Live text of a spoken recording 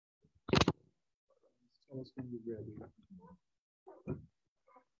Tell us when you're ready.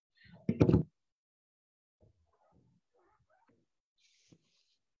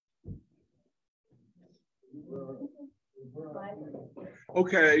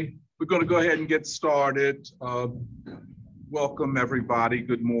 Okay, we're going to go ahead and get started. Welcome, everybody.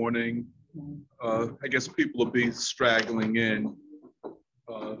 Good morning. I guess people will be straggling in,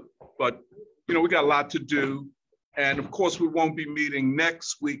 but you know, we got a lot to do. And of course, we won't be meeting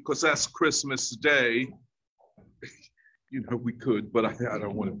next week because that's Christmas Day. You know, we could, but I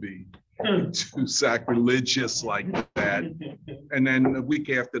don't want to be too sacrilegious like that. And then the week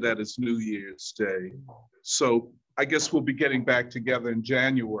after that is New Year's Day. So I guess we'll be getting back together in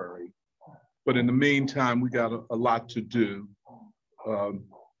January. But in the meantime, we got a lot to do,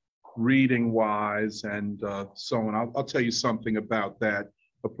 reading wise and so on. I'll tell you something about that,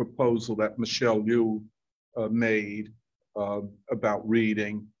 a proposal that Michelle Yu made about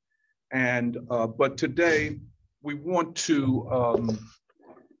reading. And but today we want to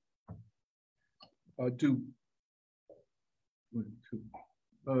do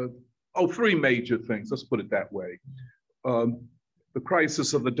three major things. Let's put it that way. The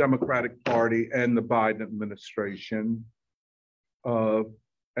crisis of the Democratic Party and the Biden administration.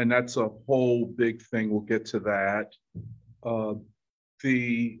 And that's a whole big thing. We'll get to that.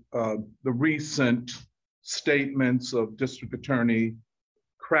 The recent statements of District Attorney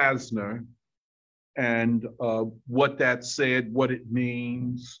Krasner and what that said, what it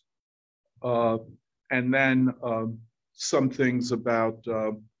means, and then some things about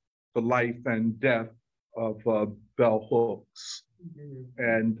the life and death of Bell Hooks.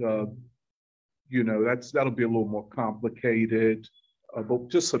 And, you know, that'll be a little more complicated, but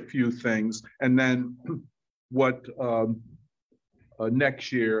just a few things. And then what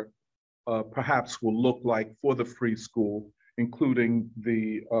next year perhaps will look like for the free school, including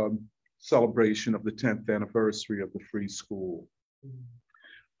the celebration of the 10th anniversary of the free school.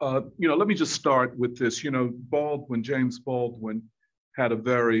 You know, let me just start with this. You know, James Baldwin had a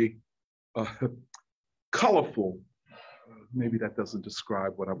very colorful, maybe that doesn't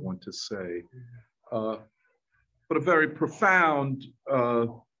describe what I want to say, but a very profound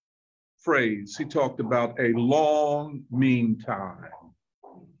phrase. He talked about a long meantime.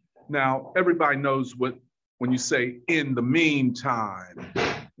 Now, everybody knows when you say in the meantime,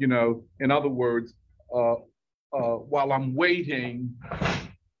 you know, in other words, while I'm waiting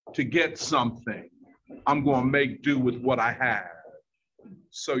to get something, I'm going to make do with what I have.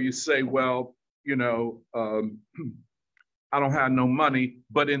 So you say, well, you know, I don't have no money,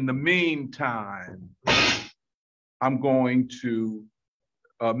 but in the meantime, I'm going to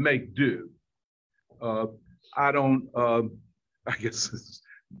make do.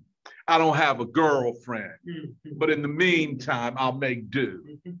 I don't have a girlfriend, but in the meantime, I'll make do.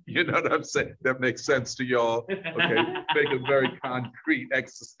 You know what I'm saying? That makes sense to y'all? Okay, make it very concrete,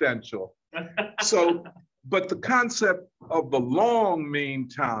 existential. So, but the concept of the long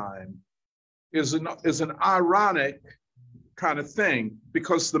meantime is an ironic kind of thing,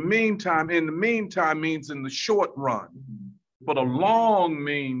 because the meantime, in the meantime means in the short run, but a long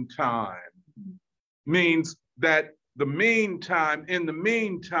meantime means that the meantime, in the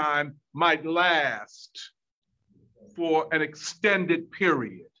meantime, might last for an extended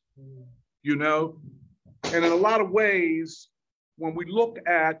period, you know? And in a lot of ways, when we look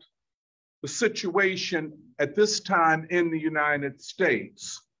at the situation at this time in the United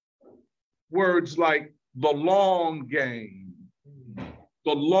States, words like the long game,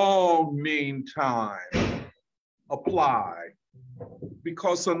 the long meantime apply,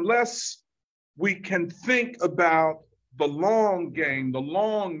 because unless we can think about the long game, the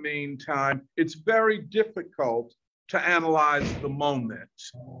long meantime, it's very difficult to analyze the moment.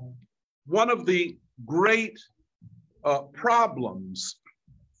 One of the great problems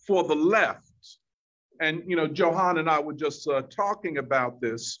for the left, and you know, Johan and I were just talking about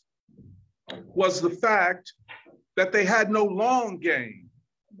this, was the fact that they had no long game.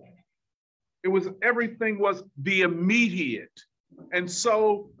 Everything was the immediate. And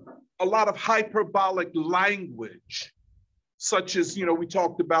so a lot of hyperbolic language, such as, you know, we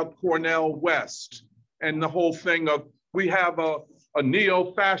talked about Cornel West and the whole thing of, we have a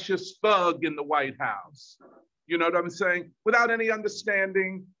neo-fascist thug in the White House. You know what I'm saying? Without any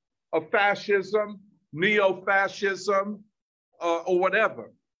understanding of fascism, neo-fascism, or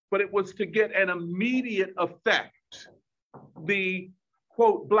whatever. But it was to get an immediate effect. The,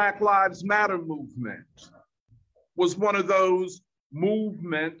 quote, Black Lives Matter movement was one of those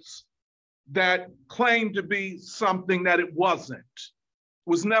movements that claimed to be something that it wasn't. It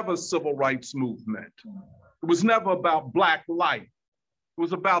was never a civil rights movement. It was never about Black life. It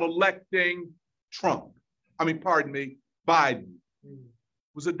was about electing Trump. Biden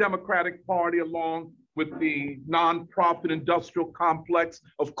was a Democratic Party along with the nonprofit industrial complex,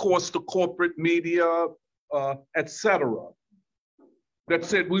 of course, the corporate media, et cetera, that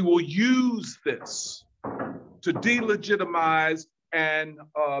said we will use this to delegitimize and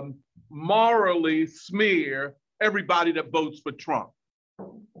morally smear everybody that votes for Trump.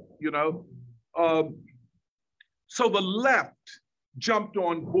 You know, so the left jumped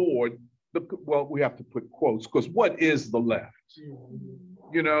on board. Well, we have to put quotes because what is the left?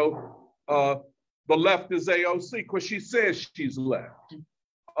 You know, the left is AOC because she says she's left.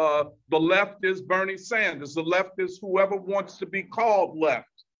 The left is Bernie Sanders. The left is whoever wants to be called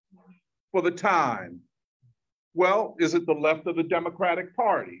left for the time. Well, is it the left of the Democratic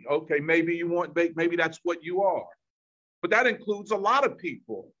Party? Okay, maybe maybe that's what you are. But that includes a lot of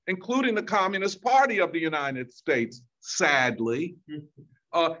people, including the Communist Party of the United States, sadly,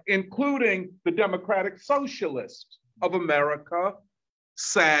 including the Democratic Socialists of America,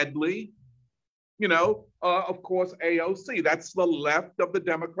 sadly, you know, of course, AOC, that's the left of the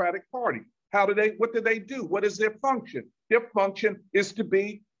Democratic Party. What do they do? What is their function? Their function is to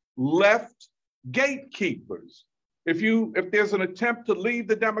be left gatekeepers. If there's an attempt to leave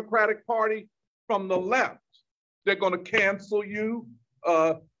the Democratic Party from the left, they're going to cancel you.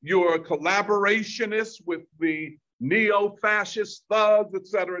 You're a collaborationist with the neo-fascist thugs, et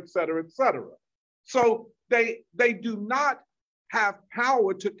cetera, et cetera, et cetera. So they do not have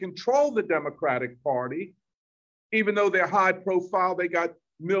power to control the Democratic Party, even though they're high profile. They got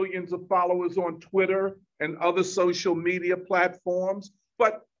millions of followers on Twitter and other social media platforms,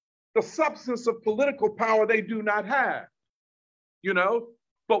 but the substance of political power they do not have, you know?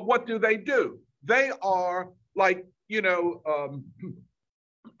 But what do? They are like, you know,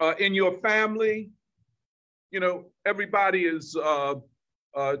 in your family, you know, everybody is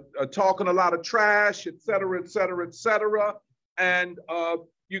talking a lot of trash, et cetera, et cetera, et cetera. And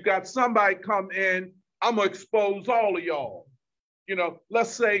you got somebody come in, I'm gonna expose all of y'all. You know,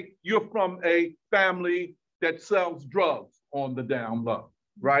 let's say you're from a family that sells drugs on the down low,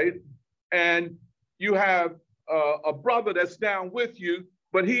 right? And you have a brother that's down with you,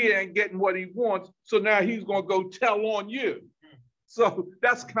 but he ain't getting what he wants. So now he's gonna go tell on you. So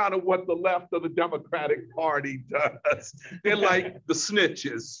that's kind of what the left of the Democratic Party does. They're like the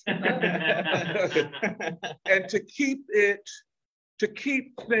snitches. And to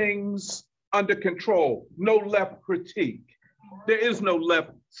keep things under control, no left critique. There is no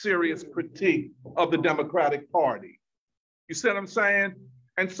left serious critique of the Democratic Party. You see what I'm saying?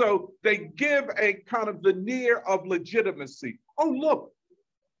 And so they give a kind of veneer of legitimacy. Oh, look,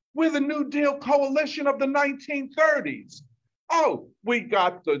 we're the New Deal coalition of the 1930s. Oh, we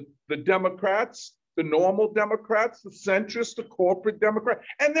got the Democrats, the normal Democrats, the centrists, the corporate Democrats,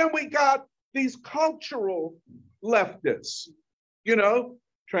 and then we got these cultural leftists, you know,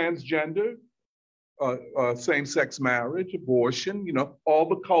 transgender, same-sex marriage, abortion, you know, all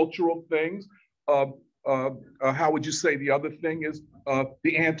the cultural things. How would you say the other thing is?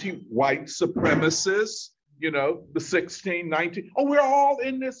 The anti-white supremacists, you know, the 16, 19. Oh, we're all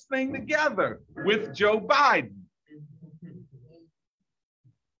in this thing together with Joe Biden.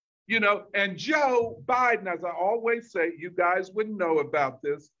 You know, and Joe Biden, as I always say, you guys wouldn't know about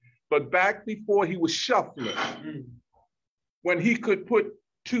this, but back before he was shuffling, when he could put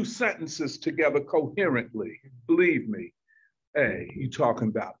two sentences together coherently, believe me, hey, you talking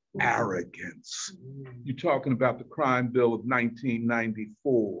about arrogance. You're talking about the crime bill of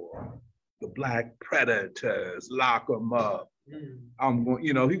 1994, the black predators, lock them up.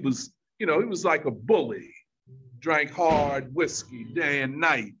 You know, he was like a bully, drank hard whiskey day and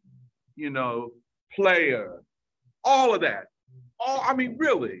night. You know, player, all of that. I mean,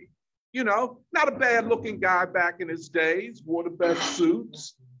 really, you know, not a bad looking guy back in his days, wore the best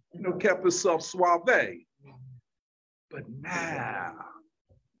suits, you know, kept himself suave. But now,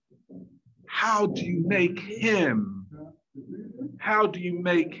 how do you make him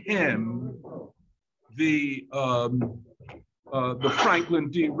the Franklin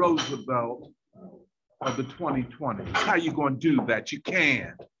D. Roosevelt of the 2020s? How you gonna do that? You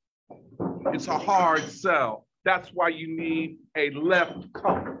can't. It's a hard sell. That's why you need a left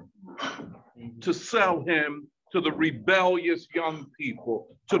cover to sell him to the rebellious young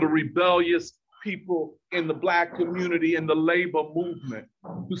people, to the rebellious people in the Black community and the labor movement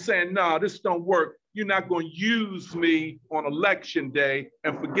who's saying, nah, this don't work. You're not going to use me on election day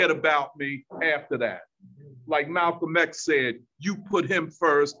and forget about me after that. Like Malcolm X said, you put him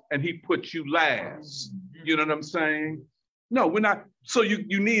first and he put you last. You know what I'm saying? No, we're not. So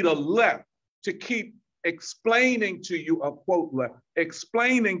you need a left to keep explaining to you, a quote left,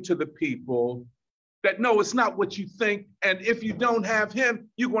 explaining to the people that no, it's not what you think. And if you don't have him,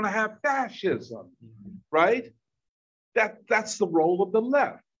 you're going to have fascism, right? That's the role of the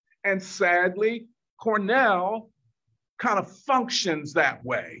left. And sadly, Cornell kind of functions that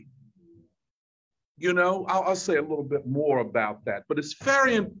way. You know, I'll say a little bit more about that, but it's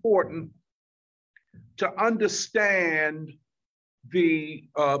very important to understand the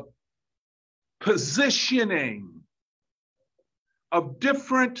positioning of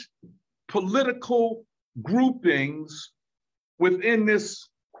different political groupings within this,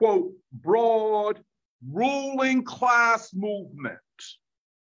 quote, broad ruling class movement.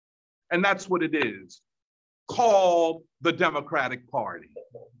 And that's what it is, called the Democratic Party.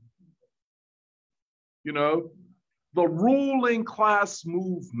 You know, the ruling class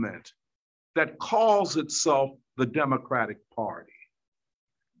movement that calls itself the Democratic Party.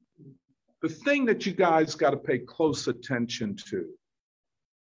 The thing that you guys got to pay close attention to,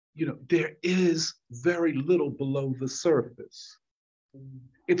 you know, there is very little below the surface.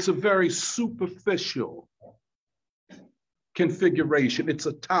 It's a very superficial configuration. It's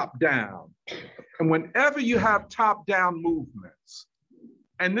a top-down. And whenever you have top-down movements,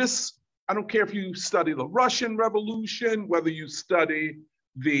 and this, I don't care if you study the Russian Revolution, whether you study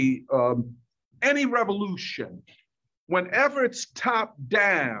the any revolution, whenever it's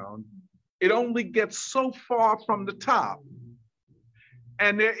top-down, it only gets so far from the top.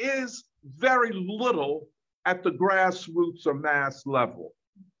 And there is very little at the grassroots or mass level.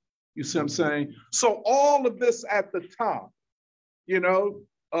 You see what I'm saying? So all of this at the top, you know,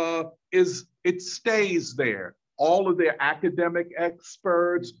 it stays there. All of their academic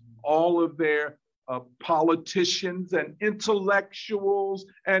experts, all of their politicians and intellectuals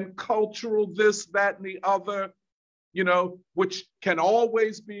and cultural this, that, and the other, you know, which can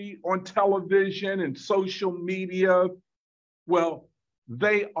always be on television and social media. Well,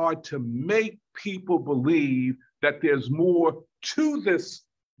 they are to make people believe that there's more to this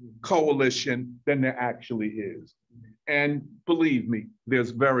coalition than there actually is. And believe me,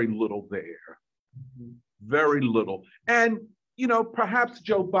 there's very little there. Very little. And, you know, perhaps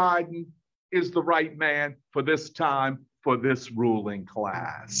Joe Biden is the right man for this time, for this ruling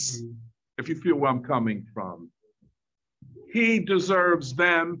class. If you feel where I'm coming from. He deserves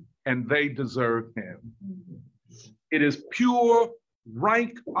them and they deserve him. It is pure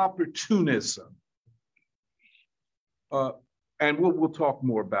rank opportunism. And we'll talk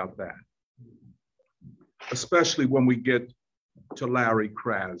more about that, especially when we get to Larry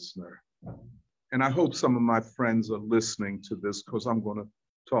Krasner. And I hope some of my friends are listening to this because I'm going to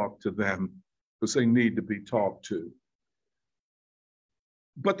talk to them because they need to be talked to.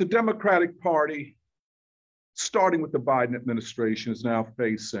 But the Democratic Party, starting with the Biden administration, is now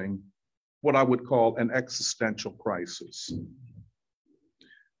facing what I would call an existential crisis.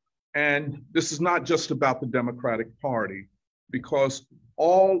 And this is not just about the Democratic Party, because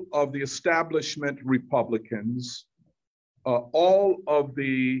all of the establishment Republicans, all of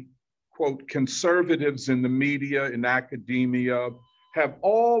the, quote, conservatives in the media, in academia, have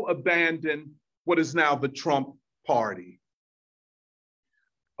all abandoned what is now the Trump Party.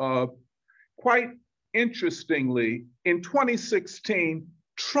 Quite interestingly, in 2016,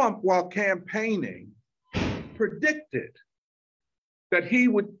 Trump, while campaigning, predicted that he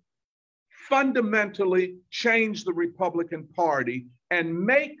would fundamentally change the Republican Party and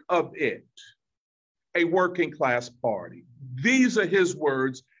make of it a working class party. These are his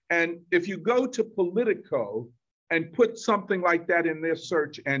words. And if you go to Politico and put something like that in their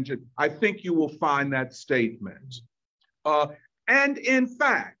search engine, I think you will find that statement. And in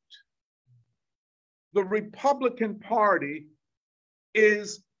fact, the Republican Party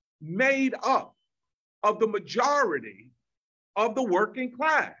is made up of the majority of the working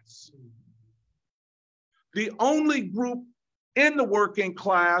class. The only group in the working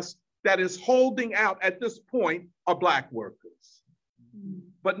class that is holding out at this point are Black workers.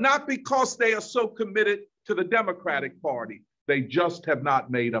 But not because they are so committed to the Democratic Party. They just have not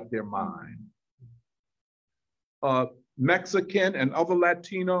made up their mind. Mexican and other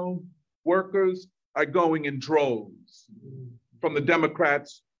Latino workers are going in droves from the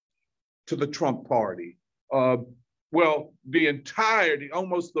Democrats to the Trump Party. Well, the entirety,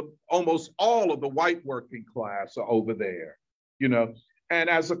 almost all of the white working class are over there, you know. And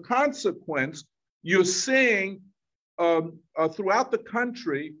as a consequence, you're seeing throughout the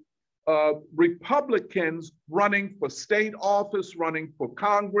country, Republicans running for state office, running for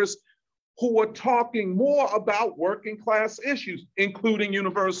Congress, who are talking more about working class issues, including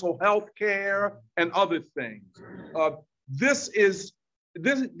universal health care and other things. This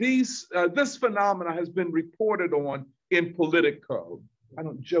phenomena has been reported on in Politico.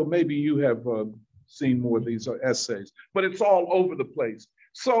 Joe, maybe you have seen more of these essays, but it's all over the place.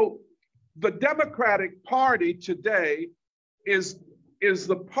 So the Democratic Party today is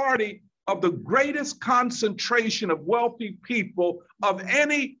the party of the greatest concentration of wealthy people of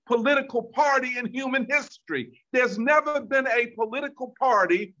any political party in human history. There's never been a political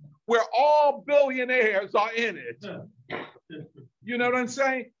party where all billionaires are in it. You know what I'm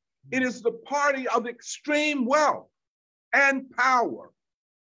saying? It is the party of extreme wealth and power.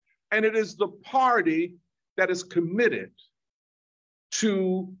 And it is the party that is committed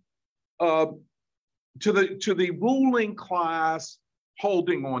to the ruling class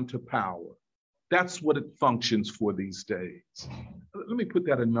holding on to power. That's what it functions for these days. Let me put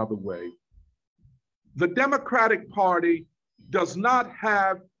that another way. The Democratic Party does not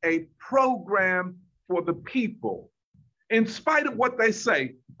have a program for the people. In spite of what they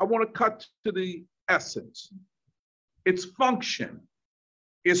say, I want to cut to the essence. Its function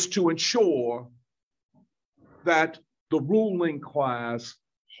is to ensure that the ruling class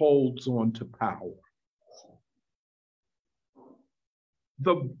holds on to power.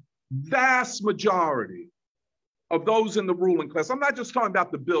 The vast majority of those in the ruling class, I'm not just talking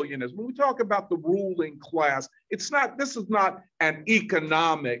about the billionaires. When we talk about the ruling class, this is not an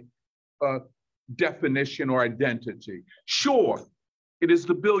economic definition or identity. Sure, it is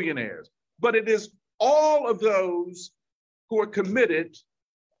the billionaires, but it is all of those who are committed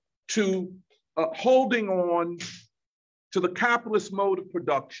to holding on to the capitalist mode of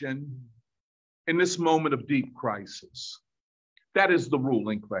production in this moment of deep crisis. That is the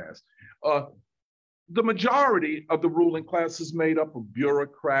ruling class. The majority of the ruling class is made up of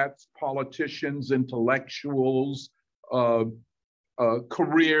bureaucrats, politicians, intellectuals,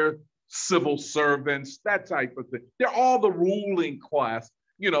 career civil servants, that type of thing. They're all the ruling class,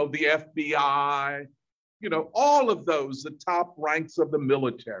 the FBI, all of those, the top ranks of the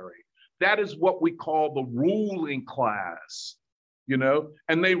military. That is what we call the ruling class,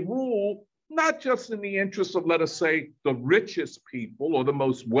 and they rule not just in the interest of, let us say, the richest people or the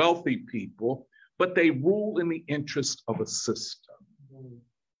most wealthy people, but they rule in the interest of a system.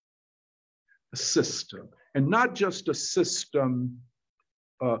 A system, and not just a system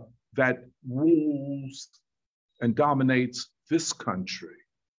that rules and dominates this country,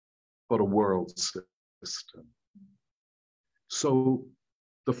 but a world system. So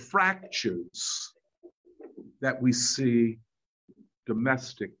the fractures that we see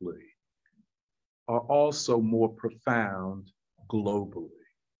domestically are also more profound globally.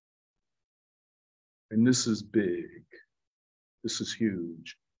 And this is big, this is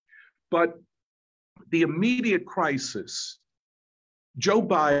huge. But the immediate crisis, Joe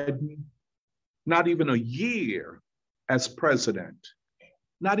Biden, not even a year as president,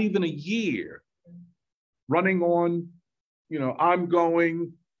 not even a year, running on, I'm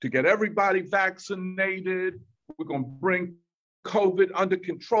going to get everybody vaccinated, we're going to bring COVID under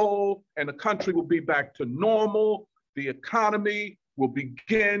control, and the country will be back to normal. The economy will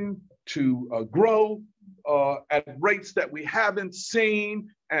begin to grow at rates that we haven't seen,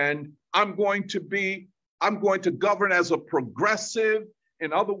 and I'm going to govern as a progressive.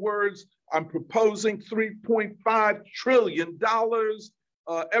 In other words, I'm proposing $3.5 trillion.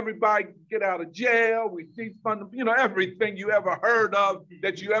 Everybody get out of jail. We defund, everything you ever heard of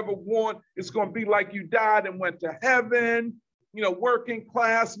that you ever want. It's going to be like you died and went to heaven. Working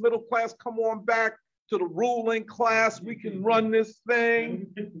class, middle class, come on back to the ruling class. We can run this thing,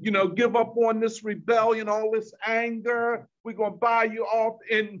 give up on this rebellion, all this anger. We're going to buy you off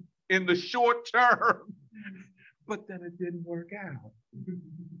in the short term. But then it didn't work out.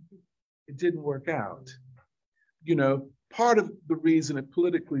 It didn't work out. Part of the reason it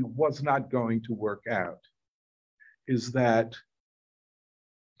politically was not going to work out is that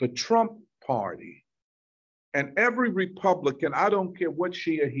the Trump party and every Republican, I don't care what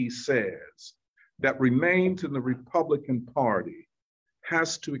she or he says, that remains in the Republican Party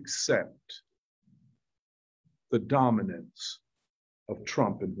has to accept the dominance of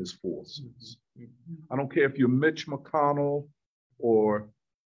Trump and his forces. I don't care if you're Mitch McConnell or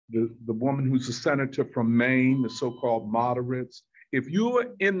the woman who's a senator from Maine, the so-called moderates. If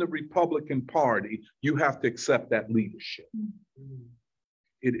you're in the Republican Party, you have to accept that leadership.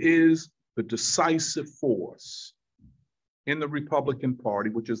 It is the decisive force in the Republican Party,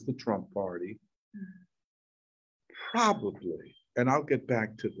 which is the Trump party, probably, and I'll get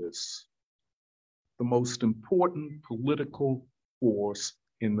back to this, the most important political force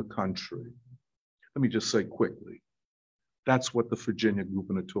in the country. Let me just say quickly, that's what the Virginia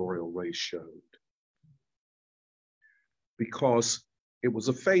gubernatorial race showed. Because it was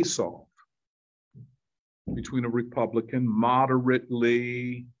a face-off between a Republican,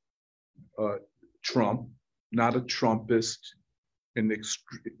 moderately Trump, not a Trumpist in the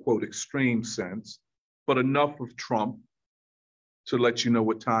quote extreme sense, but enough of Trump to let you know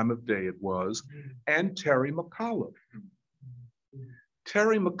what time of day it was, and Terry McAuliffe.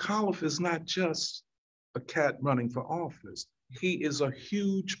 Terry McAuliffe is not just a cat running for office. He is a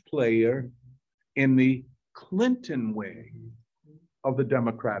huge player in the Clinton wing of the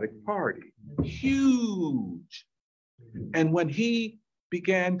Democratic Party. Huge. And when he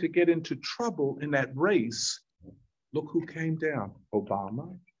began to get into trouble in that race, look who came down.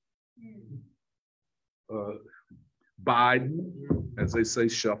 Obama, Biden, as they say,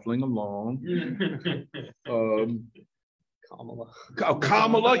 shuffling along.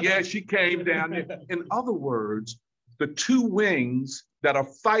 Kamala, yeah, she came down there. In other words, the two wings that are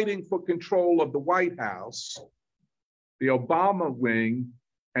fighting for control of the White House, the Obama wing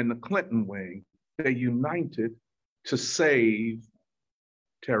and the Clinton wing, they united to save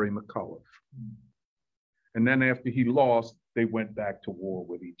Terry McAuliffe. And then after he lost, they went back to war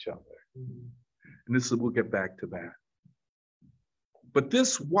with each other. And we'll get back to that. But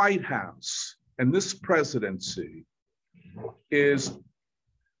this White House and this presidency is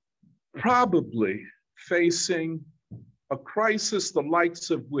probably facing a crisis the likes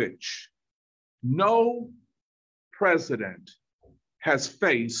of which no president has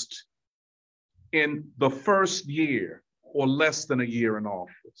faced in the first year or less than a year in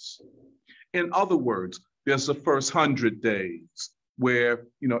office. In other words, there's the first 100 days where,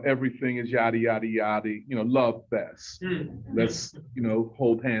 everything is yada, yada, yada, love fest. Let's,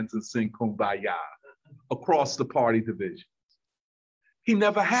 hold hands and sing Kumbaya across the party divisions. He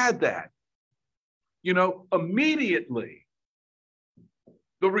never had that. Immediately,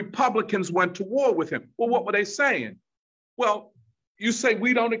 the Republicans went to war with him. Well, what were they saying? Well, you say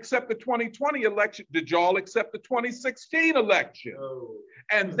we don't accept the 2020 election. Did y'all accept the 2016 election? Oh.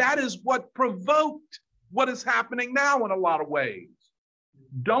 And that is what provoked what is happening now in a lot of ways.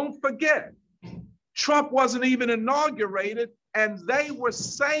 Don't forget, Trump wasn't even inaugurated, and they were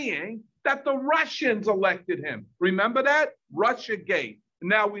saying that the Russians elected him. Remember that? Russiagate.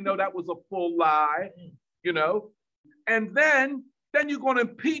 Now we know that was a full lie, And then you're going to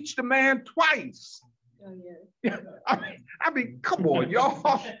impeach the man twice. Oh, yeah. I mean, come on,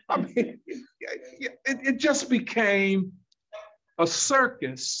 y'all. It just became a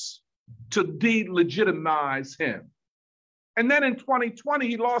circus to delegitimize him. And then in 2020,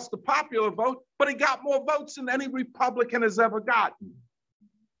 he lost the popular vote, but he got more votes than any Republican has ever gotten.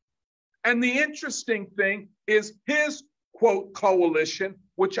 And the interesting thing is his, quote, coalition,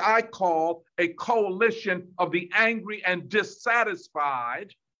 which I call a coalition of the angry and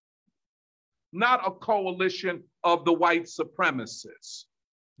dissatisfied, not a coalition of the white supremacists.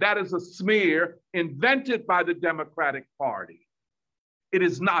 That is a smear invented by the Democratic Party. It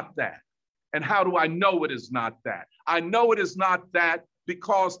is not that. And how do I know it is not that? I know it is not that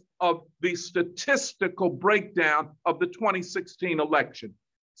because of the statistical breakdown of the 2016 election.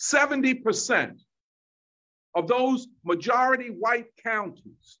 70% of those majority white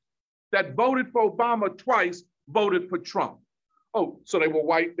counties that voted for Obama twice voted for Trump. Oh, so they were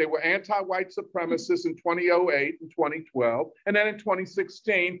white, they were anti-white supremacists in 2008 and 2012, and then in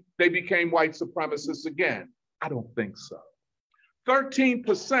 2016, they became white supremacists again. I don't think so.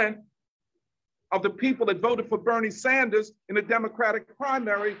 13% of the people that voted for Bernie Sanders in the Democratic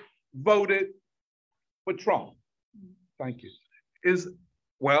primary voted for Trump. Thank you.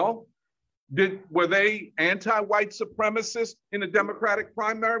 Were they anti-white supremacists in the Democratic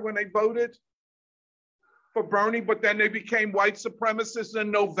primary when they voted for Bernie, but then they became white supremacists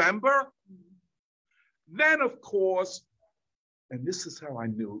in November? Then, of course, and this is how I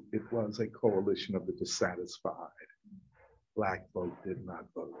knew it was a coalition of the dissatisfied, Black vote did not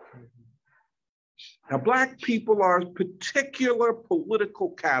vote. Now, Black people are a particular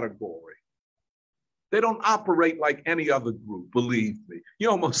political category. They don't operate like any other group, believe me. You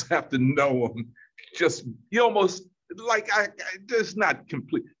almost have to know them. It's not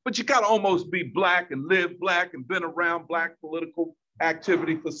complete, but you gotta almost be Black and live Black and been around Black political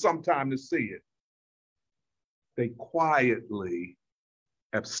activity for some time to see it. They quietly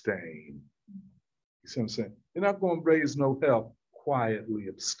abstain. You see what I'm saying? They're not gonna raise no hell, quietly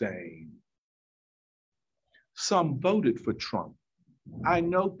abstain. Some voted for Trump. I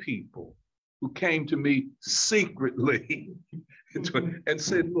know people who came to me secretly and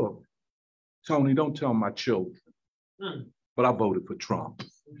said, look, Tony, don't tell my children, but I voted for Trump.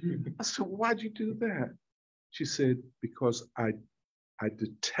 I said, why'd you do that? She said, because I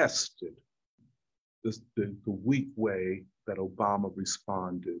detested the weak way that Obama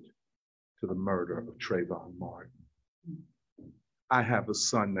responded to the murder of Trayvon Martin. I have a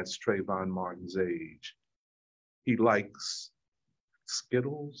son that's Trayvon Martin's age. He likes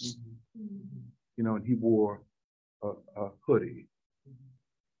Skittles, you know, and he wore a hoodie.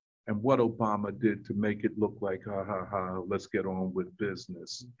 And what Obama did to make it look like, ha, ha, ha, let's get on with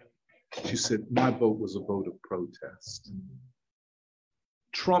business. She said, my vote was a vote of protest.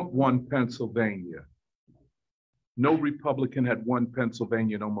 Trump won Pennsylvania. No Republican had won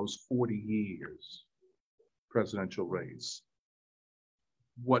Pennsylvania in almost 40 years, presidential race.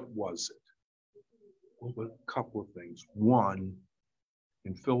 What was it? Well, a couple of things. One,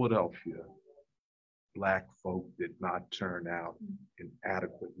 in Philadelphia, Black folk did not turn out in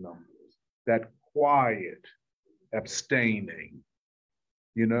adequate numbers. That quiet abstaining,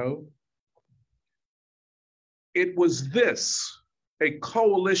 you know? It was this, a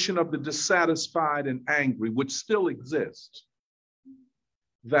coalition of the dissatisfied and angry, which still exists,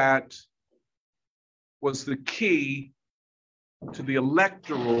 that was the key to the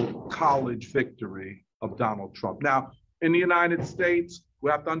electoral college victory of Donald Trump. Now, in the United States,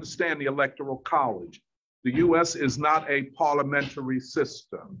 we have to understand the electoral college. The US is not a parliamentary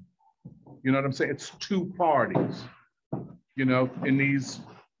system. You know what I'm saying? It's two parties, you know, in these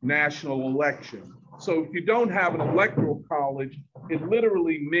national elections. So if you don't have an electoral college, it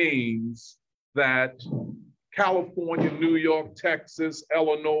literally means that California, New York, Texas,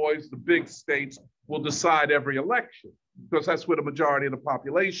 Illinois, the big states will decide every election because that's where the majority of the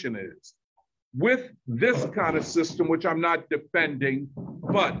population is. With this kind of system, which I'm not defending,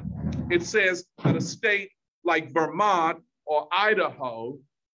 but it says that a state like Vermont or Idaho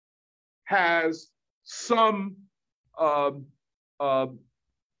has some, how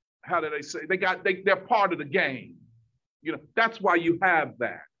do they say? They're part of the game. You know, that's why you have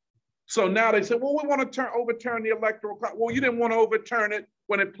that. So now they say, well, we want to overturn the electoral college. Well, you didn't want to overturn it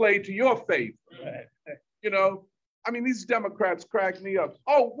when it played to your favor. You know, I mean, these Democrats crack me up.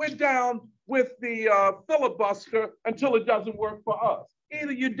 Oh, we're down with the filibuster until it doesn't work for us.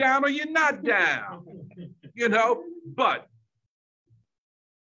 Either you're down or you're not down, you know, but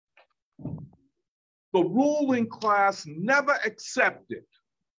the ruling class never accepted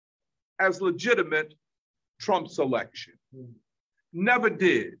as legitimate Trump's election. Never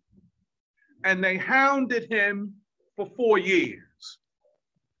did. And they hounded him for 4 years.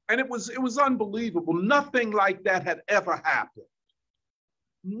 And it was unbelievable. Nothing like that had ever happened.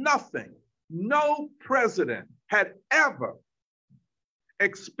 Nothing. No president had ever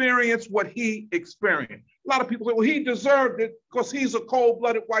experienced what he experienced. A lot of people say, well, he deserved it because he's a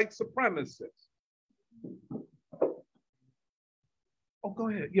cold-blooded white supremacist. Oh, go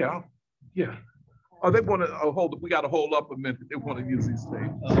ahead. Yeah. Yeah. Oh, they want to hold up. We got to hold up a minute. They want to use these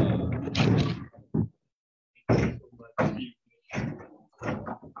things.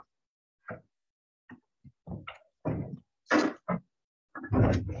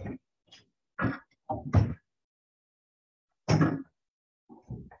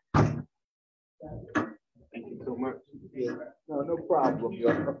 Thank you so much. Yeah. No problem,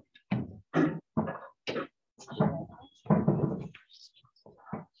 y'all.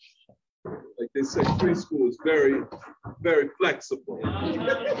 Like they say, preschool is very, very flexible.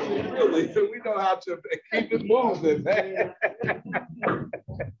 Really, we know how to keep it moving, man.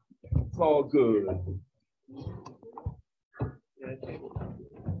 It's all good.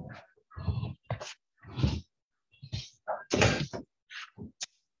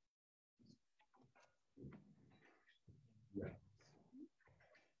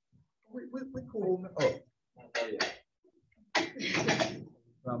 We're cool. Oh.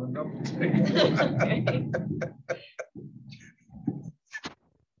 Not enough to take.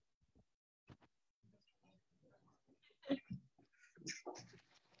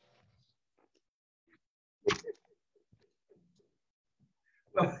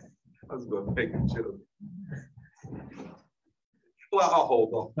 I was going to make a joke. Well, I'll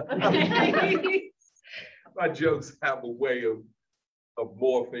hold on. My jokes have a way of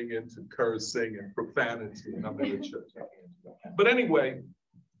morphing into cursing and profanity, and I'm in the church. But anyway,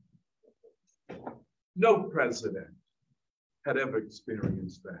 no president had ever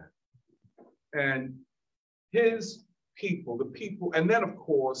experienced that. And his people, the people, and then of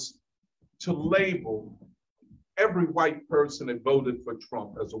course, to label every white person that voted for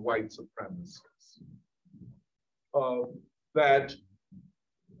Trump as a white supremacist. That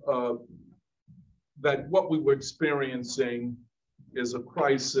what we were experiencing is a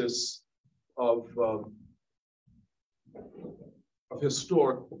crisis of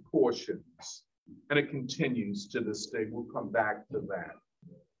historic proportions, and it continues to this day. We'll come back to that.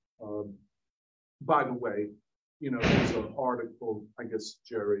 By the way, you know, there's an article, I guess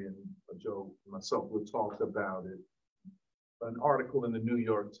Jerry and Joe and myself will talk about it, an article in the New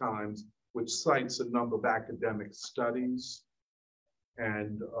York Times which cites a number of academic studies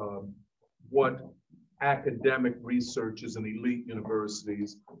and what academic researchers in elite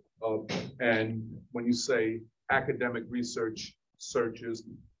universities, and when you say academic researchers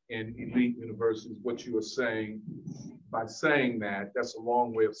in elite universities, what you are saying, by saying that, that's a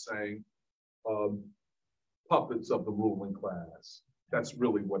long way of saying puppets of the ruling class. That's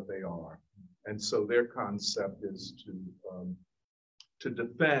really what they are. And so their concept is to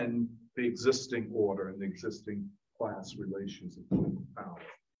defend the existing order and the existing class relations of political power.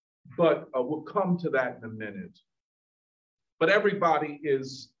 But we'll come to that in a minute. But everybody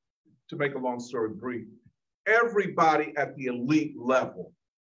is, to make a long story brief, everybody at the elite level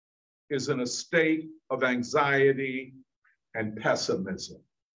is in a state of anxiety and pessimism.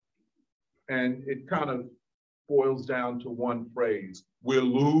 And it kind of boils down to one phrase: we're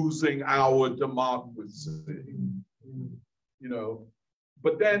losing our democracy. You know,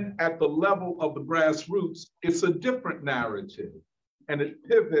 but then at the level of the grassroots, it's a different narrative, and it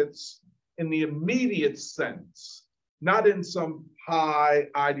pivots in the immediate sense, not in some high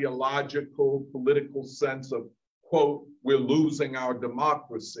ideological, political sense of, quote, we're losing our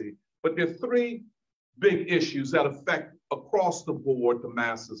democracy. But there are three big issues that affect across the board the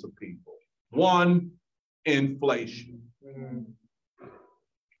masses of people. One, inflation.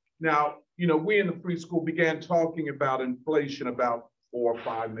 Now, you know, we in the Free School began talking about inflation about 4 or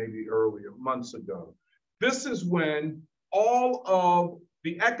 5, maybe earlier, months ago. This is when all of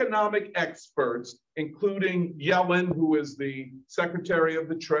the economic experts, including Yellen, who is the Secretary of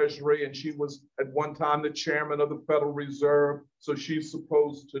the Treasury, and she was at one time the chairman of the Federal Reserve, so she's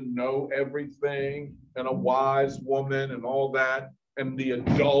supposed to know everything, and a wise woman and all that, and the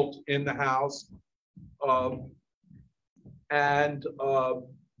adult in the house, and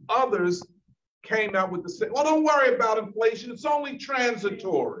others came out with the same, well, don't worry about inflation, it's only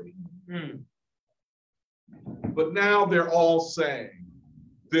transitory. But now they're all saying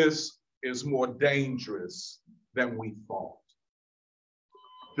this is more dangerous than we thought.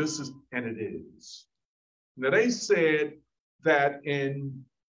 This is, and it is. Now they said that in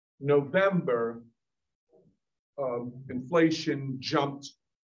November, inflation jumped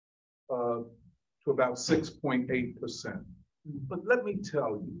to about 6.8%. But let me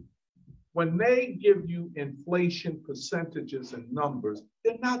tell you, when they give you inflation percentages and numbers,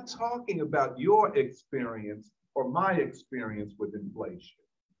 they're not talking about your experience or my experience with inflation,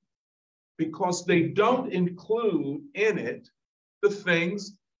 because they don't include in it the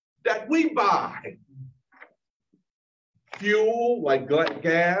things that we buy. Fuel, like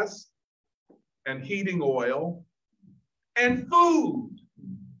gas and heating oil, and food.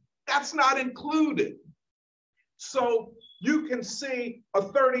 That's not included. So you can see a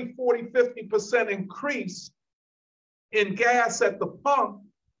 30, 40, 50% increase in gas at the pump,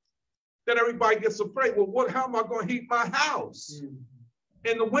 then everybody gets afraid. Well, how am I going to heat my house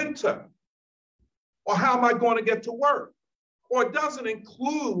in the winter? Or how am I going to get to work? Or it doesn't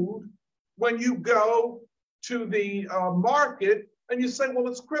include when you go to the market and you say, well,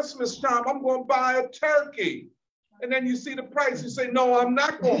 it's Christmas time, I'm going to buy a turkey. And then you see the price, you say, no, I'm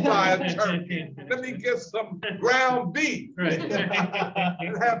not going to buy a turkey. Let me get some ground beef and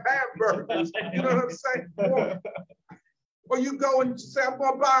have hamburgers. You know what I'm saying? Or you go and say, I'm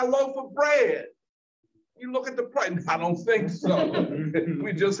going to buy a loaf of bread. You look at the price. I don't think so.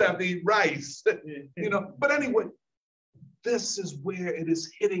 We just have to eat rice. You know. But anyway, this is where it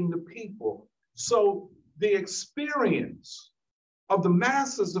is hitting the people. So the experience of the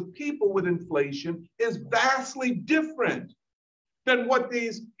masses of people with inflation is vastly different than what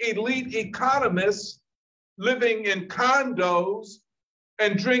these elite economists living in condos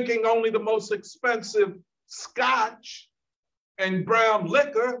and drinking only the most expensive scotch and brown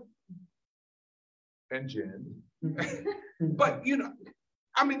liquor and gin. But, you know,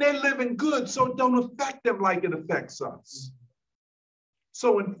 I mean, they're living good, so it don't affect them like it affects us.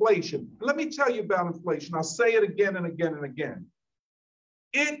 So inflation, let me tell you about inflation. I'll say it again and again and again.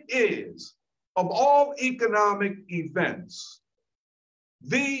 It is, of all economic events,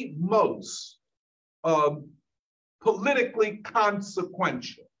 the most politically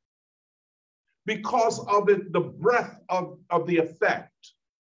consequential because of it, the breadth of the effect.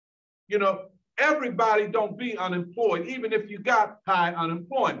 You know, everybody don't be unemployed, even if you got high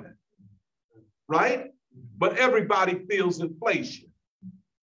unemployment, right? But everybody feels inflation.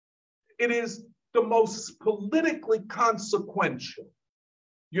 It is the most politically consequential.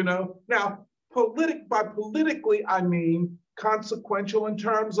 You know, now, by politically, I mean consequential in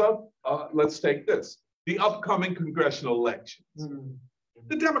terms of, let's take this, the upcoming congressional elections.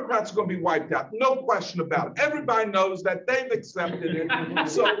 The Democrats are going to be wiped out. No question about it. Everybody knows that. They've accepted it.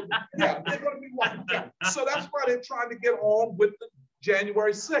 So, yeah, they're going to be wiped out. So that's why they're trying to get on with the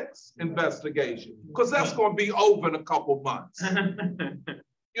January 6th investigation, because that's going to be over in a couple months. You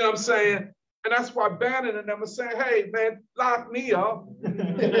know what I'm saying? And that's why Bannon and them are saying, hey, man, lock me up. You know,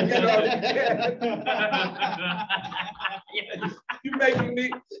 you're making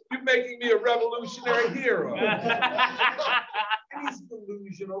me a revolutionary hero. And he's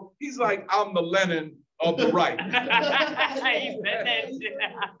delusional. He's like, I'm the Lenin of the right.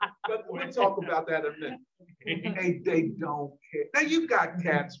 But we'll talk about that in a minute. They don't care. Now you got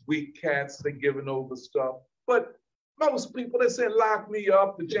cats, weak cats, they're giving over stuff. But most people, they say lock me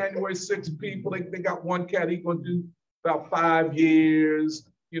up. The January 6th people, they got one cat, he's gonna do about 5 years,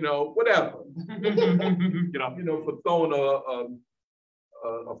 you know, whatever. You know, for throwing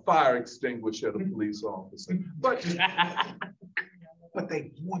a fire extinguisher at a police officer. But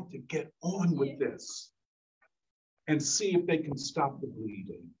they want to get on with this and see if they can stop the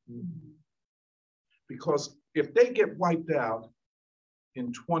bleeding. Because if they get wiped out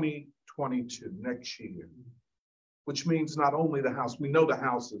in 2022, next year, which means not only the House, we know the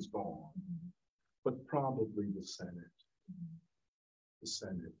House is gone, but probably the Senate. The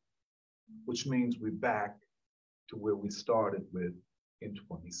Senate, which means we're back to where we started with in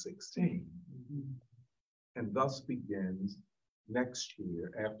 2016. And thus begins next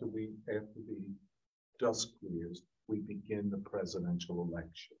year, after the dust clears, we begin the presidential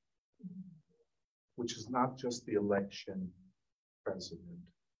election, which is not just the election president,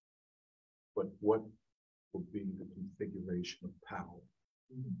 but what will be the configuration of power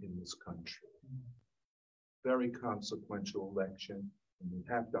in this country. Very consequential election, and we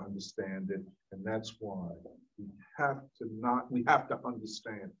have to understand it, and that's why we have to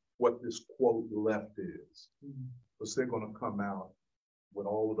understand what this quote left is, because they're going to come out with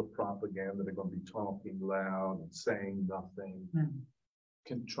all of the propaganda. They're going to be talking loud and saying nothing,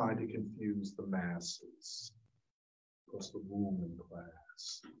 trying to confuse the masses, because the ruling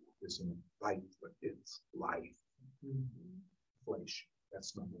class is in a fight for its life. Inflation,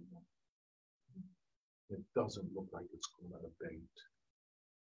 that's number one. It doesn't look like it's going to abate.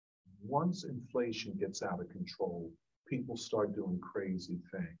 Once inflation gets out of control, people start doing crazy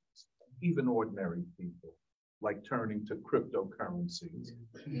things, even ordinary people, like turning to cryptocurrencies,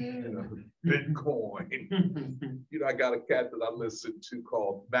 you know, Bitcoin. You know, I got a cat that I listen to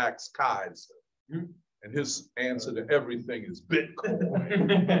called Max Kaiser, and his answer to everything is Bitcoin,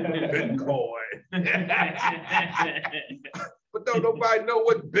 Bitcoin. But don't nobody know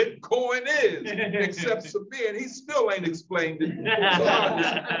what Bitcoin is except Samir, and he still ain't explained it. So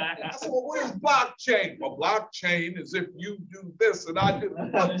I said, well, where's blockchain? Well, blockchain is if you do this and I do.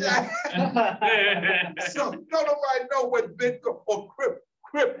 So don't nobody know what Bitcoin or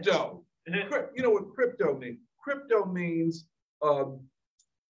crypto. You know what crypto means? Crypto means, I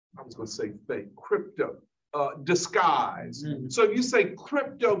was going to say fake, crypto, disguise. So you say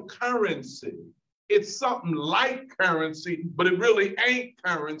cryptocurrency. It's something like currency, but it really ain't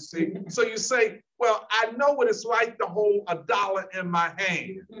currency. So you say, well, I know what it's like to hold $1 in my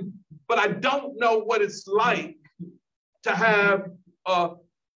hand, but I don't know what it's like to have $1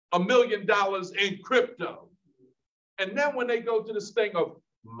 million in crypto. And then when they go to this thing of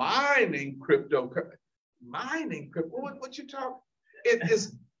mining crypto, what you talk?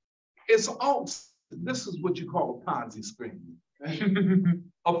 It's all, this is what you call a Ponzi scheme.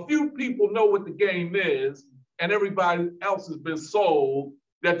 A few people know what the game is, and everybody else has been sold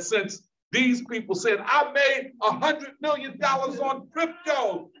that since these people said, I made $100 million on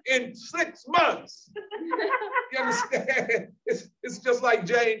crypto in 6 months. You understand? It's just like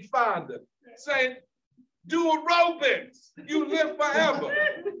Jane Fonda saying, do aerobics, you live forever.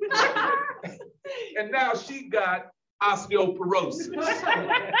 And now she got osteoporosis. I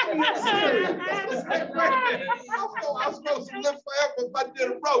was supposed to live forever if I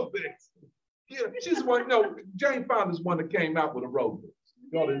did aerobics. Yeah, she's one, no, Jane Fonda's one that came out with aerobics.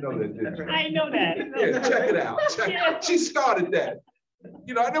 Y'all didn't know that, did you? I know that. Yeah, check it out. She started that.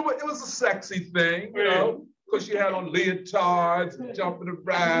 You know, and it was a sexy thing, you know, because she had on leotards and jumping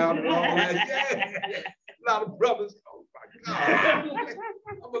around and all that. Yeah. A lot of brothers, oh my God,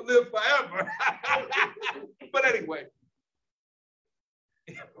 I'm gonna live forever. But anyway,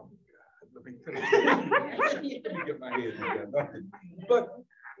 oh God, let me get my head together. But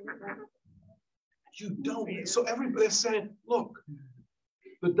you don't. So everybody's saying, look,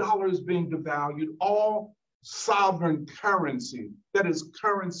 the dollar is being devalued. All sovereign currency, that is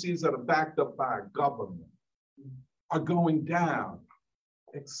currencies that are backed up by a government, are going down,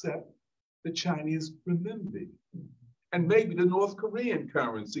 except the Chinese renminbi. and maybe the North Korean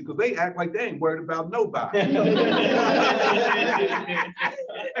currency, because they act like they ain't worried about nobody.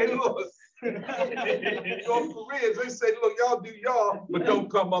 Hey, look, North Koreans, they say, look, y'all do y'all, but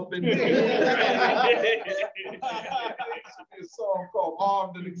don't come up in here. A song called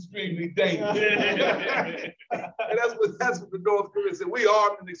Armed and Extremely Dangerous. And that's what the North Koreans said. We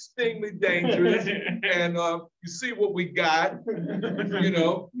armed and extremely dangerous. And you see what we got, you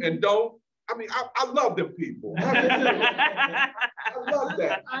know, and don't, I mean, I love them people. I love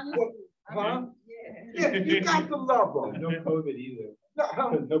that. Huh? Yeah, you got to love them. No COVID either. No,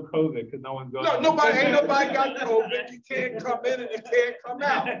 no COVID, because no one's going. No, ain't nobody got COVID. You can't come in and you can't come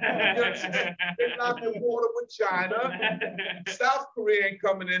out. They're not the water with China. South Korea ain't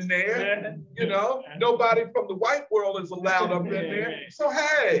coming in there. You know, nobody from the white world is allowed up in there. So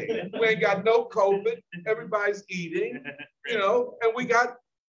hey, we ain't got no COVID. Everybody's eating. You know, and we got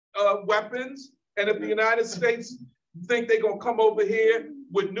weapons. And if the United States think they're gonna come over here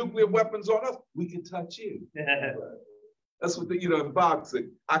with nuclear weapons on us, we can touch you. That's what you know, in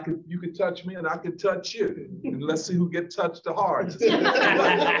boxing. You can touch me and I can touch you. And let's see who gets touched the hardest. But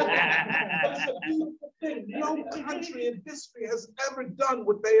it's a beautiful thing. No country in history has ever done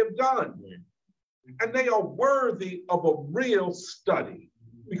what they have done. And they are worthy of a real study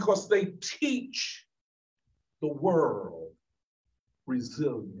because they teach the world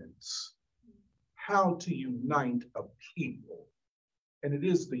resilience, how to unite a people. And it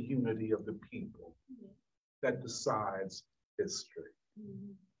is the unity of the people that decides history.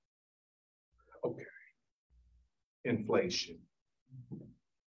 Okay. Inflation.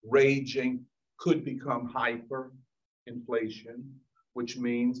 Raging could become hyperinflation, which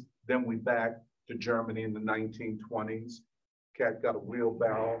means then we back to Germany in the 1920s. Cat got a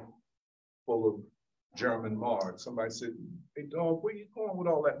wheelbarrow full of German marks. Somebody said, hey dog, where you going with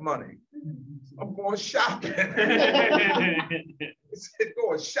all that money? I'm going shopping. He said,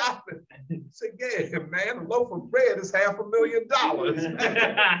 going shopping? I said, yeah, man, a loaf of bread is $500,000.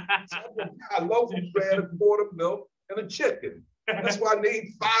 So I'm going to buy a loaf of bread, a quart of milk, and a chicken. That's why I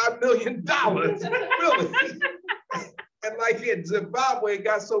need $5 million, really. And like in Zimbabwe, it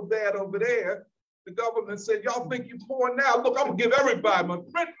got so bad over there, the government said, y'all think you're poor now? Look, I'm gonna give everybody money,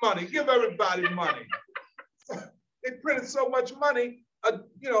 print money, give everybody money. So they printed so much money, a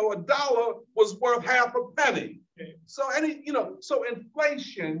dollar was worth half a penny. So so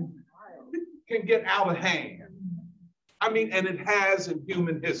inflation can get out of hand. I mean, and it has in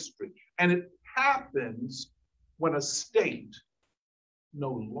human history. And it happens when a state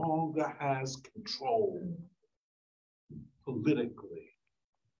no longer has control politically,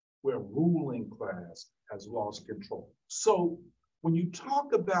 where ruling class has lost control. So when you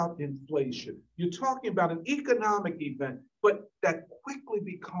talk about inflation, you're talking about an economic event, but that quickly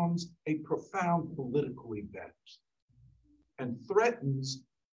becomes a profound political event and threatens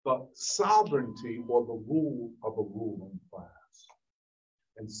the sovereignty or the rule of a ruling class.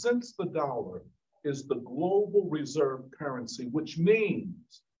 And since the dollar is the global reserve currency, which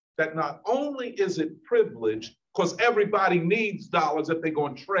means that not only is it privileged, because everybody needs dollars if they're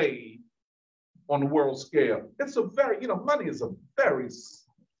going to trade on the world scale. It's a very, money is a very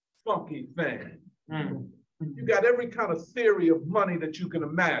funky thing. You got every kind of theory of money that you can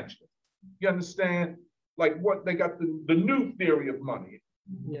imagine. You understand? Like what they got the new theory of money.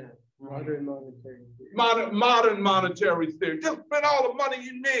 Yeah, modern monetary theory. Modern monetary theory. Just spend all the money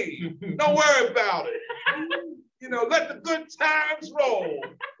you need. Don't worry about it. Let the good times roll.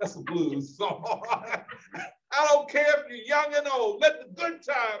 That's a blues song. I don't care if you're young and old. Let the good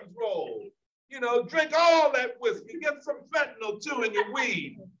times roll. Drink all that whiskey. Get some fentanyl too in your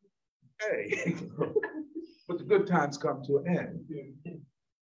weed. Hey, but the good times come to an end.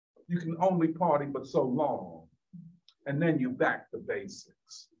 You can only party but so long. And then you back to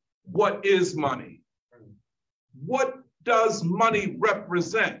basics. What is money? What does money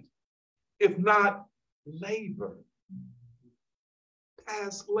represent, if not labor?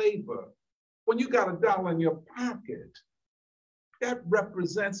 Past labor. When you got $1 in your pocket, that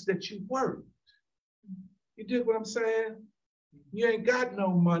represents that you worked. You dig what I'm saying? You ain't got no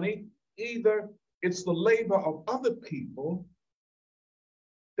money. Either it's the labor of other people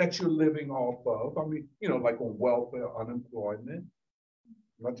that you're living off of. I mean, like on welfare, unemployment.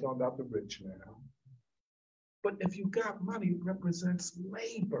 I'm not talking about the rich now. But if you got money, it represents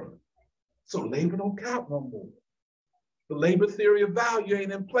labor. So labor don't count no more. The labor theory of value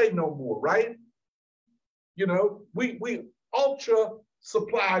ain't in play no more, right? We ultra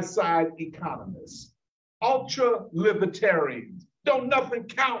supply side economists, ultra libertarians. Don't nothing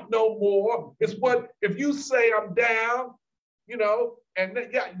count no more. It's what, if you say I'm down, and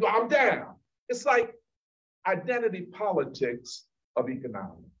yeah, I'm down. It's like identity politics of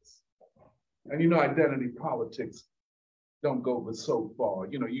economics. And you know, identity politics don't go but so far.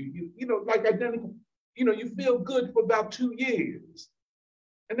 You know, like identity, you know, you feel good for about 2 years.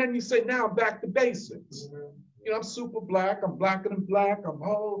 And then you say, now I'm back to basics. You know, I'm super black, I'm blacker than black, I'm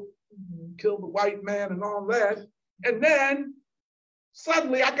whole, kill the white man and all that. And then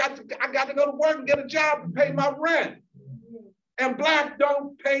suddenly I got to go to work and get a job to pay my rent. And black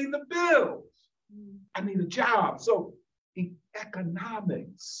don't pay the bills. I need a job. So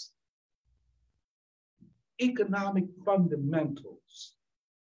economics, economic fundamentals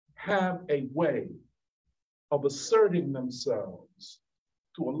have a way of asserting themselves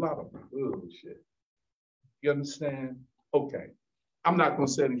to a lot of bullshit. You understand? Okay, I'm not gonna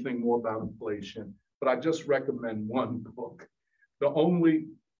say anything more about inflation, but I just recommend one book, the only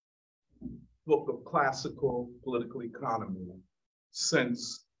book of classical political economy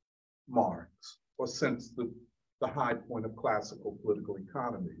since Marx, or since the high point of classical political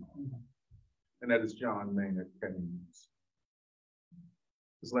economy, and that is John Maynard Keynes.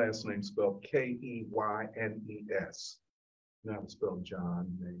 His last name spelled Keynes. Now it's spelled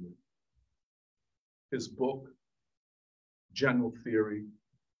John Maynard. His book, General Theory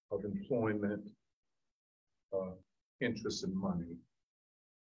of Employment, Interest and Money,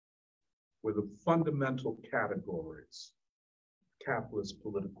 where the fundamental categories of capitalist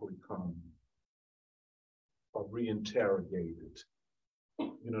political economy are reinterrogated.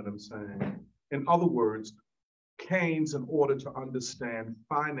 You know what I'm saying? In other words, Keynes, in order to understand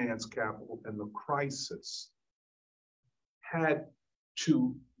finance capital and the crisis, had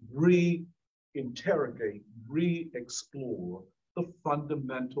to re-interrogate, re-explore the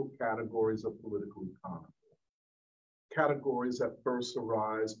fundamental categories of political economy. Categories that first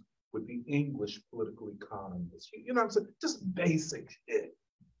arise with the English political economists. You know what I'm saying? Just basic shit.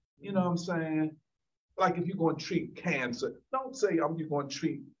 You know what I'm saying? Like if you're going to treat cancer, don't say you're going to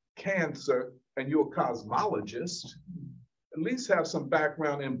treat cancer and you're a cosmologist. At least have some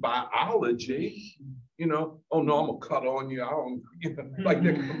background in biology. You know, oh no, I'm gonna cut on you. I don't, you know, like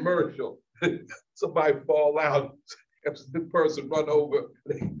that commercial. Somebody fall out, the person run over,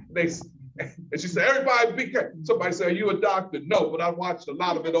 and she said, everybody be careful. Somebody say, are you a doctor? No, but I watched a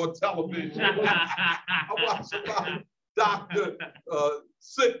lot of it on television. I watched a lot of doctor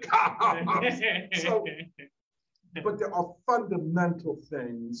sitcoms. So, but there are fundamental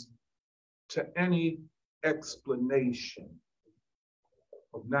things to any explanation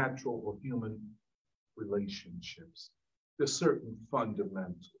of natural or human relationships. There's certain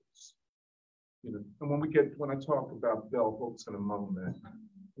fundamentals, you know. And when I talk about bell hooks in a moment,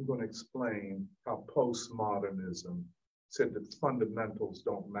 I'm going to explain how postmodernism said that fundamentals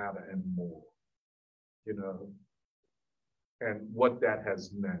don't matter anymore, you know, and what that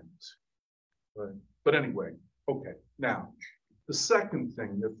has meant. Right? But anyway, okay. Now, the second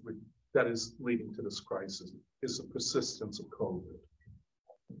thing that is leading to this crisis is the persistence of COVID.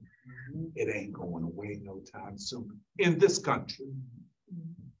 It ain't going away no time soon in this country.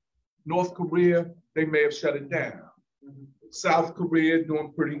 North Korea, they may have shut it down. South Korea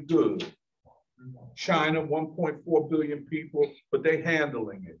doing pretty good. China, 1.4 billion people, but they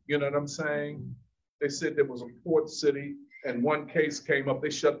handling it. You know what I'm saying? They said there was a port city and one case came up, they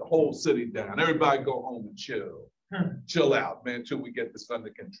shut the whole city down. Everybody go home and chill. Chill out, man, until we get this under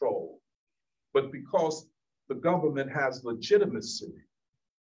control. But because the government has legitimacy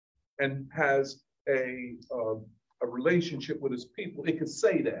and has a relationship with its people, it can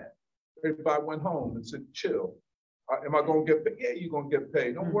say that. Everybody went home and said, chill. Am I gonna get paid? Yeah, you're gonna get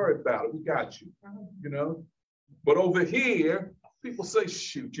paid. Don't worry about it, we got you, you know? But over here, people say,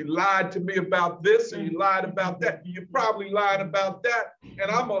 shoot, you lied to me about this and you lied about that. You probably lied about that. And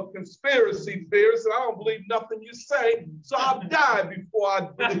I'm a conspiracy theorist and I don't believe nothing you say. So I'll die before I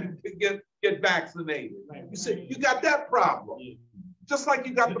get vaccinated. You see, you got that problem. Just like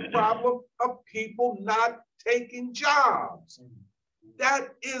you got the problem of people not taking jobs. That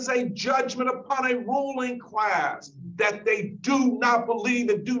is a judgment upon a ruling class that they do not believe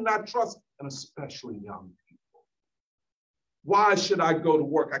and do not trust, and especially young people. Why should I go to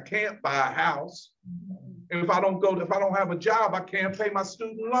work? I can't buy a house. And if I don't have a job, I can't pay my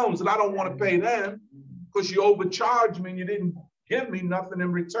student loans, and I don't want to pay them because you overcharged me and you didn't give me nothing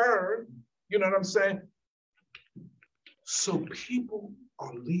in return. You know what I'm saying? So people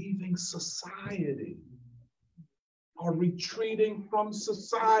are leaving society, are retreating from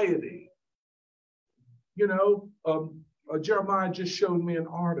society. You know, Jeremiah just showed me an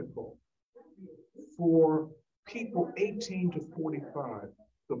article. For people 18 to 45,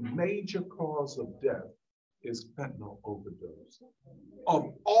 the major cause of death is fentanyl overdose.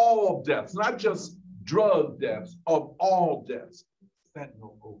 Of all deaths, not just drug deaths of all deaths,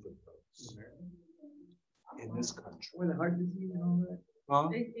 fentanyl overdose in this country. When the heart disease and all that. Huh?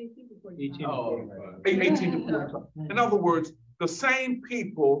 18 to 45. In other words, the same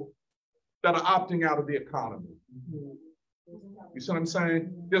people that are opting out of the economy. You see what I'm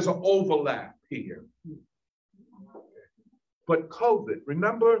saying? There's an overlap here. But COVID,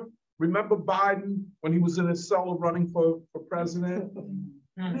 remember Biden when he was in his cell running for president?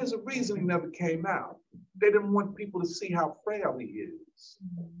 There's a reason he never came out. They didn't want people to see how frail he is.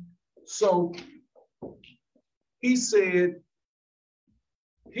 So he said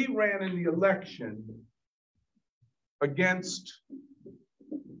he ran in the election against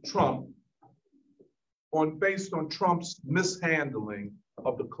Trump based on Trump's mishandling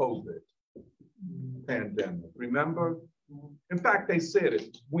of the COVID pandemic. Remember? In fact, they said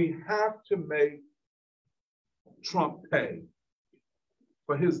it. We have to make Trump pay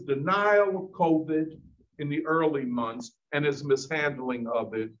for his denial of COVID in the early months and his mishandling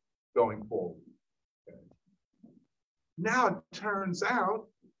of it going forward. Okay. Now it turns out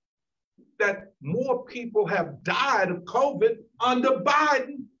that more people have died of COVID under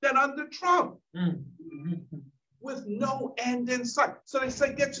Biden than under Trump, with no end in sight. So they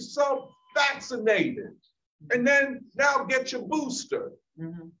say, get yourself vaccinated, and then now get your booster.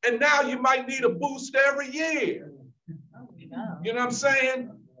 And now you might need a booster every year. You know what I'm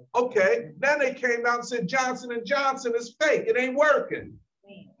saying? Okay, then they came out and said Johnson & Johnson is fake, it ain't working.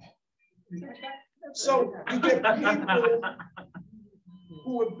 So you get people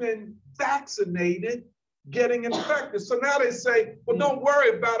who have been vaccinated getting infected. So now they say, well, don't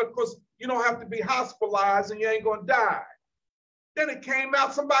worry about it because you don't have to be hospitalized and you ain't gonna die. Then it came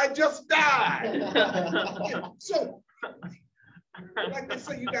out somebody just died. So, like they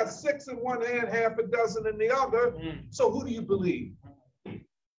say, you got 6 in one hand, half a dozen in the other. So who do you believe?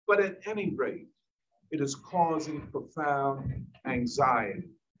 But at any rate, it is causing profound anxiety.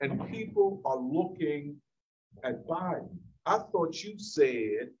 And people are looking at Biden. I thought you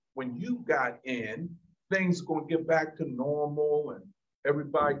said when you got in, things gonna get back to normal and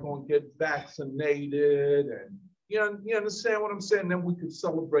everybody gonna get vaccinated, and you understand what I'm saying? Then we could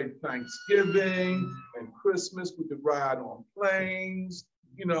celebrate Thanksgiving and Christmas. We could ride on planes,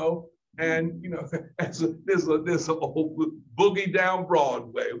 and there's an old boogie down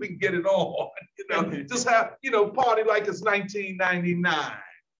Broadway. We can get it on, just have, party like it's 1999.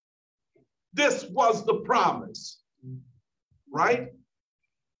 This was the promise, right?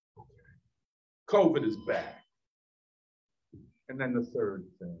 COVID is back. And then the third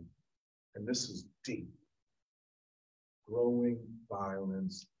thing, and this is deep, growing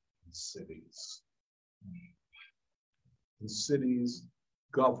violence in cities. In cities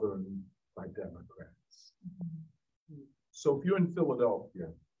governed by Democrats. So if you're in Philadelphia,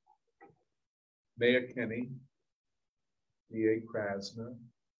 Mayor Kenny, DA Krasner,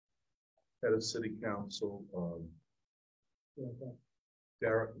 head of city council,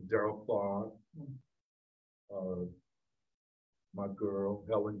 Darrell Clark, my girl,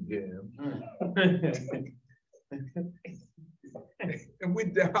 Helen Gim. And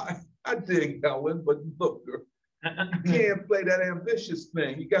I dig Helen, but look, girl, you can't play that ambitious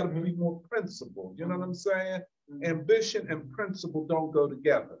thing. You got to be more principled. You know what I'm saying? Ambition and principle don't go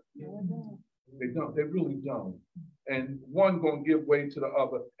together. They don't. They really don't. And one gonna give way to the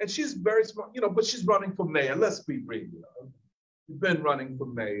other. And she's very smart, but she's running for mayor. Let's be real. She's been running for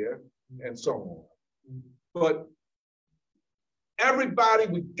mayor and so on. But everybody,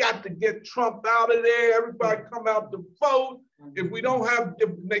 we got to get Trump out of there. Everybody come out to vote. If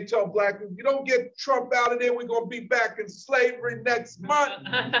they tell black people, if you don't get Trump out of there, we're going to be back in slavery next month.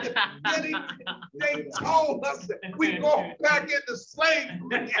 They told us that we're going back into slavery.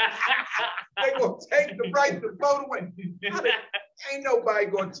 They're going to take the right to vote away. Ain't nobody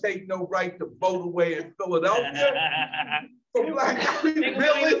going to take no right to vote away in Philadelphia. For black people,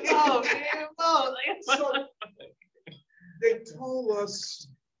 really? So they told us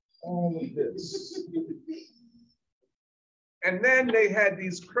all of this. And then they had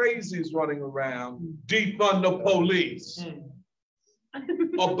these crazies running around, defund the police,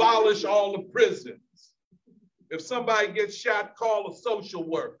 abolish all the prisons. If somebody gets shot, call a social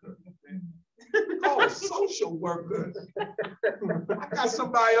worker. Call a social worker. I got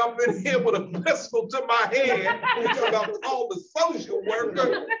somebody up in here with a pistol to my head. We're talking about call the social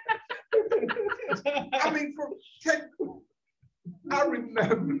worker. I mean, I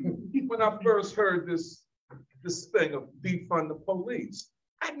remember when I first heard this thing of defund the police.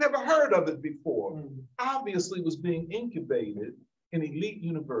 I'd never heard of it before. Obviously, it was being incubated in elite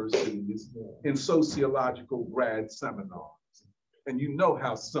universities in sociological grad seminars. And you know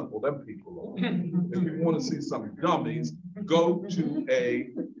how simple them people are. If you want to see some dummies, go to a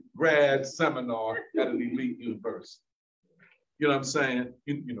grad seminar at an elite university. You know what I'm saying?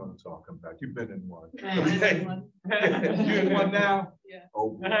 You know what I'm talking about. You've been in one. Okay? You in one now? Yeah.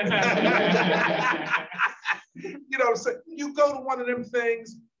 Oh, boy. You know what I'm saying? You go to one of them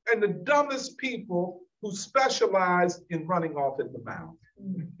things, and the dumbest people who specialize in running off at the mouth.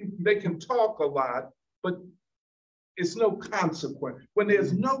 They can talk a lot, but it's no consequence. When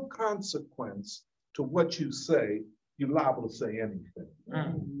there's no consequence to what you say, you're liable to say anything. You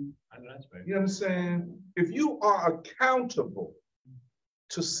know what I'm saying? If you are accountable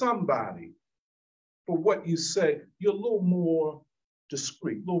to somebody for what you say, you're a little more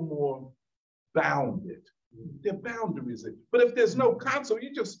discreet, a little more bounded. There are boundaries. But if there's no consequence,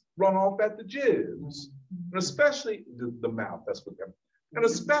 you just run off at the jibs. And especially the mouth, that's what they're. And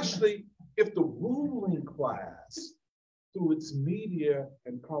especially if the ruling class, through its media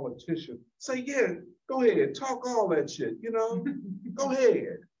and politicians, say, yeah, go ahead, talk all that shit, you know, go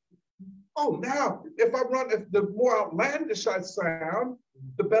ahead. Oh, now, if the more outlandish I sound,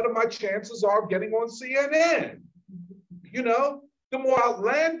 the better my chances are of getting on CNN. You know, the more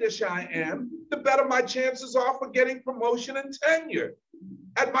outlandish I am, the better my chances are for getting promotion and tenure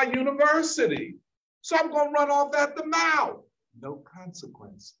at my university. So I'm going to run off at the mouth. No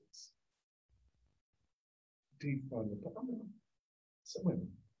consequences. Defund the. So wait a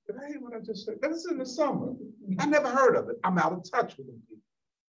minute. Did I hear what I just said? That was in the summer. I never heard of it. I'm out of touch with them people,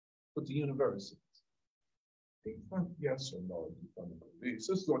 with the universities. Defund, yes or no? Defund the police.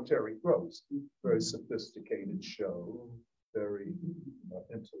 This is on Terry Gross. Very sophisticated show. Very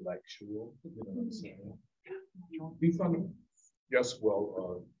intellectual. You know what I'm saying? Defund. Yes.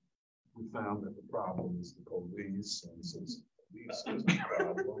 Well, we found that the problem is the police, and since police is the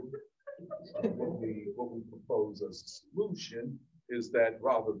problem, what we propose as a solution is that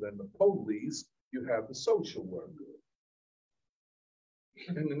rather than the police, you have the social worker.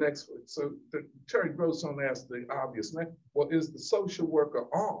 And the next one, so Terry Gross on asked the obvious, well, is the social worker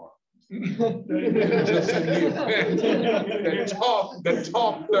armed? Just in the event that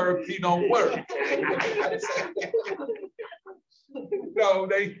talk therapy don't work. No,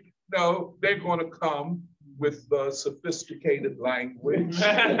 they're going to come with sophisticated language.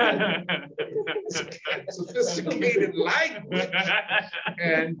 Sophisticated language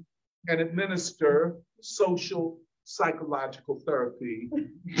and administer social psychological therapy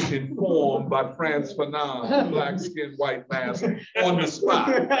informed by Frantz Fanon, black skin, white mask, on the spot.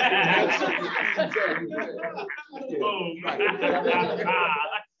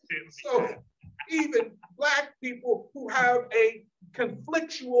 So even black people who have a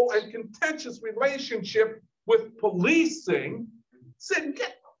conflictual and contentious relationship with policing said,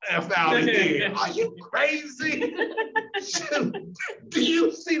 get the F out of here. Are you crazy? Do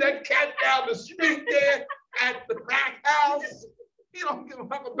you see that cat down the street there at the back house? He don't give a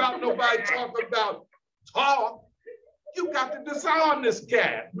fuck about nobody talking about talk. You got to disarm this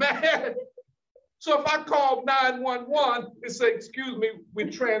cat, man. So if I call 911 and say, excuse me, we're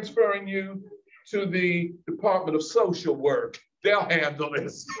transferring you to the Department of Social Work, they'll handle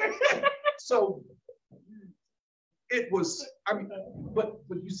this. So it was, I mean, but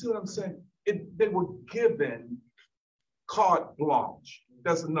you see what I'm saying? They were given carte blanche.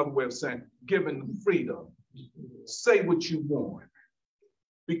 That's another way of saying given freedom. Say what you want.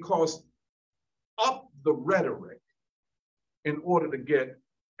 Because up the rhetoric in order to get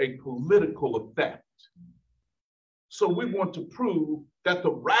a political effect. So we want to prove that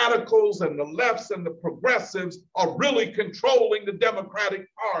the radicals and the lefts and the progressives are really controlling the Democratic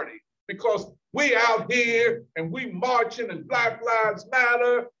Party because we out here and we marching and Black Lives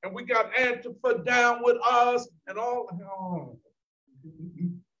Matter and we got Antifa down with us and all. Oh.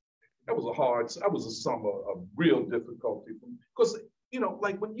 That was a summer of real difficulty because, you know,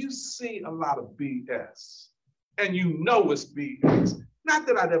 like when you see a lot of BS and you know it's BS, not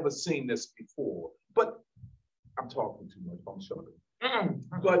that I'd ever seen this before, but I'm talking too much, I'm sorry.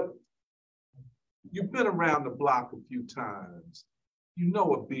 But you've been around the block a few times. You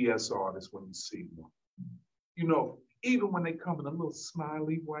know a BS artist when you see one. You know, even when they come in a little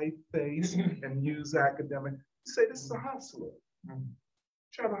smiley white face and use academic, you say, this is a hustler.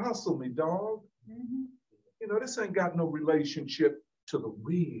 Trying to hustle me, dog. You know, this ain't got no relationship to the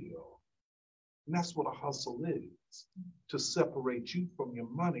real. And that's what a hustle is, to separate you from your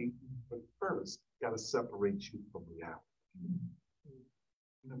money, but first, got to separate you from reality.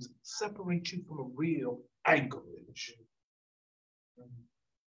 You know, separate you from a real anchorage.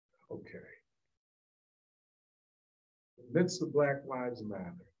 Okay. In the midst of Black Lives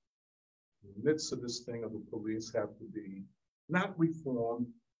Matter, in the midst of this thing of the police have to be not reformed,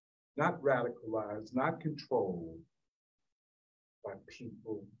 not radicalized, not controlled by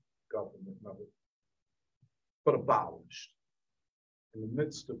people, government, but abolished in the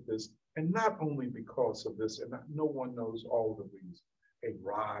midst of this. And not only because of this, and no one knows all the reasons, a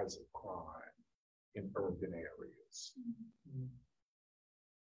rise of crime in urban areas.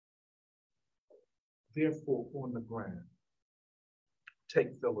 Therefore, on the ground,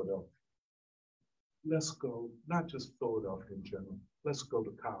 take Philadelphia. Let's go, not just Philadelphia in general, let's go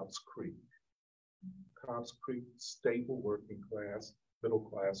to Cobb's Creek. Cobb's Creek, stable working class, middle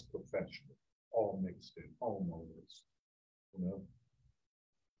class professional, all mixed in, homeowners, you know.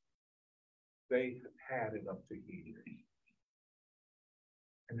 They have had it up to here.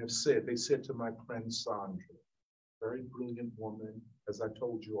 And they said to my friend Sandra, very brilliant woman, as I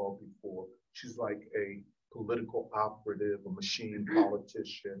told you all before, she's like a political operative, a machine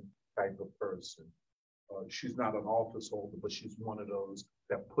politician type of person. She's not an office holder, but she's one of those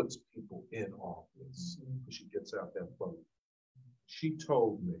that puts people in office. She gets out that vote. She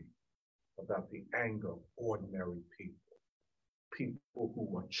told me about the anger of ordinary people, people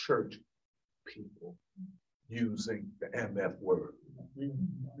who are church people using the MF word. You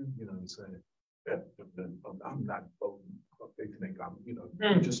know what I'm saying? I'm not voting. They think I'm,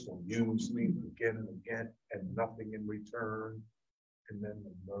 you're just going to use me again and again and nothing in return. And then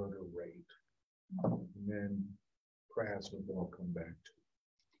the murder rate. And then Krasner will come back to.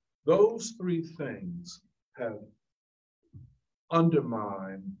 Those three things have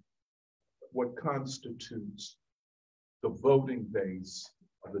undermined what constitutes the voting base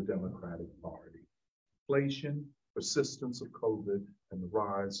of the Democratic Party. Inflation, persistence of COVID, and the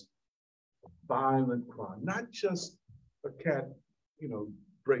rise of violent crime. Not just a cat,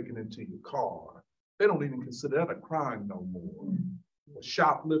 breaking into your car. They don't even consider that a crime no more. Or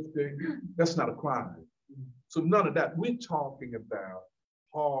shoplifting, that's not a crime. So none of that. We're talking about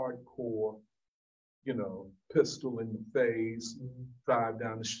hardcore, pistol in the face, drive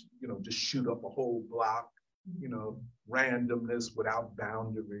down, just shoot up a whole block, randomness without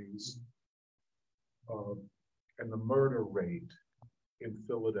boundaries. And the murder rate in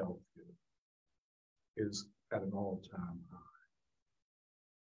Philadelphia is at an all-time high.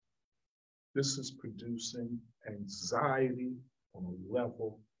 This is producing anxiety on a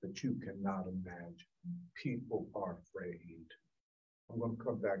level that you cannot imagine. People are afraid. I'm going to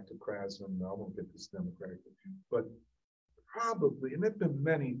come back to Krasner, and I won't get this Democratic, but probably, and there have been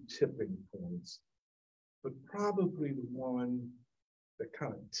many tipping points, but probably the one that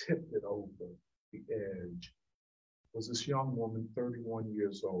kind of tipped it over the edge was this young woman, 31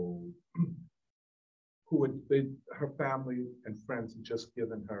 years old, who her family and friends had just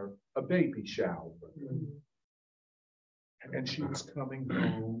given her a baby shower. And she was coming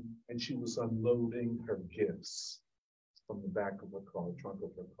home and she was unloading her gifts from the back of her car, trunk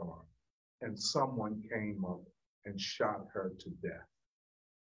of her car. And someone came up and shot her to death.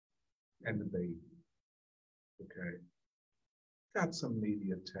 And the baby, okay? Got some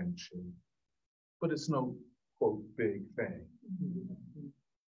media attention, but it's no, quote, big thing.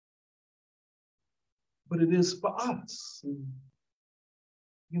 But it is for us.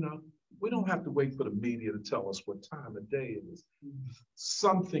 We don't have to wait for the media to tell us what time of day it is.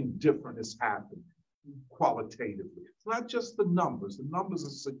 Something different is happening qualitatively. It's not just the numbers are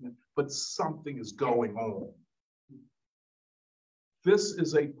significant, but something is going on. This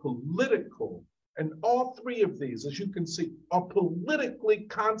is a political, and all three of these, as you can see, are politically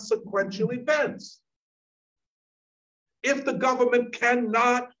consequential events. If the government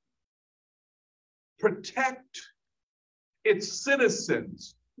cannot protect its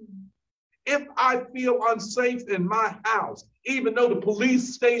citizens, if I feel unsafe in my house, even though the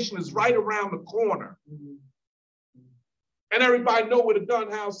police station is right around the corner, and everybody know where the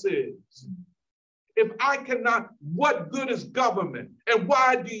gun house is, if I cannot, what good is government? And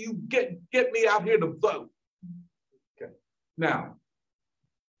why do you get me out here to vote? Okay. Now,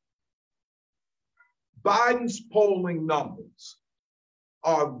 Biden's polling numbers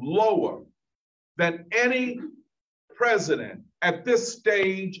are lower than any president at this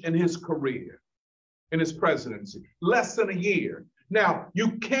stage in his career, in his presidency, less than a year. Now,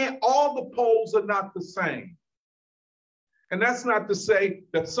 you can't, all the polls are not the same. And that's not to say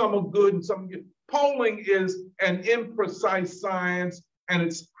that some are good and some are good. Polling is an imprecise science and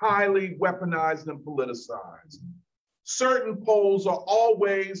it's highly weaponized and politicized. Certain polls are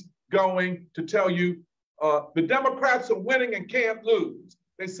always going to tell you the Democrats are winning and can't lose.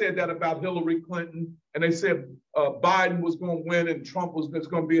 They said that about Hillary Clinton, and they said Biden was going to win and Trump was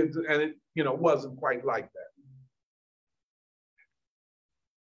going to be, and it wasn't quite like that.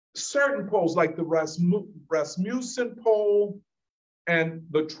 certain polls like the Rasmussen poll and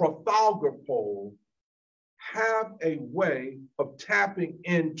the Trafalgar poll have a way of tapping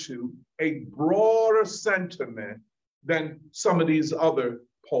into a broader sentiment than some of these other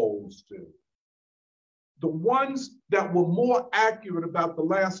polls do. The ones that were more accurate about the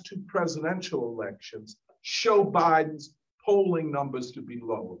last two presidential elections show Biden's polling numbers to be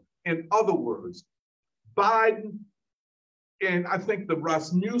lower. In other words, Biden, and I think the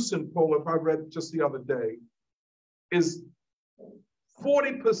Rasmussen poll, if I read it just the other day, is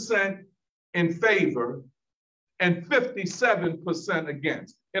 40% in favor and 57%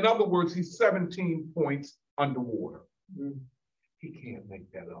 against. In other words, he's 17 points underwater. He can't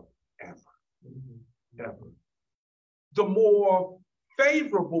make that up ever, ever. The more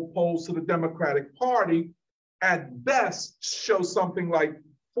favorable polls to the Democratic Party at best show something like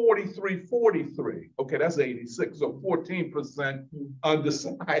 43-43. Okay, that's 86, so 14%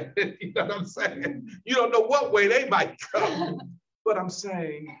 undecided. You know what I'm saying? You don't know what way they might go. But I'm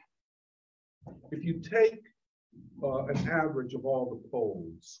saying, if you take an average of all the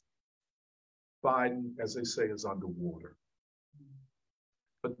polls, Biden, as they say, is underwater.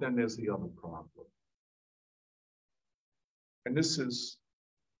 But then there's the other problem. And this is,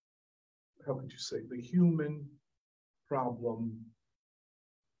 how could you say, the human problem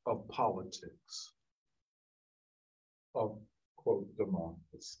of politics, of, quote,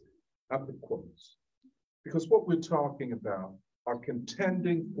 democracy. Not the quotes. Because what we're talking about are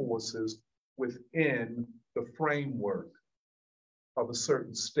contending forces within the framework of a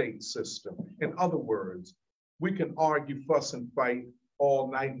certain state system. In other words, we can argue, fuss, and fight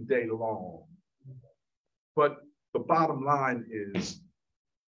all night and day long. But the bottom line is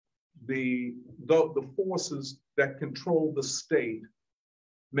the forces that control the state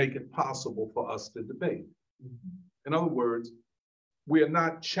make it possible for us to debate. In other words, we are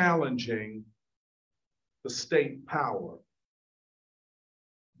not challenging the state power,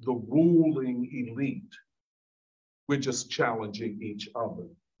 the ruling elite. We're just challenging each other,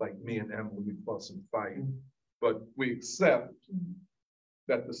 like me and Emily, we fuss and fight, but we accept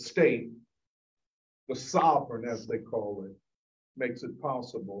that the state, the sovereign, as they call it, makes it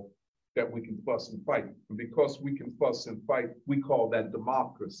possible that we can fuss and fight. And because we can fuss and fight, we call that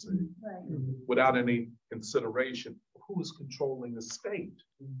democracy, right, without any consideration of who is controlling the state,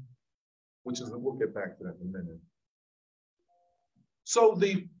 which is, we'll get back to that in a minute. So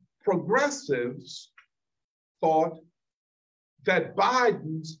the progressives thought that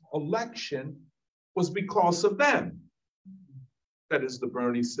Biden's election was because of them. That is the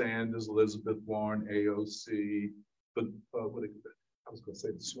Bernie Sanders, Elizabeth Warren, AOC, I was going to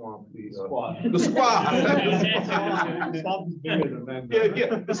say the swamp, the squad. The swamp is bigger than that.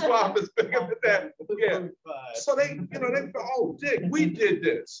 Yeah, the swamp is bigger than that. Yeah. So they thought, oh, Dick, we did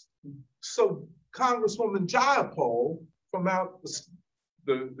this. So Congresswoman Jayapal from out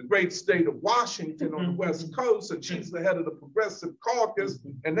the great state of Washington on the West Coast, and she's the head of the Progressive Caucus,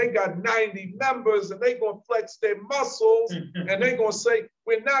 and they got 90 members, and they're going to flex their muscles, and they're going to say,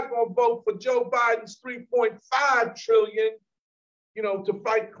 we're not going to vote for Joe Biden's $3.5 trillion, to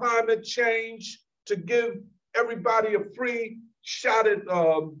fight climate change, to give everybody a free shot at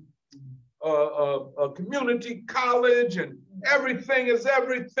a community college, and everything is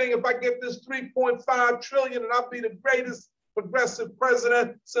everything. If I get this $3.5 trillion, and I'll be the greatest progressive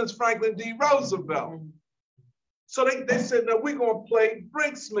president since Franklin D. Roosevelt. So they said, no, we're going to play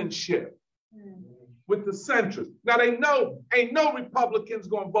brinksmanship with the centrists. Now they know ain't no Republicans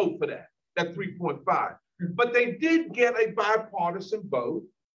going to vote for that 3.5. But they did get a bipartisan vote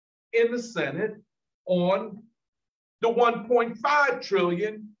in the Senate on the 1.5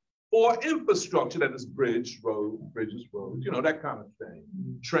 trillion for infrastructure, that is bridges, roads, that kind of thing,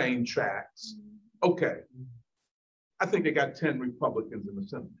 train tracks. Okay. I think they got 10 Republicans in the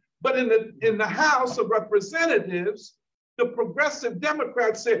Senate. But in the House of Representatives, the progressive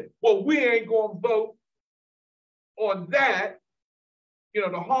Democrats said, well, we ain't going to vote on that,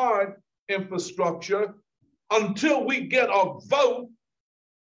 the hard infrastructure, until we get a vote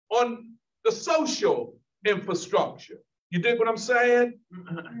on the social infrastructure. You dig what I'm saying?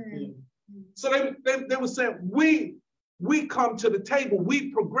 So they were saying, we come to the table,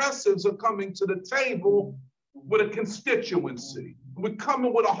 we progressives are coming to the table with a constituency. We're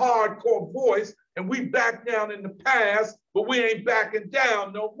coming with a hardcore voice, and we back down in the past, but we ain't backing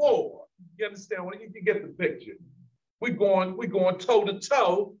down no more. You understand? Well, you get the picture. We're going toe to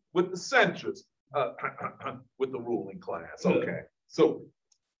toe with the centrists, with the ruling class. Okay. So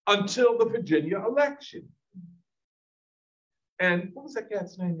until the Virginia election. And what was that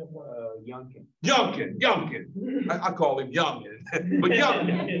cat's name? Youngkin. Youngkin. I call him Youngin. But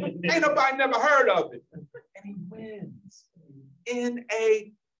Youngin, ain't nobody never heard of it. And he wins in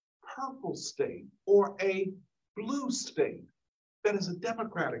a purple state or a blue state that is a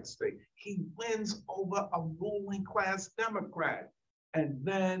Democratic state. He wins over a ruling class Democrat. And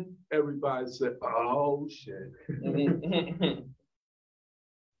then everybody said, oh shit. And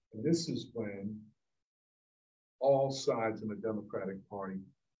this is when all sides in the Democratic Party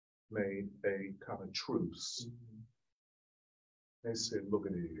made a kind of truce. They said, look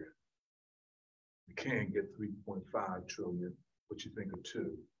at it here. You can't get 3.5 trillion, what you think of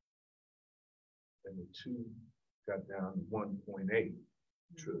 2. And the 2 got down to 1.8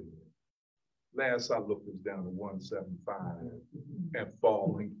 trillion. Last I looked, it was down to 1.75 and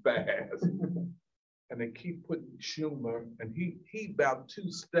falling fast. And they keep putting Schumer, and he about 2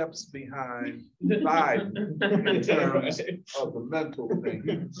 steps behind Biden in terms of the mental thing.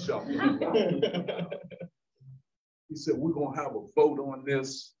 He shuffling. He said, we're gonna have a vote on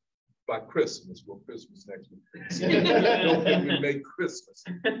this by Christmas. Well, Christmas next week. So don't think we make Christmas.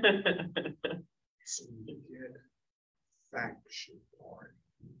 So you get faction party.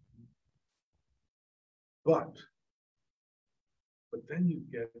 But then you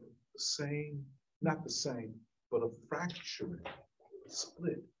get the same, not the same, but a fracturing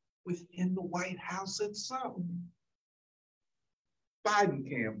split within the White House itself. Biden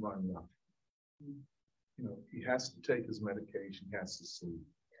can't run nothing. You know, he has to take his medication, he has to sleep.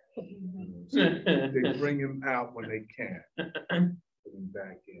 You know, so they bring him out when they can, put him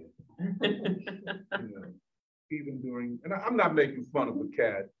back in. You know, even during, and I'm not making fun of a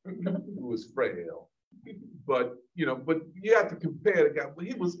cat who is frail, but you know, but you have to compare the guy. But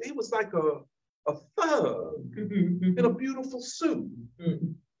he was like a thug in a beautiful suit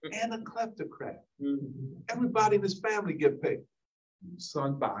and a kleptocrat. Everybody in his family get paid.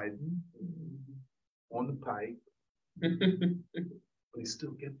 Son Biden on the pipe, but he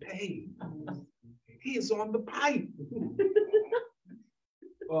still get paid. He is on the pipe.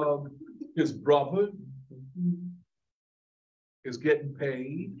 His brother is getting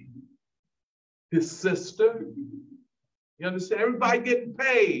paid. His sister, you understand? Everybody getting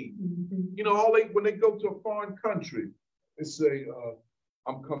paid. You know, when they go to a foreign country, they say,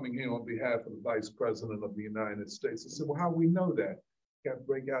 I'm coming here on behalf of the Vice President of the United States. I said, well, how we know that? Got to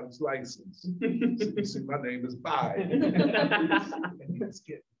break out his license. So you see, my name is Biden. And he's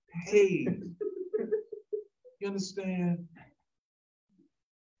getting paid. You understand?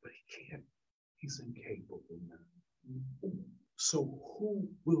 But he can't, he's incapable now. So who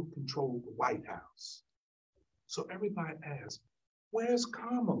will control the White House? So everybody asks, where's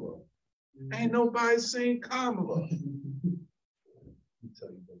Kamala? Ain't nobody seen Kamala. Let me tell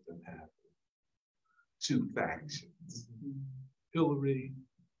you what done happened. 2 factions, Hillary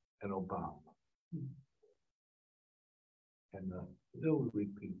and Obama. And the Hillary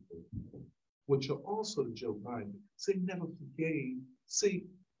people, which are also Joe Biden, they never forgave. See,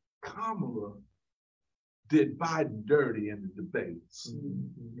 Kamala did Biden dirty in the debates.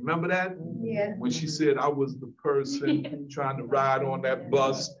 Remember that? Yeah. When she said, I was the person trying to ride on that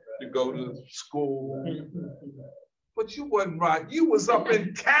bus to go to school. But you wasn't right. You was up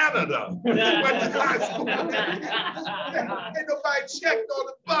in Canada. You went to high school. Ain't nobody checked on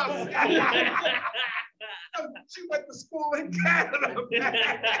the bus. She went to school in Canada.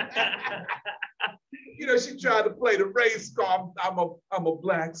 You know, she tried to play the race card. I'm a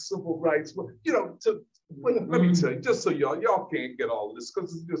black civil rights. You know, let me tell you, just so y'all can't get all of this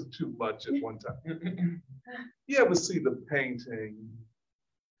because it's just too much at one time. You ever see the painting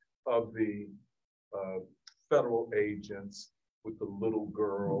of the federal agents with the little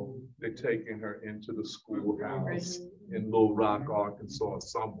girl? They're taking her into the schoolhouse in Little Rock, Arkansas,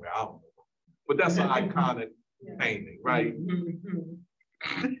 somewhere. I don't know. But that's an iconic painting, right?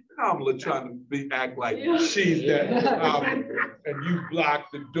 Kamala trying to act like she's that, and you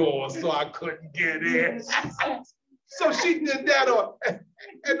blocked the door so I couldn't get in. So she did that,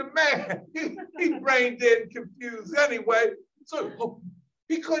 and the man, he brain dead and confused anyway. So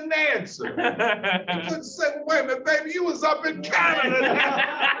he couldn't answer. He couldn't say, well, wait a minute, baby, you was up in Canada.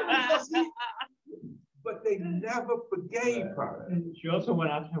 But they never forgave her. She also went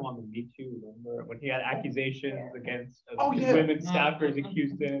after him on the Me Too, remember? When he had accusations against women staffers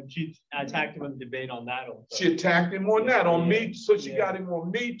accused him. She attacked him in the debate on that also. She attacked him on that, on Me, so she got him on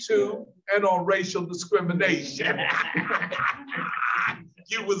Me Too and on racial discrimination.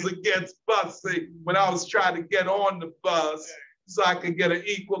 You was against busing when I was trying to get on the bus so I could get an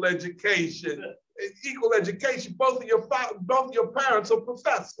equal education. equal education. Both of your parents are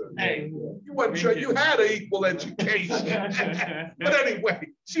professors. Hey. You wasn't sure you had an equal education. But anyway,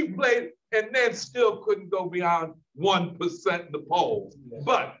 she played and then still couldn't go beyond 1% in the polls.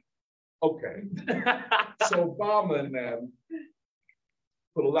 But, okay. So Obama and them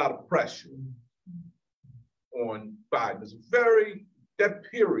put a lot of pressure on Biden. It's that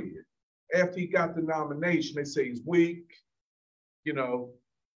period, after he got the nomination, they say he's weak. You know,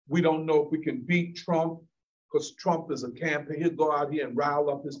 we don't know if we can beat Trump because Trump is a campaign. He'll go out here and rile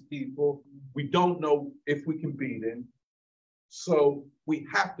up his people. We don't know if we can beat him. So we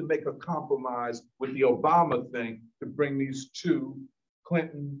have to make a compromise with the Obama thing to bring these two,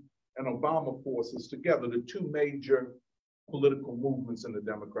 Clinton and Obama forces together, the two major political movements in the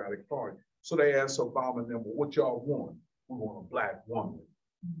Democratic Party. So they asked Obama and them, well, what y'all want? We want a Black woman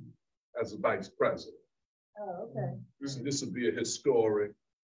as a vice president. Oh, okay. So this will be a historic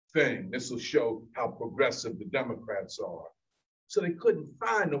thing. This will show how progressive the Democrats are. So they couldn't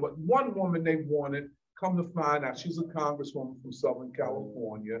find them. But one woman they wanted, come to find out, she's a congresswoman from Southern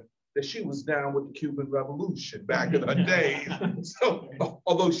California, that she was down with the Cuban Revolution back in her days. So,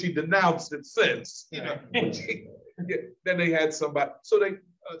 although she denounced it since, you know, then they had somebody. So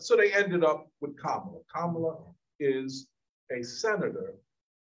they ended up with Kamala. Kamala is a senator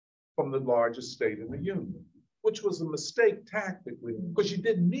from the largest state in the union, which was a mistake tactically because you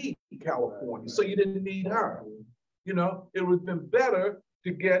didn't need California, so you didn't need her. You know, it would have been better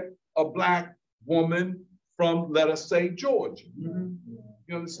to get a Black woman from, let us say, Georgia. You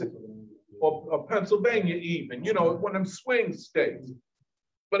understand? Or Pennsylvania even, you know, one of them swing states.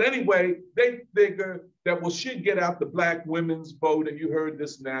 But anyway, they figure that, well, she'd get out the Black women's vote, and you heard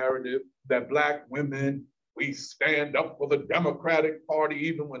this narrative that Black women, we stand up for the Democratic Party,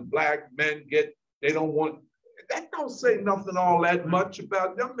 even when Black men they don't want, that don't say nothing all that much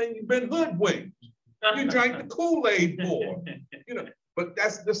about them. I mean, you've been hoodwinked. You drank the Kool-Aid for, you know, but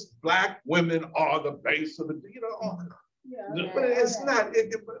that's just Black women are the base of the, you know, but it's not,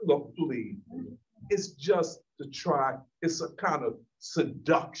 look, please, it's just to try, it's a kind of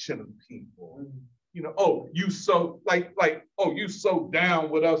seduction of people. You know, oh, you so oh, you so down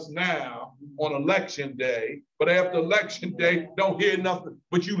with us now on election day, but after election day, don't hear nothing,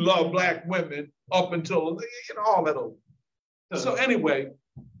 but you love Black women up until, you know, all that over. So anyway,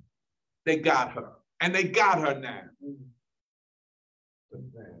 they got her, and they got her now. But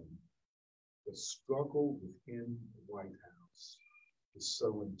then the struggle within the White House is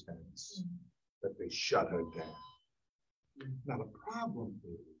so intense that they shut her down. Now the problem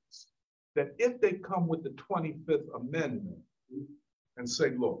is that if they come with the 25th Amendment and say,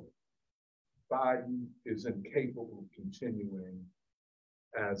 look, Biden is incapable of continuing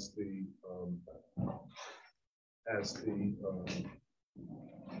as the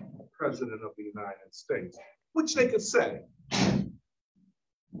president of the United States, which they could say,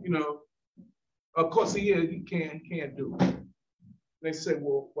 you know, of course he is, he can't do it. They say,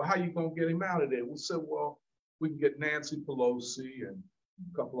 well, how you gonna get him out of there? We said, well, we can get Nancy Pelosi and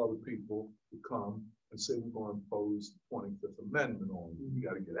a couple other people to come and say we're going to impose the 25th Amendment on you. You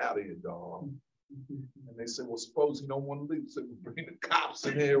got to get out of here, dog. And they said, well, suppose you don't want to leave. So we bring the cops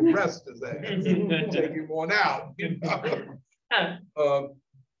in here, arrest his ass, take him on out. You know?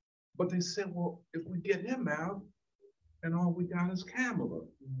 But they said, well, if we get him out, and all we got is Kamala.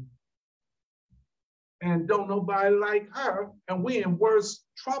 And don't nobody like her, and we in worse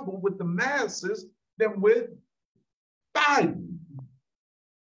trouble with the masses than with Biden.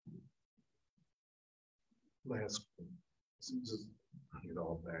 Last point, just bring it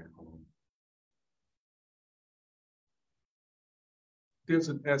all back home. There's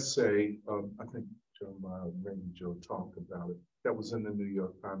an essay, I think Jeremiah Raymond Joe talked about it, that was in the New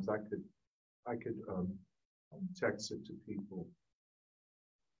York Times. I could text it to people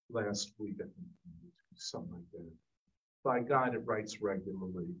last week, I think, something like that, by a guy that writes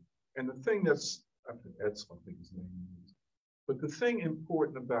regularly. And the thing that's, I think that's something his name is, but the thing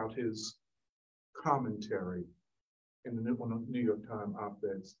important about his commentary in the New York Times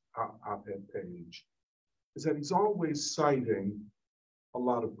op-ed page is that he's always citing a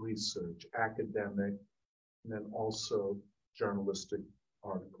lot of research, academic, and then also journalistic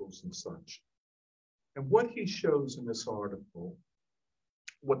articles and such. And what he shows in this article,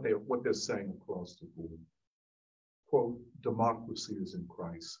 what they're saying across the board, quote, democracy is in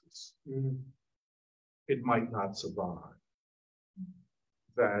crisis. It might not survive.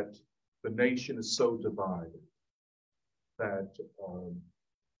 That the nation is so divided that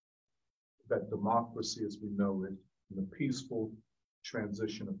that democracy as we know it, and the peaceful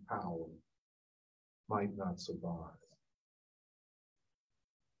transition of power might not survive.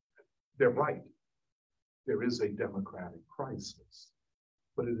 They're right. there is a democratic crisis,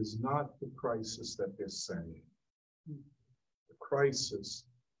 but it is not the crisis that they're saying. The crisis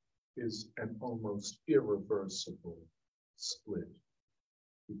is an almost irreversible split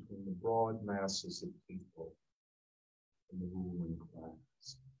between the broad masses of people and the ruling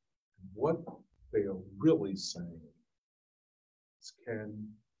class. And what they are really saying is,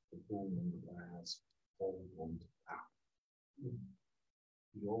 can the ruling class hold on to power?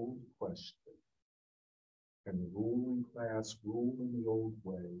 The old question, can the ruling class rule in the old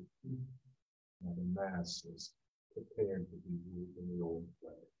way, and the masses prepared to be ruled in the old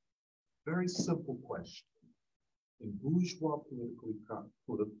way? Very simple question. In bourgeois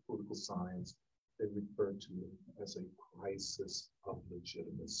political science, they refer to it as a crisis of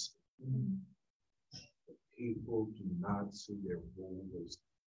legitimacy. The people do not see their rulers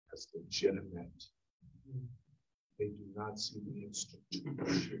as legitimate. They do not see the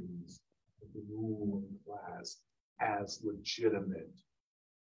institutions of the ruling class as legitimate.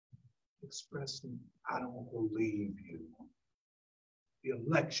 Expressing, I don't believe you. The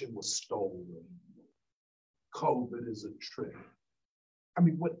election was stolen. COVID is a trick. I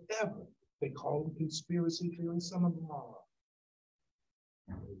mean, whatever. They call them conspiracy theories, some of them are.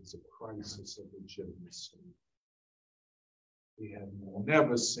 It's a crisis of legitimacy. We have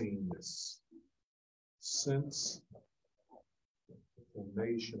never seen this since the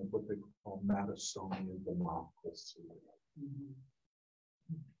formation of what they call Madisonian democracy.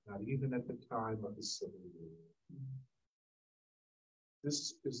 Not even at the time of the Civil War.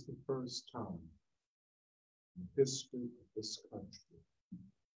 This is the first time in the history of this country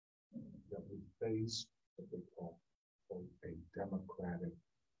that we face what they call a democratic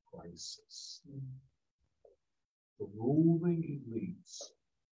crisis. The ruling elites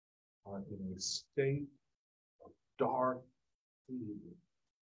are in a state of dark fear.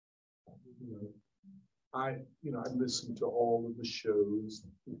 I listen to all of the shows,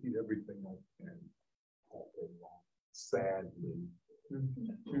 read everything I can all day long. Sadly,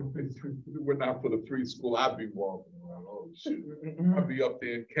 we're not for the free school. I'd be walking around. Oh shoot! I'd be up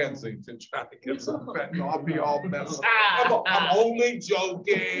there in Kensington trying to get some fentanyl. I'll be all messed up. I'm only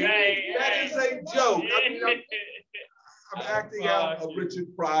joking. That is a joke. I'm acting out a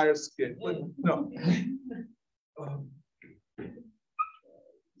Richard Pryor skit, but no.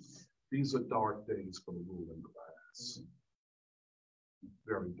 These are dark days for the ruling class.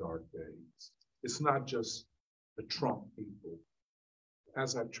 Very dark days. It's not just the Trump people.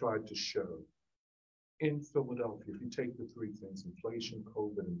 As I've tried to show, in Philadelphia, if you take the three things, inflation,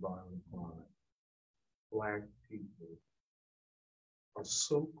 COVID, and violent crime, Black people are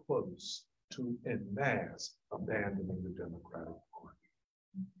so close to, en masse, abandoning the Democratic Party.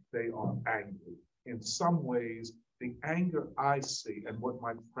 They are angry. In some ways, the anger I see and what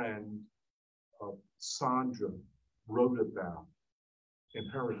my friend Sandra wrote about in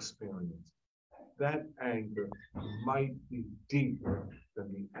her experience, that anger might be deeper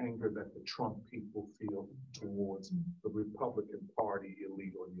than the anger that the Trump people feel towards the Republican Party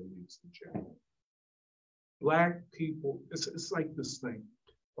elite or the elites in general. Black people, it's like this thing.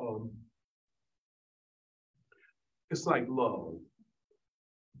 It's like love.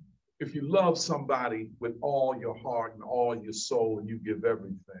 If you love somebody with all your heart and all your soul and you give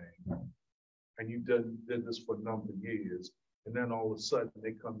everything, and you did this for a number of years, and then all of a sudden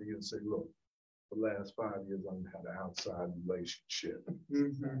they come to you and say, look, the last 5 years I've had an outside relationship.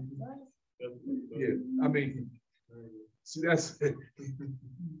 Yeah, I mean, see, that's,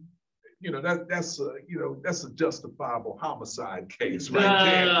 that's a justifiable homicide case right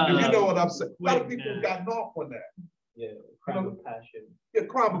there. If you know what I'm saying. A lot of people have gotten off on that. Yeah, crime of passion. Yeah,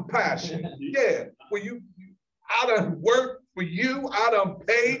 crime of passion. Yeah, well, I done worked for you. I done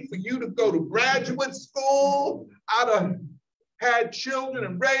paid for you to go to graduate school. I done had children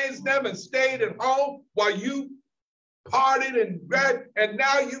and raised them and stayed at home while you partied and read, and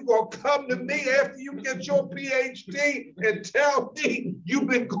now you gonna come to me after you get your PhD and tell me you've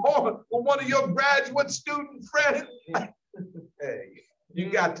been going with one of your graduate student friends? Hey, you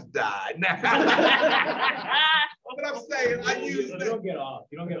got to die now. But I'm saying, I use that. You don't get off.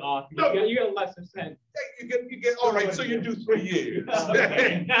 You don't get off. No. You get a lesser sentence. You get. All right. So you do 3 years.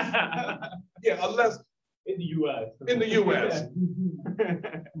 Okay. Yeah, unless in the U.S. In the U.S.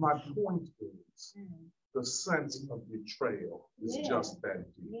 My point is, the sense of betrayal is just that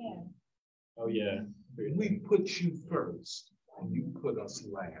deep. Yeah. Oh yeah. We put you first, and you put us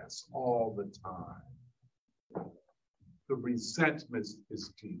last all the time. The resentment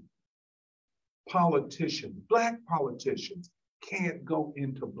is deep. Politicians, Black politicians, can't go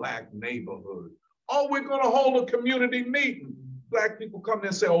into Black neighborhoods. Oh, we're gonna hold a community meeting. Black people come there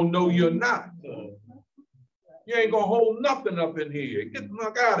and say, oh, no, you're not. You ain't gonna hold nothing up in here. Get the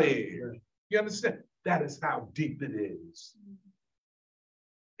fuck out of here. You understand? That is how deep it is.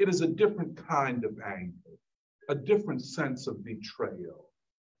 It is a different kind of anger, a different sense of betrayal.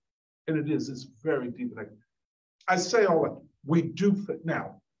 And it's very deep. I say all that, we do fit.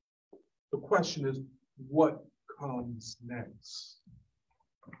 Now, the question is, what comes next?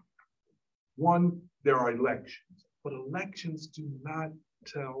 One, there are elections, but elections do not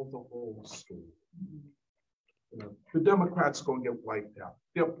tell the whole story. You know, the Democrats are going to get wiped out.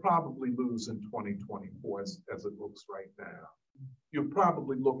 They'll probably lose in 2024 as it looks right now. You're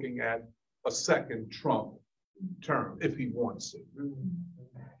probably looking at a second Trump term if he wants it.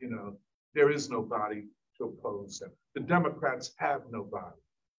 You know, there is nobody to oppose him. The Democrats have nobody.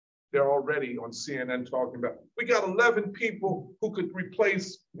 They're already on CNN talking about, we got 11 people who could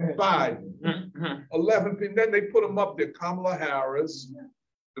replace Biden. 11 people, then they put them up there, Kamala Harris,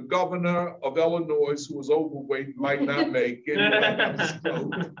 the governor of Illinois, who was overweight, might not make it.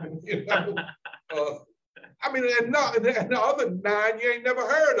 You know? I mean, and the other 9 you ain't never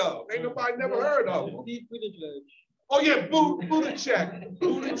heard of. Ain't nobody never heard of them. Oh yeah, Buttigieg.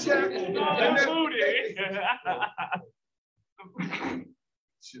 Buttigieg.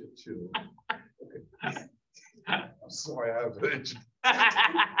 Chill. Okay. I'm sorry, I have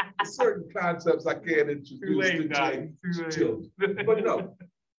certain concepts I can't introduce to children. But no,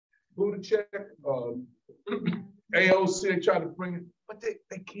 Buttigieg, AOC, they try to bring it, but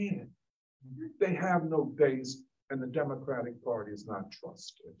they can't. They have no base, and the Democratic Party is not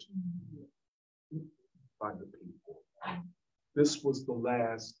trusted by the people. This was the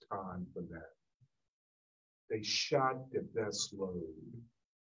last time for that. They shot their best load,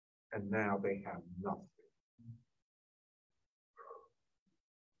 and now they have nothing.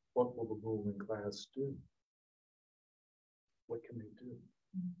 What will the ruling class do? What can they do?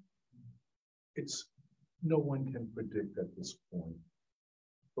 No one can predict at this point,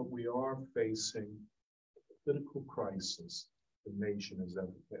 but we are facing a political crisis the nation has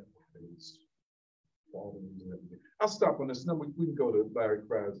ever faced. I'll stop on this. Then we can go to Larry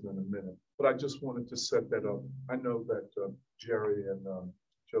Krasner in a minute, but I just wanted to set that up. I know that Jerry and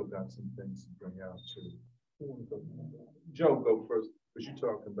Joe got some things to bring out too. Joe, go first, because you're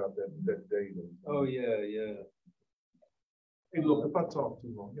talking about that data. Oh, yeah. Hey, look, if I talk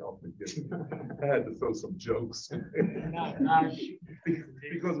too long, y'all forgive me. I had to throw some jokes.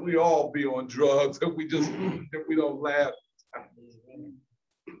 Because we all be on drugs if we don't laugh.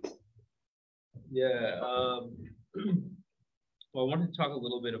 Yeah. Well, I wanted to talk a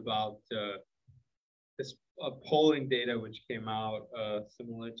little bit about this polling data which came out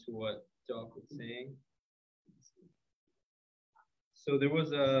similar to what Doc was saying. So there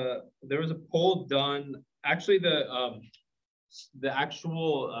was a poll done. Actually, the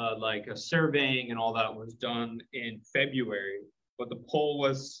actual surveying and all that was done in February, but the poll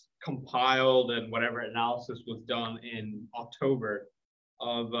was compiled and whatever analysis was done in October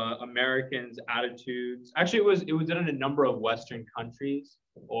of Americans' attitudes. Actually, it was done in a number of Western countries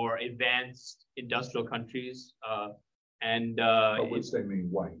or advanced industrial countries, which they mean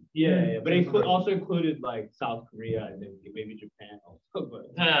white. Yeah, but it also included like South Korea, I think, maybe Japan also.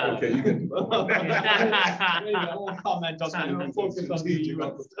 But, okay, you can. I won't comment on that. Focus on the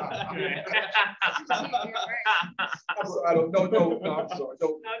U.S. I don't know. No, I'm sorry.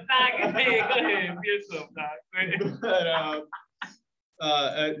 Go ahead.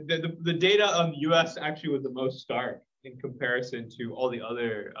 The data on the U.S. actually was the most stark in comparison to all the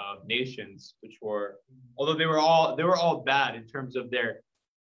other nations, which were, although they were all bad in terms of their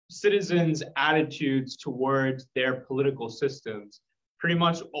citizens' attitudes towards their political systems. Pretty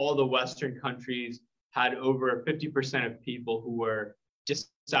much all the Western countries had over 50% of people who were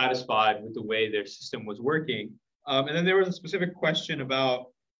dissatisfied with the way their system was working. And then there was a specific question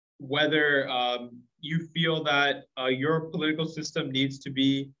about whether you feel that your political system needs to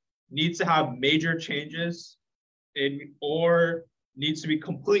have major changes or needs to be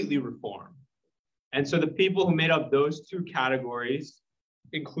completely reformed. And so the people who made up those two categories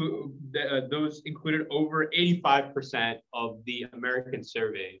included over 85% of the American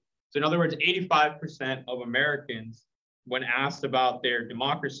survey. So in other words, 85% of Americans, when asked about their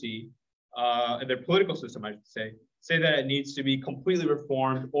democracy and their political system, I should say that it needs to be completely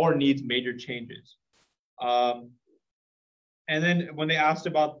reformed or needs major changes. And then when they asked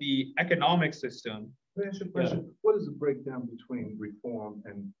about the economic system, Can I ask you a question? Yeah. What is the breakdown between reform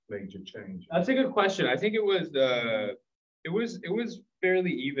and major change? That's a good question. I think it was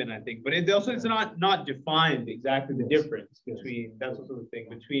fairly even, I think, but it's not defined exactly the difference between, that's also the thing,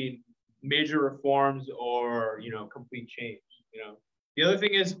 between major reforms or complete change. The other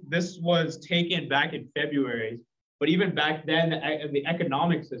thing is this was taken back in February, but even back then, the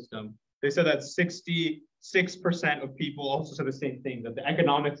economic system, they said that 66% of people also said the same thing, that the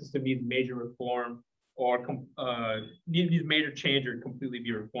economic system needs major reform or needs major change or completely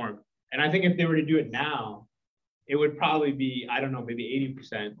be reformed. And I think if they were to do it now, it would probably be, I don't know, maybe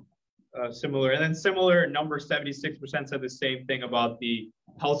 80% similar. And then similar number, 76% said the same thing about the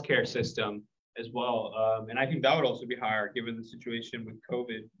healthcare system as well. And I think that would also be higher given the situation with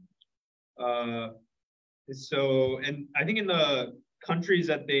COVID. And I think in the countries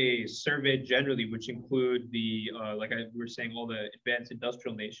that they surveyed generally, which include the, like we were saying, all the advanced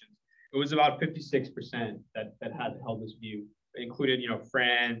industrial nations, it was about 56% that had held this view. It included,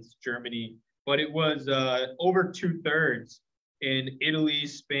 France, Germany, but it was over 2/3 in Italy,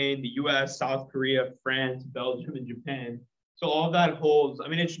 Spain, the US, South Korea, France, Belgium, and Japan. So all of that holds. I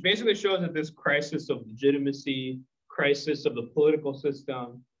mean, it basically shows that this crisis of legitimacy, crisis of the political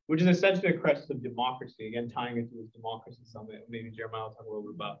system, which is essentially a crisis of democracy, again, tying into this democracy summit, maybe Jeremiah will talk a little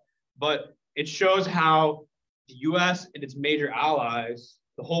bit about. But it shows how the US and its major allies,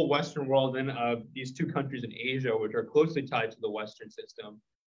 the whole Western world, and these two countries in Asia, which are closely tied to the Western system,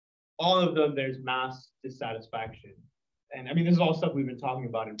 all of them, there's mass dissatisfaction. And I mean, this is all stuff we've been talking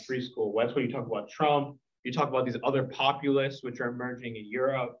about in preschool. That's when you talk about Trump, you talk about these other populists which are emerging in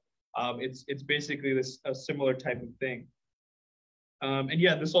Europe. It's basically a similar type of thing. And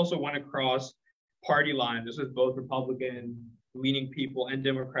yeah, this also went across party lines. This was both Republican-leaning people and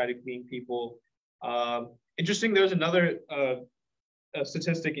Democratic-leaning people. Interesting, there's another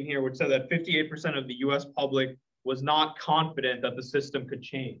statistic in here which said that 58% of the US public was not confident that the system could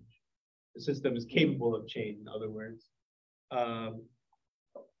change. The system is capable of change, in other words.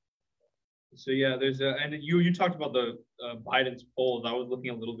 So yeah, and you talked about the Biden's polls. I was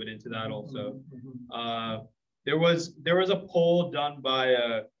looking a little bit into that also. There was a poll done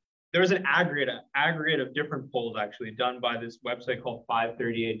by there was an aggregate of different polls actually done by this website called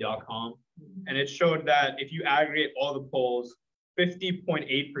 538.com, and it showed that if you aggregate all the polls,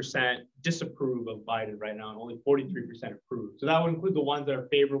 50.8% disapprove of Biden right now, and only 43% approve. So that would include the ones that are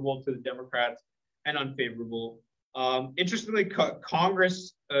favorable to the Democrats and unfavorable. Interestingly,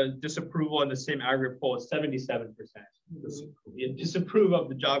 Congress disapproval in the same aggregate poll is 77%. Disapprove of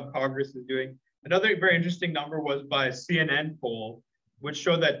the job Congress is doing. Another very interesting number was by a CNN poll, which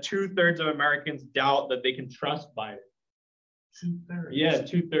showed that 2/3 of Americans doubt that they can trust Biden. 2/3. Yeah,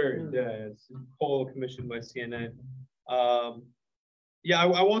 2/3. Yeah, it's a poll commissioned by CNN. Yeah,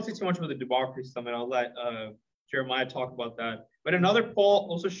 I won't say too much about the democracy summit. I'll let Jeremiah talk about that. But another poll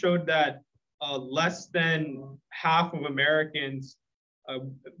also showed that less than half of Americans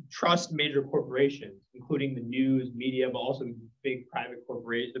trust major corporations, including the news, media, but also the big private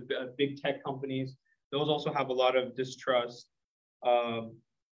corporations, the big tech companies. Those also have a lot of distrust. And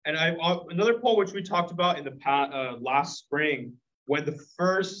another poll which we talked about in the last spring, when the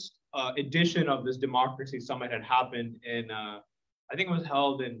first edition of this democracy summit had happened in, I think it was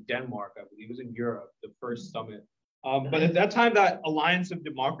held in Denmark, I believe. It was in Europe, the first summit. But at that time, that Alliance of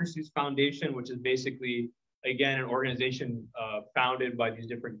Democracies Foundation, which is basically, again, an organization founded by these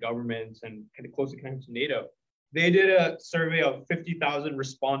different governments and kind of closely connected to NATO, they did a survey of 50,000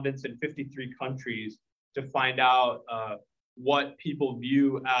 respondents in 53 countries to find out what people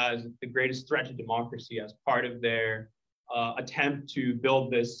view as the greatest threat to democracy as part of their attempt to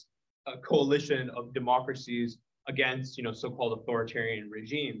build this coalition of democracies against, so-called authoritarian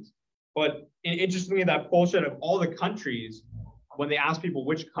regimes. But interestingly, that poll showed of all the countries, when they asked people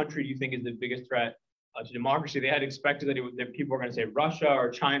which country do you think is the biggest threat to democracy, they had expected that people were going to say Russia or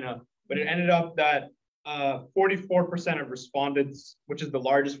China, but it ended up that 44% of respondents, which is the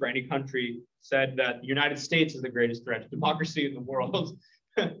largest for any country, said that the United States is the greatest threat to democracy in the world.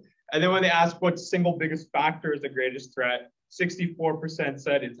 And then when they asked what single biggest factor is the greatest threat, 64%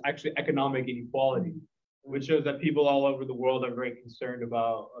 said it's actually economic inequality, which shows that people all over the world are very concerned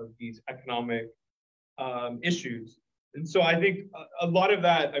about these economic issues. And so I think a lot of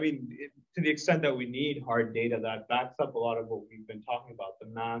that, I mean, to the extent that we need hard data, that backs up a lot of what we've been talking about, the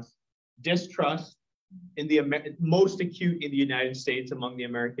mass distrust in the most acute in the United States among the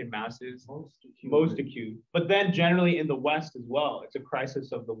American masses, most acute. But then generally in the West as well, it's a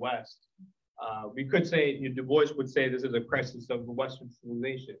crisis of the West. We could say, Du Bois would say this is a crisis of the Western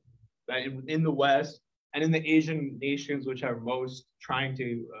civilization, that in the West and in the Asian nations, which are most trying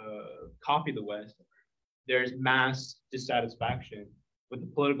to copy the West, there's mass dissatisfaction with the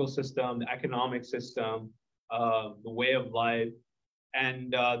political system, the economic system, the way of life.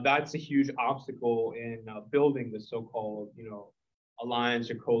 And that's a huge obstacle in building the so-called, alliance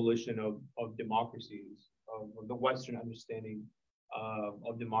or coalition of democracies, of the Western understanding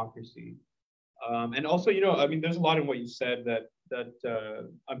of democracy. And also, I mean, there's a lot in what you said that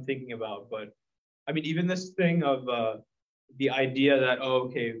I'm thinking about, but I mean, even this thing of the idea that, oh,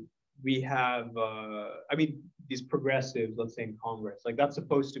 okay, we have, I mean, these progressives, let's say in Congress, like that's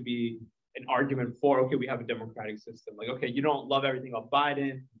supposed to be an argument for, okay, we have a democratic system. Like, okay, you don't love everything about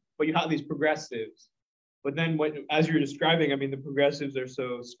Biden, but you have these progressives. But then as you're describing, I mean, the progressives are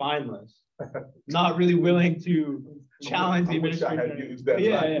so spineless, not really willing to challenge the administration. I wish I had used that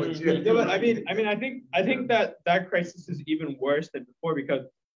yeah, language. yeah. Yeah, but I mean, I think that crisis is even worse than before, because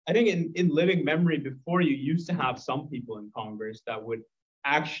I think in living memory before, you used to have some people in Congress that would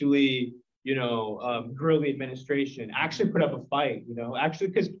actually, grill the administration, actually put up a fight, actually,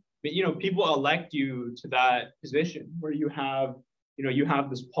 because, people elect you to that position where you have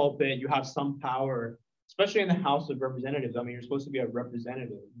this pulpit, you have some power, especially in the House of Representatives. I mean, you're supposed to be a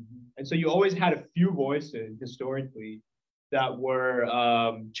representative. And so you always had a few voices historically that were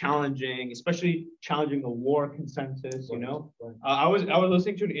challenging, especially challenging the war consensus, I was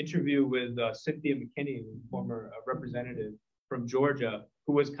listening to an interview with Cynthia McKinney, former representative from Georgia,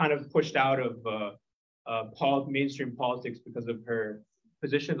 who was kind of pushed out of mainstream politics because of her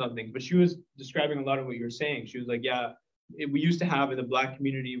positions on things. But she was describing a lot of what you were saying. She was like, yeah, we used to have in the Black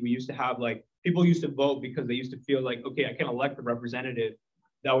community, we used to have like, people used to vote because they used to feel like, okay, I can elect a representative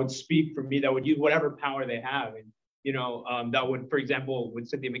that would speak for me, that would use whatever power they have. And, that would, for example, with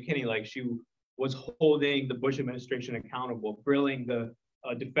Cynthia McKinney, like she was holding the Bush administration accountable, grilling the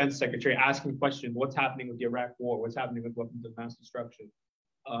defense secretary, asking questions, what's happening with the Iraq war, what's happening with weapons of mass destruction.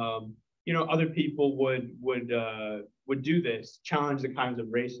 Other people would do this, challenge the kinds of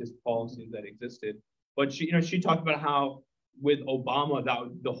racist policies that existed. But she talked about how with Obama, that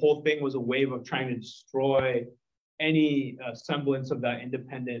the whole thing was a wave of trying to destroy any semblance of that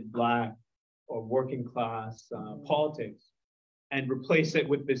independent Black or working class politics, and replace it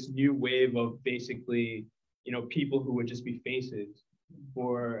with this new wave of basically, people who would just be faces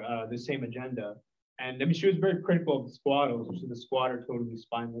for the same agenda. And I mean, she was very critical of the squatters, which is the squatter, totally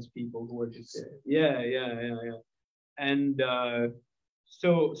spineless people who are just, yeah. And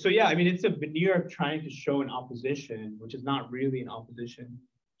so yeah, I mean, it's a veneer of trying to show an opposition, which is not really an opposition,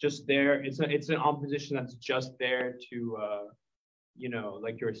 just there. It's an opposition that's just there to,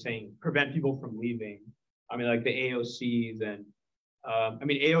 like you were saying, prevent people from leaving. I mean, like the AOCs and, I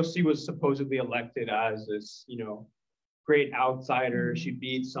mean, AOC was supposedly elected as this, great outsider. She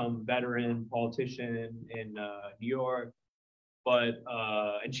beat some veteran politician in New York, but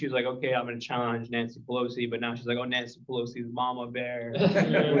and she was like, okay, I'm gonna challenge Nancy Pelosi, but now she's like, oh, Nancy Pelosi's mama bear.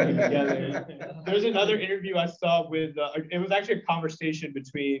 Working together. There's another interview I saw with, it was actually a conversation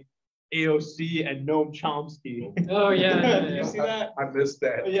between AOC and Noam Chomsky. Oh yeah. Did you see that? I missed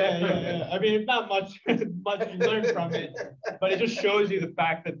that. Yeah. I mean, not much you learn from it, but it just shows you the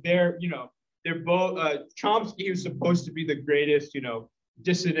fact that they're both Chomsky, who's supposed to be the greatest,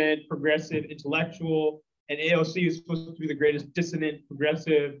 dissident, progressive, intellectual, and AOC is supposed to be the greatest dissident,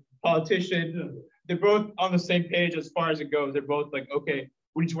 progressive politician. They're both on the same page as far as it goes. They're both like, okay,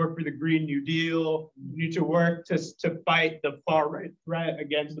 we need to work for the Green New Deal. We need to work to fight the far right threat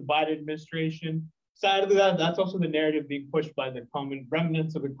against the Biden administration. Sadly, that's also the narrative being pushed by the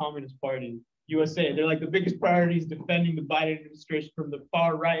remnants of the Communist Party, USA. They're like, the biggest priority is defending the Biden administration from the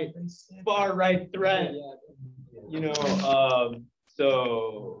far right threat.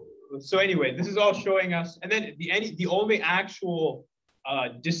 So anyway, this is all showing us, and then the only actual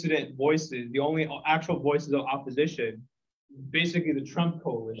dissident voices, the only actual voices of opposition, basically the Trump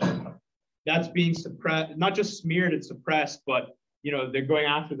coalition, that's being suppressed, not just smeared and suppressed, but they're going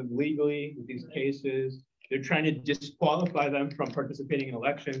after them legally with these cases. They're trying to disqualify them from participating in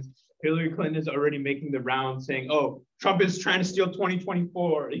elections. Hillary Clinton is already making the round saying, oh, Trump is trying to steal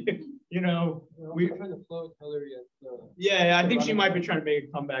 2024. We're trying to float Hillary as yeah, I think she might be trying to make a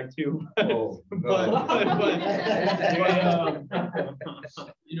comeback too. Oh, no.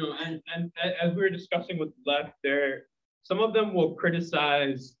 And as we were discussing with the left there, some of them will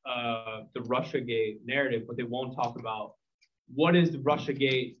criticize the Russiagate narrative, but they won't talk about what is the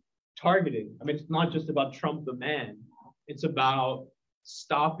Russiagate targeting. I mean, it's not just about Trump the man. It's about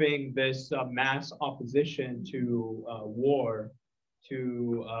stopping this mass opposition to war,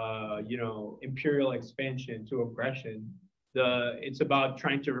 to imperial expansion, to aggression. It's about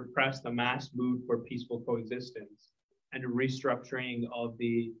trying to repress the mass move for peaceful coexistence and a restructuring of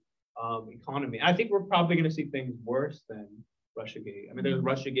the economy. I think we're probably going to see things worse than Russiagate. I mean, there's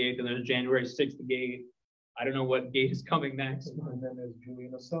Russiagate, and there's January 6th gate. I don't know what gate is coming next. And then there's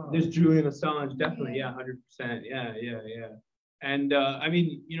Julian Assange. There's Julian Assange, definitely, yeah, 100%, yeah. And I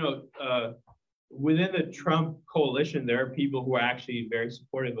mean, within the Trump coalition, there are people who are actually very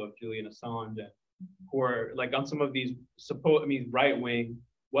supportive of Julian Assange, and who are like on some of these right-wing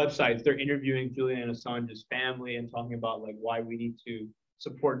websites. They're interviewing Julian Assange's family and talking about like why we need to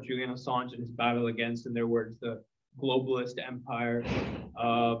support Julian Assange in his battle against, in their words, the globalist empire,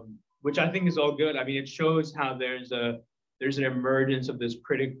 which I think is all good. I mean, it shows how there's an emergence of this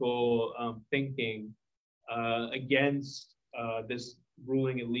critical thinking against this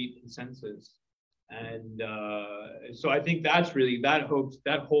ruling elite consensus. And so I think that's really, that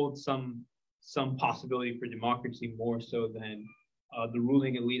holds some possibility for democracy, more so than the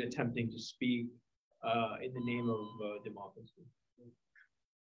ruling elite attempting to speak in the name of democracy.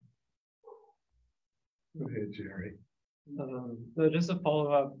 Go ahead, Jerry. So just to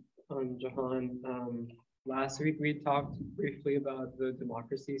follow up on Jahan, last week we talked briefly about the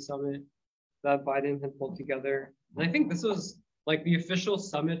Democracy Summit that Biden had pulled together. And I think this was like the official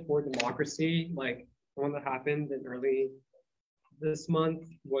summit for democracy, like the one that happened in early this month,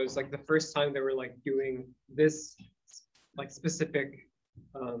 was like the first time they were like doing this like specific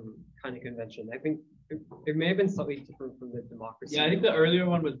kind of convention. I think it may have been slightly different from the democracy. Yeah, I think the earlier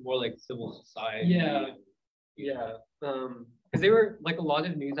one was more like civil society. Yeah. Because they were like, a lot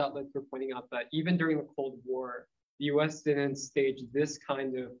of news outlets were pointing out that even during the Cold War, the US didn't stage this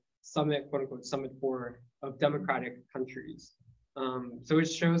kind of summit, quote unquote, summit of democratic countries. So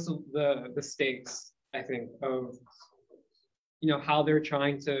it shows the stakes, I think, of, you know, how they're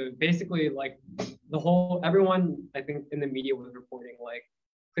trying to basically, like, everyone, I think, in the media was reporting, like,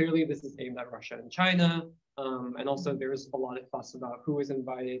 clearly this is aimed at Russia and China. And also there was a lot of fuss about who was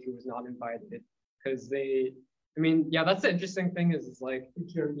invited, who was not invited, because that's the interesting thing is like,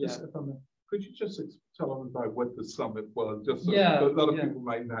 Jerry, yeah. Could you just tell everybody what the summit was, just so Yeah, a lot of yeah. people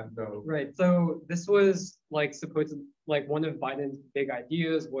might not know. Right. So this was like one of Biden's big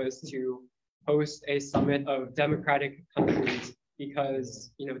ideas was to host a summit of democratic countries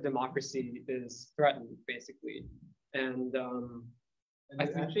because, you know, democracy is threatened basically. And I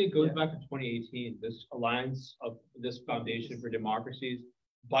think actually it goes back to 2018. This alliance of this foundation for democracies,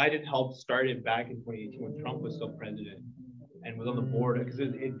 Biden helped start it back in 2018 when Trump was still president and was on the board, because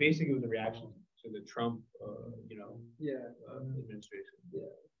it basically was a reaction to the Trump, administration.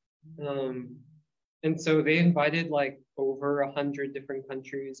 And so they invited like over 100 different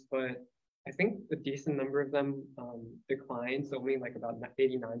countries, but I think a decent number of them declined. So only like about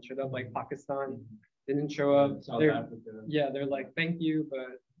 89 showed up. Like Pakistan didn't show up. South Africa. Yeah, they're like, thank you,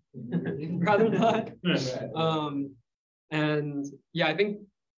 but rather not. And yeah, I think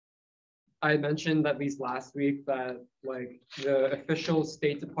I mentioned at least last week that like the official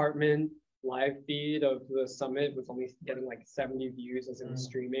State Department live feed of the summit was only getting like 70 views as in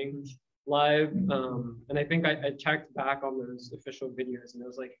streaming live. And I think I checked back on those official videos and it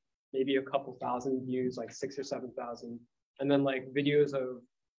was like maybe a couple thousand views, like 6,000 or 7,000. And then like videos of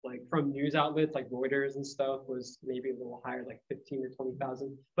like from news outlets like Reuters and stuff was maybe a little higher, like 15 or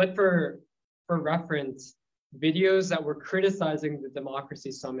 20,000. But for reference, videos that were criticizing the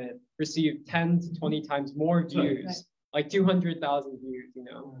Democracy Summit received 10 to 20 times more views, like 200,000 views, you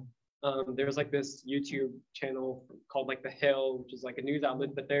know. There was like this YouTube channel called like The Hill, which is like a news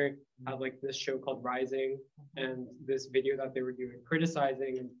outlet, but they have like this show called Rising, and this video that they were doing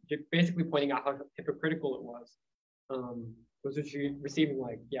criticizing and basically pointing out how hypocritical it was receiving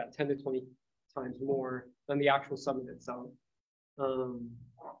like 10 to 20 times more than the actual summit itself.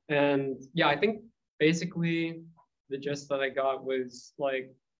 And yeah, I think basically the gist that I got was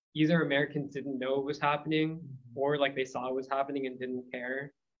like either Americans didn't know it was happening or like they saw it was happening and didn't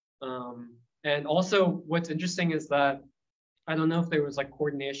care. And also what's interesting is that I don't know if there was like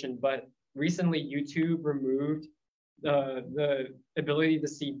coordination, but recently YouTube removed the ability to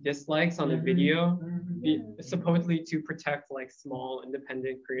see dislikes on a video, supposedly to protect like small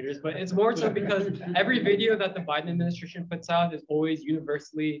independent creators. But it's more so because every video that the Biden administration puts out is always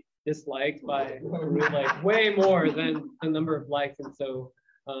universally disliked by like way more than the number of likes. And so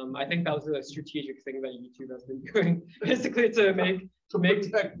I think that was a strategic thing that YouTube has been doing, basically to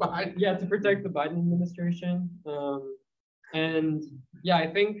protect Biden. Yeah, to protect the Biden administration. And yeah, I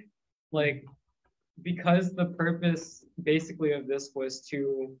think like because the purpose basically of this was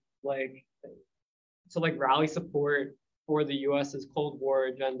to rally support for the US's Cold War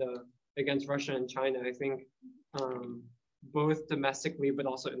agenda against Russia and China, I think both domestically but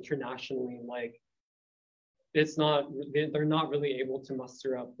also internationally, like they're not really able to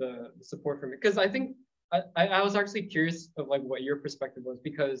muster up the support from it. Because I think I was actually curious of like what your perspective was,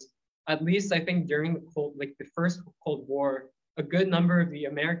 because at least I think during the first Cold War, a good number of the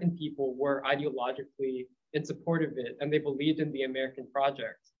American people were ideologically in support of it and they believed in the American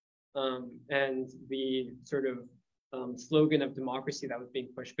project. and the sort of slogan of democracy that was being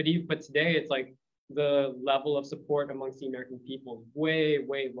pushed. But today it's like the level of support amongst the American people is way,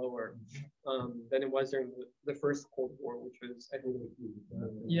 way lower than it was during the first Cold War, which was, I think,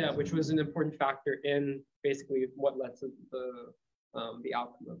 which was an important factor in basically what led to the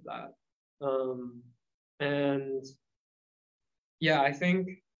outcome of that. And yeah, I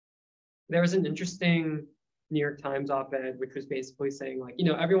think there was an interesting New York Times op-ed, which was basically saying like,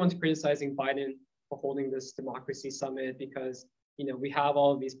 everyone's criticizing Biden for holding this democracy summit because, we have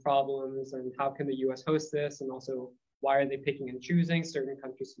all of these problems and how can the US host this? And also, why are they picking and choosing certain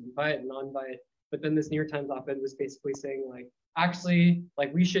countries to invite and non-invite? But then this New York Times op-ed was basically saying like, actually,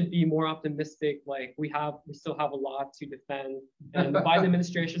 like we should be more optimistic. Like we still have a lot to defend and the Biden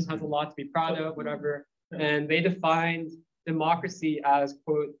administration has a lot to be proud of, whatever. And they defined democracy as,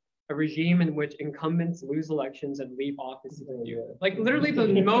 quote, a regime in which incumbents lose elections and leave office to do it. Like literally the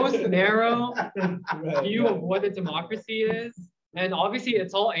most narrow view of what a democracy is. And obviously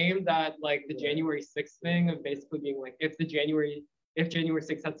it's all aimed at like the January 6th thing of basically being like, if January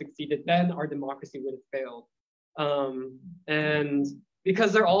 6th had succeeded, then our democracy would have failed. And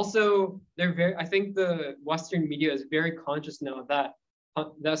because I think the Western media is very conscious now that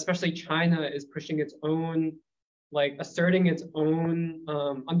especially China is pushing its own, like asserting its own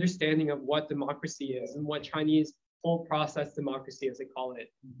understanding of what democracy is and what Chinese whole process democracy, as they call it,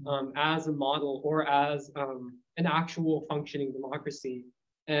 as a model or as an actual functioning democracy.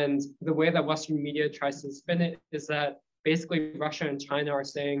 And the way that Western media tries to spin it is that basically Russia and China are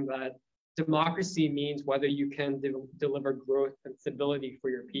saying that democracy means whether you can deliver growth and stability for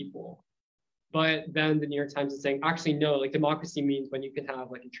your people. But then the New York Times is saying, actually, no, like democracy means when you can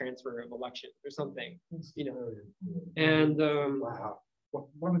have like a transfer of elections or something, And wow.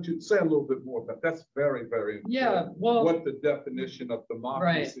 Why don't you say a little bit more about that? That's very, very important. Yeah, well, what the definition of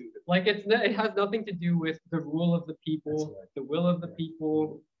democracy is. Like it has nothing to do with the rule of the people, the will of the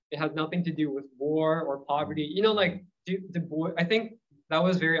people. It has nothing to do with war or poverty. Like Du Bois, I think that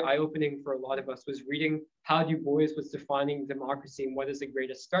was very eye-opening for a lot of us, was reading how Du Bois was defining democracy and what is the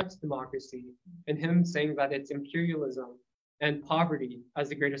greatest threat to democracy, and him saying that it's imperialism and poverty as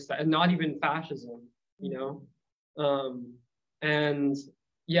the greatest threat, and not even fascism, And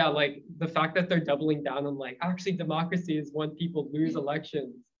yeah, like the fact that they're doubling down on like, actually democracy is when people lose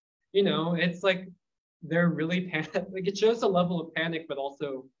elections, it's like they're really like it shows a level of panic, but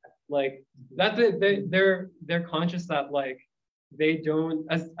also like that they're conscious that like they don't,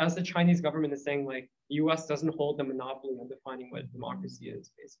 as the Chinese government is saying, like the US doesn't hold the monopoly on defining what democracy is,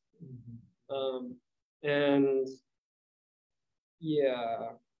 basically. And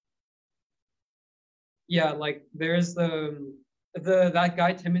yeah, like there's that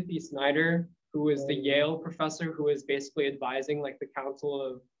guy Timothy Snyder, who is the Yale professor, who is basically advising like the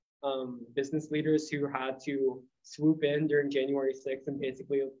council of business leaders who had to swoop in during January 6th and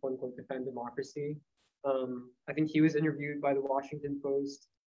basically quote unquote defend democracy. I think he was interviewed by the Washington Post,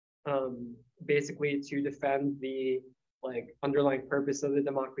 basically to defend the like underlying purpose of the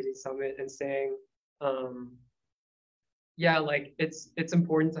Democracy Summit and saying, like it's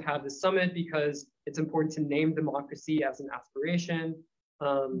important to have the summit because it's important to name democracy as an aspiration.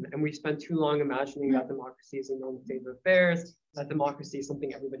 And we spent too long imagining that democracy is a normal state of affairs, that democracy is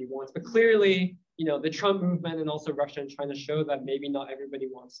something everybody wants. But clearly, the Trump movement and also Russia and China show that maybe not everybody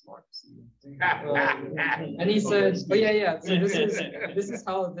wants democracy. And he says, so this is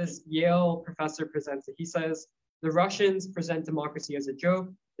how this Yale professor presents it. He says, the Russians present democracy as a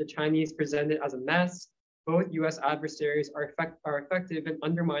joke, the Chinese present it as a mess. Both US adversaries are effective in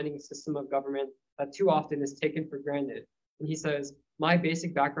undermining a system of government that too often is taken for granted. And he says, my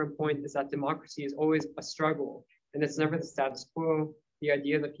basic background point is that democracy is always a struggle, and it's never the status quo. The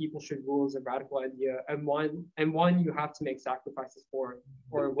idea that people should rule is a radical idea, and one you have to make sacrifices for,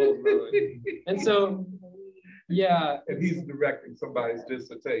 or it will erode. And so, yeah. And he's directing somebody's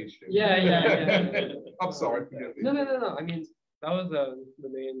dissertation. Yeah. I'm sorry. Forgive me. No. I mean, that was the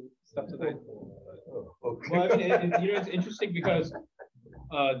main stuff today. Okay. Well, it's interesting because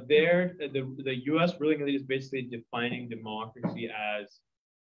the U.S. ruling elite is basically defining democracy as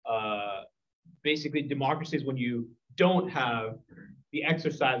basically democracy is when you don't have the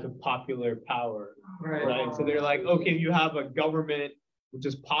exercise of popular power, right? So they're like, okay, you have a government which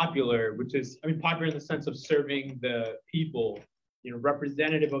is popular, popular in the sense of serving the people,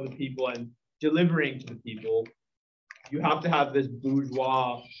 representative of the people and delivering to the people. You have to have this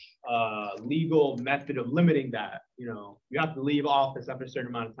bourgeois legal method of limiting that. You have to leave office after a certain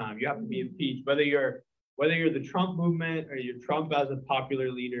amount of time. You have to be impeached, whether you're the Trump movement or you're Trump as a popular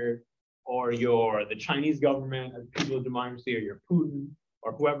leader, or you're the Chinese government as people of democracy, or you're Putin.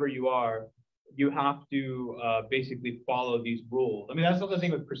 or whoever you are, you have to basically follow these rules. I mean, that's another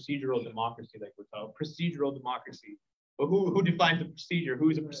thing with procedural democracy, like we're talking procedural democracy. But who defines the procedure? Who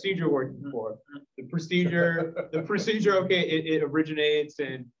is a procedure working for? The procedure, okay, it originates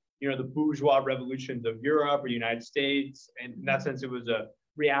in, you know, the bourgeois revolutions of Europe or United States. And in that sense, it was a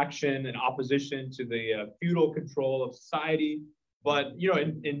reaction and opposition to the feudal control of society. But, you know,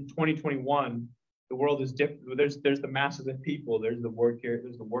 in 2021, the world is different. There's the masses of people. There's the workers,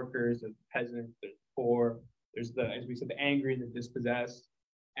 there's the peasants, there's the poor, there's the, as we said, the angry and the dispossessed.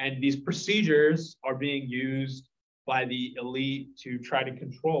 And these procedures are being used by the elite to try to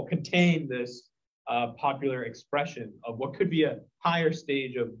contain this popular expression of what could be a higher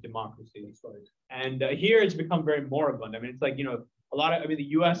stage of democracy. And here it's become very moribund. I mean, it's like, you know, the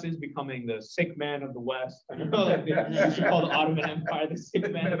US is becoming the sick man of the West. Like they used to call the Ottoman Empire the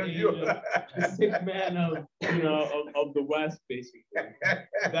sick man of Asia, the sick man of, you know, of the West, basically.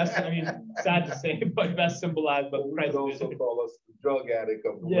 That's, I mean, sad to say, but best symbolized by the president. Also call us the drug addict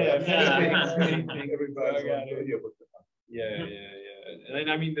of the West. Yeah. And then,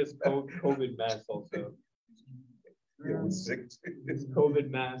 I mean, this COVID mess also. Yeah, we're sick. This COVID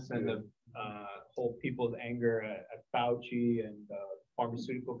mess and the whole people's anger at Fauci and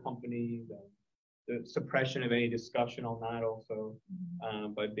pharmaceutical companies and the suppression of any discussion on that also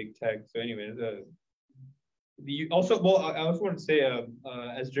by big tech. So anyway, I also want to say,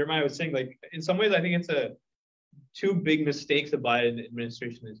 as Jeremiah was saying, like in some ways, I think it's two big mistakes the Biden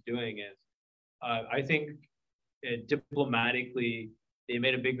administration is doing is I think diplomatically they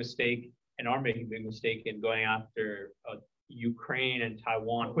made a big mistake and are making a big mistake in going after Ukraine and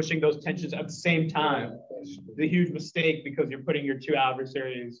Taiwan, pushing those tensions at the same time. It's a huge mistake because you're putting your two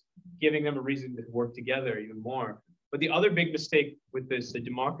adversaries, giving them a reason to work together even more. But the other big mistake with the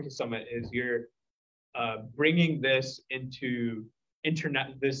Democracy Summit is you're bringing this into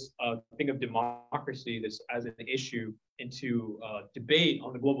this thing of democracy, this as an issue, into debate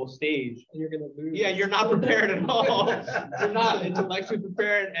on the global stage. And you're gonna lose. Yeah, you're not prepared at all. You're not intellectually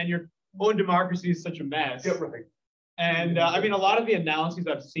prepared, and your own democracy is such a mess. Yeah, right. And I mean, a lot of the analyses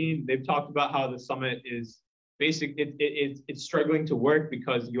I've seen, they've talked about how the summit is it's struggling to work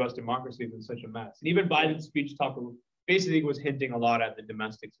because U.S. democracy is in such a mess. And even Biden's speech basically was hinting a lot at the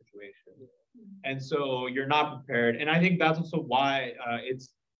domestic situation. And so you're not prepared. And I think that's also why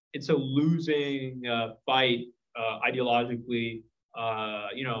it's a losing fight ideologically,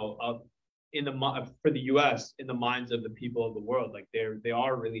 you know, for the U.S. in the minds of the people of the world. Like they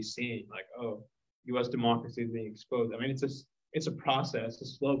are really seeing like, oh, U.S. democracy is being exposed. I mean, it's a process, a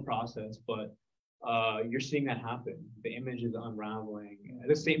slow process, but you're seeing that happen. The image is unraveling at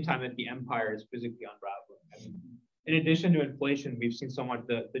the same time that the empire is physically unraveling. I mean, in addition to inflation, we've seen so much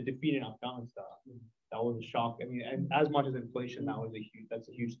the defeat in Afghanistan. That was a shock. I mean, and as much as inflation, that's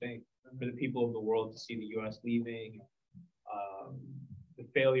a huge thing for the people of the world to see the U.S. leaving, the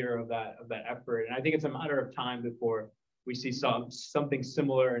failure of that effort. And I think it's a matter of time before we see something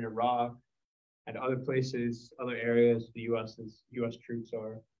similar in Iraq and other places, other areas the U.S. troops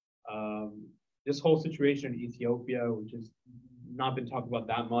are. This whole situation in Ethiopia, which has not been talked about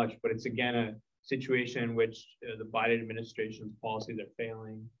that much, but it's again a situation in which the Biden administration's policies are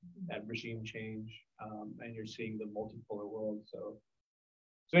failing, that regime change, and you're seeing the multipolar world. So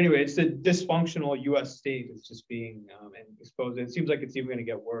anyway, it's a dysfunctional U.S. state that's just being exposed. It seems like it's even going to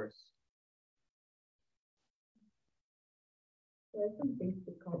get worse. There's some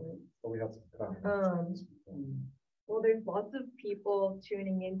Facebook comments. We have some comments. Well, there's lots of people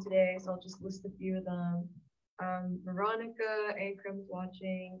tuning in today, so I'll just list a few of them. Veronica, Akram's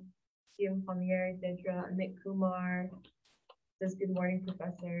watching, Stephen Palmieri, Dedra, Amit Kumar says, good morning,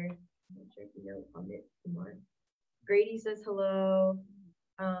 Professor. I'm not sure if you know Amit Kumar. Grady says hello.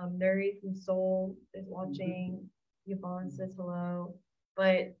 Nuri from Seoul is watching. Yvonne says hello.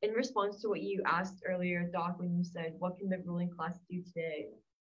 But in response to what you asked earlier, Doc, when you said, what can the ruling class do today?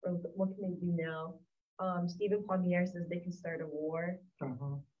 Or what can they do now? Stephen Palmieri says they can start a war.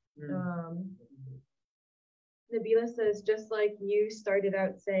 Nabila says, just like you started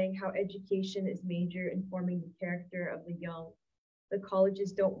out saying how education is major in forming the character of the young, the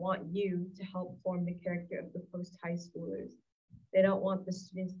colleges don't want you to help form the character of the post-high schoolers. They don't want the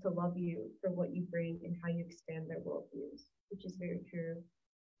students to love you for what you bring and how you expand their worldviews, which is very true.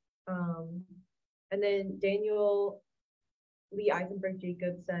 And then Daniel Lee Eisenberg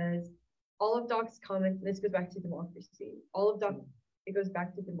Jacob says, all of Doc's comments, this goes back to democracy. It goes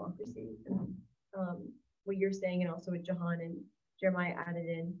back to democracy. What you're saying, and also what Jahan and Jeremiah added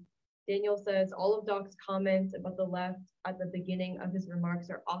in. Daniel says, all of Doc's comments about the left at the beginning of his remarks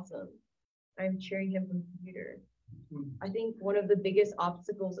are awesome. I'm cheering him from the computer. I think one of the biggest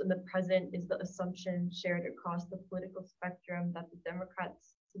obstacles in the present is the assumption shared across the political spectrum that the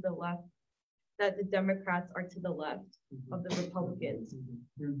Democrats are to the left of the Republicans.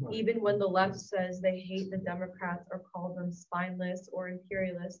 Even when the left says they hate the Democrats or call them spineless or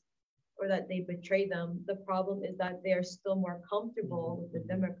imperialist, or that they betray them, the problem is that they are still more comfortable with the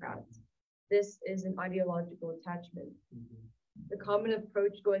Democrats. This is an ideological attachment. The common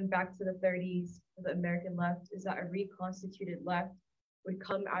approach going back to the 30s for the American left is that a reconstituted left would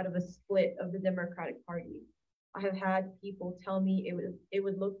come out of a split of the Democratic Party. I have had people tell me it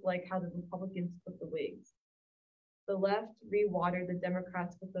would look like how the Republicans split the Whigs. The left rewatered the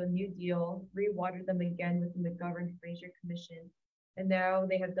Democrats with the New Deal, rewatered them again with the McGovern-Fraser Commission, and now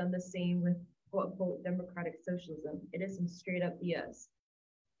they have done the same with quote-unquote democratic socialism. It is some straight up BS.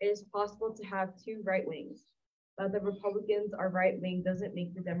 It is possible to have two right wings. That the Republicans are right wing doesn't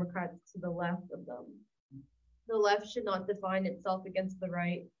make the Democrats to the left of them. The left should not define itself against the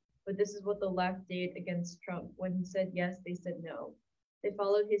right, but this is what the left did against Trump. When he said yes, they said no. They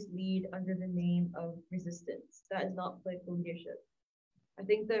followed his lead under the name of resistance. That is not political leadership. I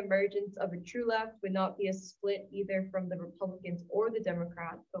think the emergence of a true left would not be a split either from the Republicans or the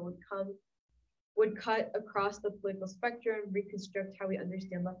Democrats, but would cut across the political spectrum, reconstruct how we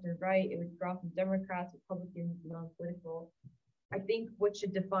understand left and right. It would draw from Democrats, Republicans, non-political. I think what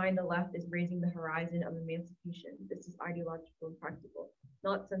should define the left is raising the horizon of emancipation. This is ideological and practical,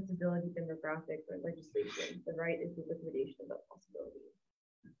 not sensibility, demographic, or legislation. The right is the liquidation of that possibility.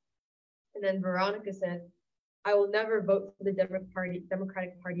 And then Veronica said, I will never vote for the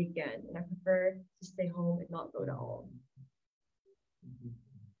Democratic Party again, and I prefer to stay home and not vote at all.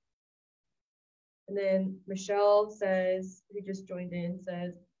 And then Michelle says, who just joined in,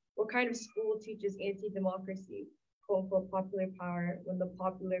 says, what kind of school teaches anti-democracy, quote unquote popular power, when the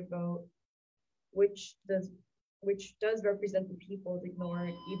popular vote, which does represent the people, is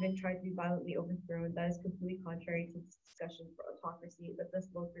ignored, even tried to be violently overthrown? That is completely contrary to this discussion for autocracy that this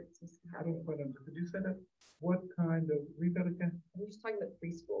local group seems to have. Could you say that? What kind of, read that again? I'm just talking about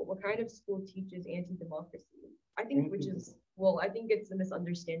preschool. What kind of school teaches anti-democracy? I think, which is, well, I think it's a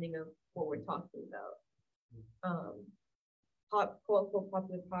misunderstanding of what we're talking about. Quote unquote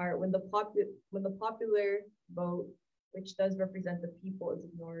popular power, when the popular vote, which does represent the people, is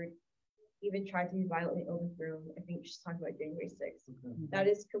ignored, even tried to be violently overthrown. I think she's talking about January 6th. Okay. That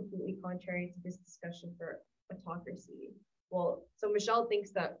is completely contrary to this discussion for autocracy. Well, so Michelle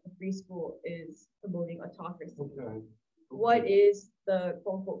thinks that the free school is promoting autocracy. Okay. What is the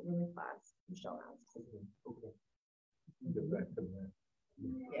quote unquote ruling class? Michelle asks. Okay. Get back to that.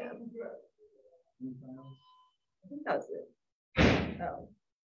 Yeah. I think that's it. Oh.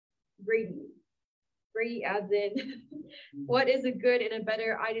 Brady adds in, what is a good and a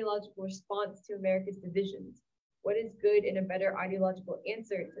better ideological response to America's divisions? What is good and a better ideological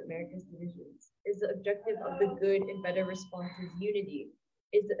answer to America's divisions? Is the objective of the good and better responses unity?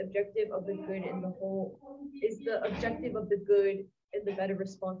 Is the objective of the good and the whole? Is the objective of the good and the better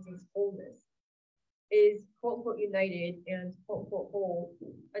responses wholeness? Is quote unquote united and quote unquote whole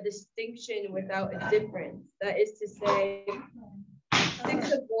a distinction without a difference? That is to say,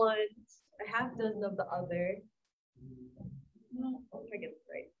 6 of one, a half dozen of the other. I'll try to get this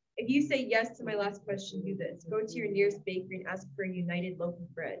right. If you say yes to my last question, do this. Go to your nearest bakery and ask for a united loaf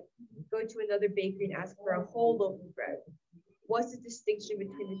of bread. Go to another bakery and ask for a whole loaf of bread. What's the distinction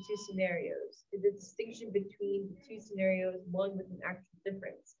between the two scenarios? Is the distinction between the two scenarios one with an actual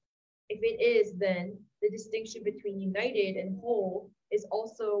difference? If it is, then the distinction between united and whole is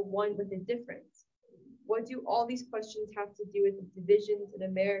also one with a difference. What do all these questions have to do with the divisions in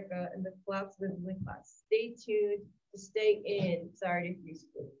America and the collapse of the ruling class? Stay tuned to stay in Saturday Free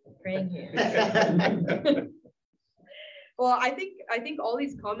School. Praying hands. Well, I think all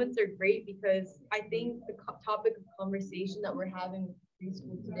these comments are great because I think the topic of conversation that we're having with free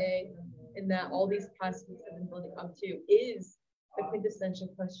school today and that all these past weeks have been building up to is the quintessential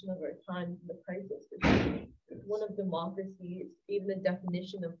question of our time, the crisis, one of democracy, even the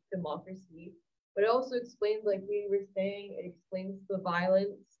definition of democracy. But it also explains, like we were saying, it explains the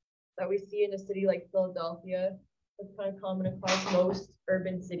violence that we see in a city like Philadelphia. It's kind of common across most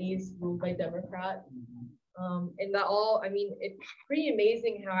urban cities ruled by Democrats. And that all, I mean, it's pretty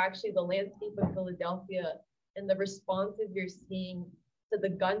amazing how actually the landscape of Philadelphia and the responses you're seeing to the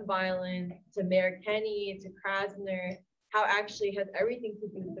gun violence, to Mayor Kenney, to Krasner, how actually has everything to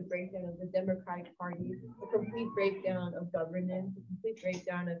do with the breakdown of the Democratic Party, the complete breakdown of governance, the complete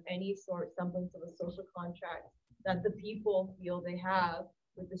breakdown of any sort semblance of a social contract that the people feel they have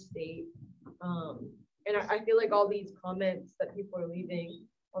with the state. And I feel like all these comments that people are leaving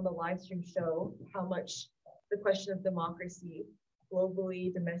on the live stream show how much the question of democracy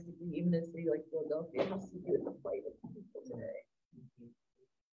globally, domestically, even in a city like Philadelphia has to do with the plight of people today.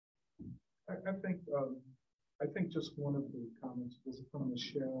 I think just one of the comments was from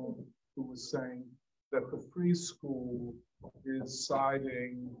Michelle, who was saying that the free school is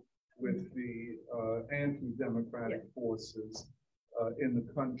siding with the anti-democratic forces in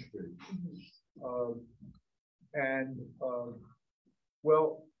the country.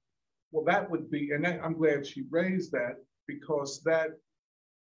 Well, that would be, and I'm glad she raised that, because that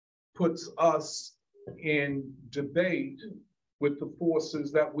puts us in debate with the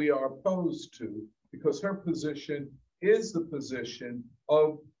forces that we are opposed to, because her position is the position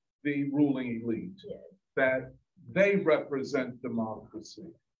of the ruling elite, that they represent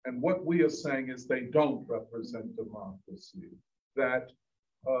democracy. And what we are saying is they don't represent democracy, that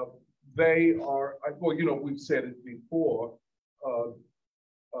they are, well, you know, we've said it before,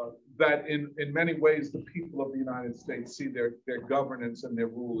 that in many ways, the people of the United States see their governance and their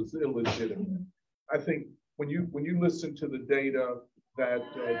rule as illegitimate. I think when you listen to the data that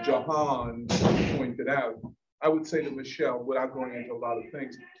Jahan pointed out, I would say to Michelle, without going into a lot of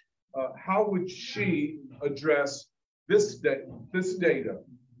things, how would she address this data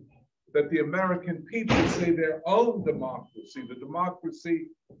that the American people say their own democracy, the democracy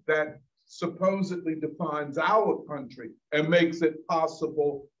that supposedly defines our country and makes it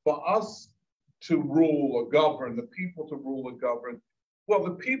possible for us to rule or govern, the people to rule or govern? Well,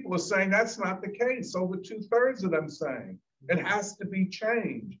 the people are saying that's not the case. Over 2/3 of them saying it has to be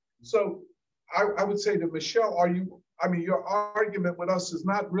changed. So I would say to Michelle, your argument with us is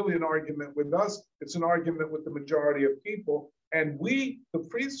not really an argument with us. It's an argument with the majority of people. And we, the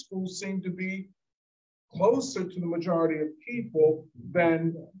free schools, seem to be closer to the majority of people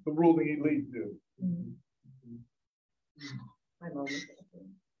than the ruling elite do. My mom was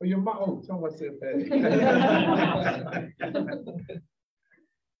Oh, your mom, oh, tell us if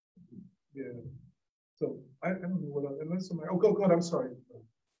yeah. So I don't know what else, unless somebody, oh, go ahead, I'm sorry.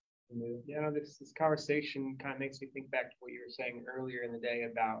 Yeah, this conversation kind of makes me think back to what you were saying earlier in the day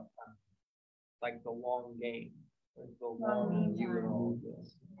about like the long game, like the long view and all of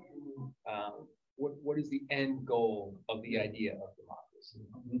this. What is the end goal of the idea of democracy?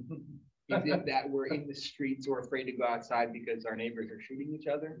 Is it that we're in the streets or afraid to go outside because our neighbors are shooting each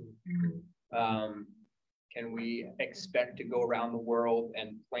other? Can we expect to go around the world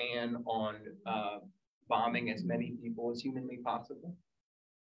and plan on bombing as many people as humanly possible?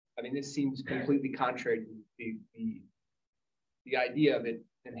 I mean, this seems completely contrary to the idea of it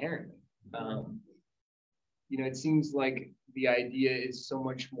inherently. You know, it seems like the idea is so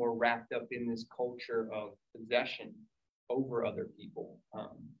much more wrapped up in this culture of possession over other people.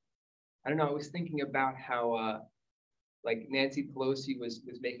 I don't know, I was thinking about how like Nancy Pelosi was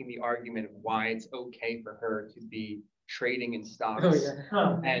making the argument of why it's okay for her to be trading in stocks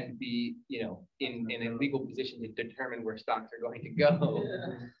and be, you know, in a legal position to determine where stocks are going to go.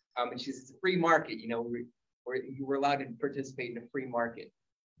 And she says it's a free market, you know, we're allowed to participate in a free market.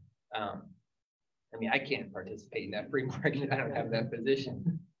 I mean, I can't participate in that free market. I don't have that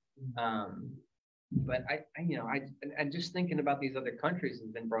position. But and just thinking about these other countries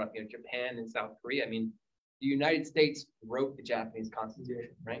have been brought up, you know, Japan and South Korea. I mean, the United States wrote the Japanese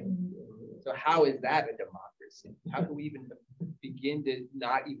Constitution, right? So how is that a democracy? How can we even begin to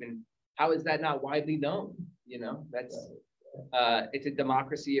how is that not widely known? You know, it's a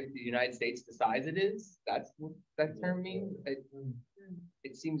democracy if the United States decides it is. That's what that term means.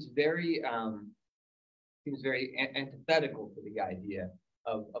 It seems very antithetical to the idea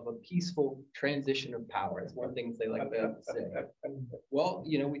of a peaceful transition of power. It's one thing they like to say. Well,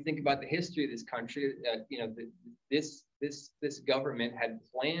 you know, we think about the history of this country. You know, this government had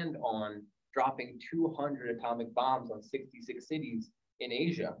planned on dropping 200 atomic bombs on 66 cities in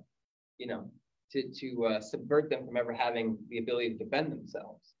Asia. You know, to subvert them from ever having the ability to defend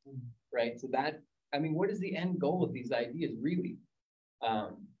themselves, right? So that, I mean, what is the end goal of these ideas really?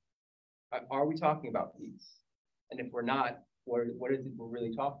 Are we talking about peace? And if we're not, what is it we're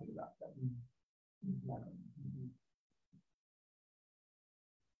really talking about then?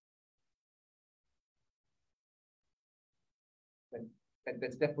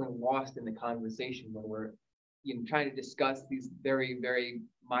 That's definitely lost in the conversation when we're, you know, trying to discuss these very, very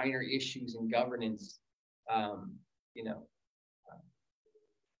minor issues in governance. You know,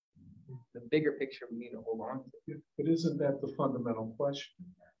 the bigger picture we need to hold on to. But isn't that the fundamental question?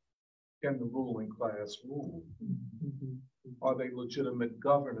 Can the ruling class rule? Are they legitimate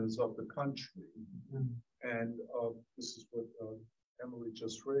governors of the country? And this is what Emily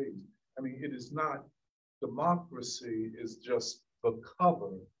just raised. I mean, it is not, democracy is just the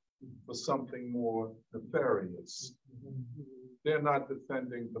cover for something more nefarious. They're not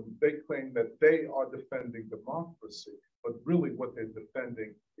defending them. They claim that they are defending democracy, but really what they're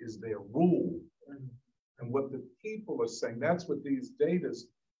defending is their rule. And what the people are saying, that's what these data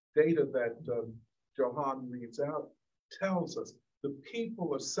that Johan reads out tells us. The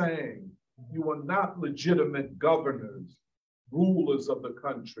people are saying, you are not legitimate governors, rulers of the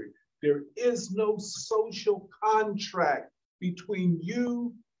country. There is no social contract between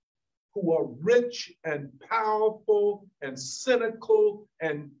you who are rich and powerful and cynical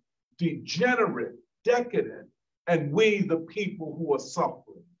and degenerate, decadent, and we, the people who are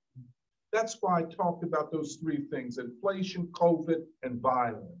suffering. That's why I talked about those three things: inflation, COVID, and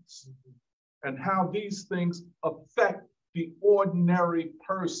violence, and how these things affect the ordinary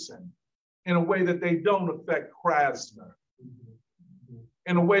person in a way that they don't affect Krasner,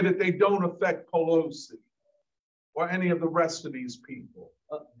 in a way that they don't affect Pelosi or any of the rest of these people.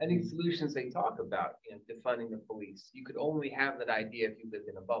 Any solutions they talk about in defunding the police, you could only have that idea if you lived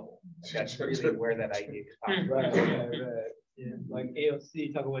in a bubble. That's really where that idea comes from. Right. Yeah, like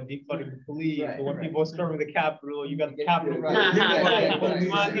AOC talking about defunding the police, Right, but when right. people are storming the Capitol, you got the Capitol. Right. Police.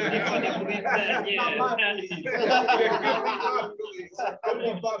 Right. Defund the police,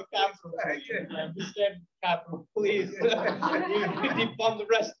 Defund Capitol Police. Defund the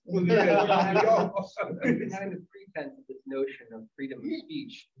rest of the police. Having the pretense of this notion of freedom of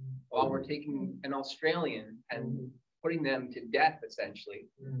speech while we're taking an Australian and putting them to death essentially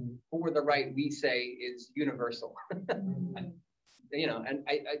for the right we say is universal. You know, and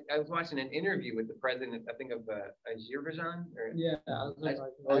I was watching an interview with the president, I think of Azerbaijan or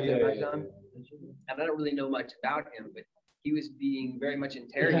Azerbaijan, and I don't really know much about him, but he was being very much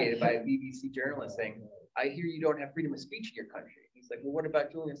interrogated by a BBC journalist saying, I hear you don't have freedom of speech in your country. He's like, well, what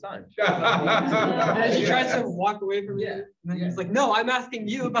about Julian Assange? And she tries to walk away from it, and then he's like, no, I'm asking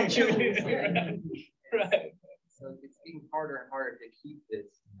you about Julian. Right. So it's getting harder and harder to keep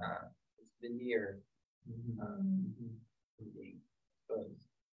this veneer from being exposed.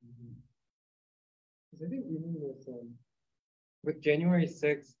 I think even with January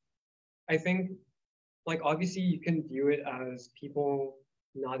 6th, I think, like, obviously you can view it as people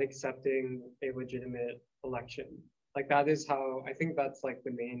not accepting a legitimate election. Like, that is how, I think that's like the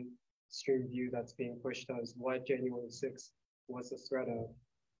mainstream view that's being pushed as what January 6th was a threat of.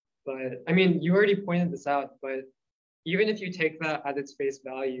 But I mean, you already pointed this out, but even if you take that at its face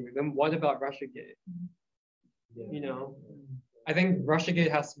value, then what about Russiagate? You know, I think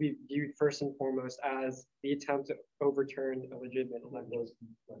Russiagate has to be viewed first and foremost as the attempt to overturn a legitimate election.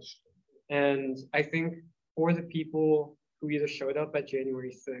 And I think for the people who either showed up at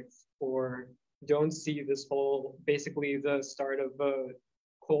January 6th or don't see this whole, basically the start of a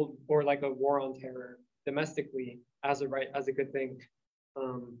cold or like a war on terror domestically as a good thing,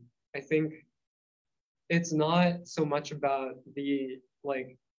 I think it's not so much about the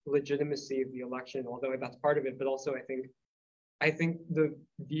like legitimacy of the election, although that's part of it, but also I think the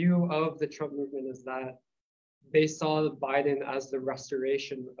view of the Trump movement is that they saw Biden as the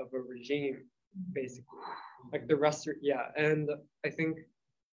restoration of a regime, basically, like and I think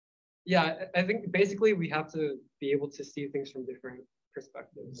basically we have to be able to see things from different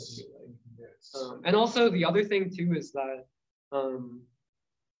perspectives. And also the other thing too is that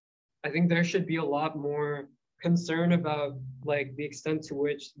I think there should be a lot more concern about like the extent to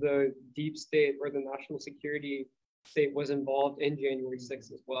which the deep state or the national security state was involved in January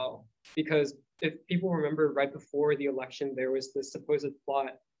 6th as well. Because if people remember, right before the election, there was this supposed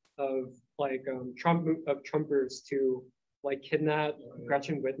plot of like Trumpers to like kidnap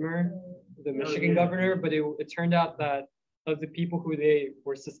Gretchen Whitmer, the Michigan governor, but it turned out that of the people who they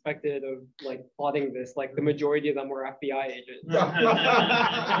were suspected of like plotting this, like the majority of them were FBI agents.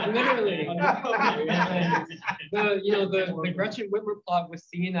 Literally. The Gretchen Whitmer plot was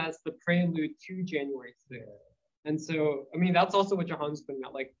seen as the prelude to January 6th. And so, I mean, that's also what Johan's putting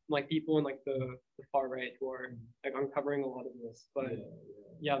out, like people in like the far right who are like uncovering a lot of this. But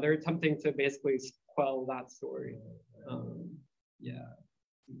yeah, they're attempting to basically quell that story.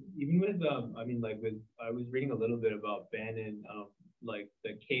 Even with I was reading a little bit about Bannon, like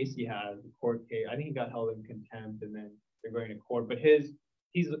the case he had, the court case. I think he got held in contempt, and then they're going to court. But he's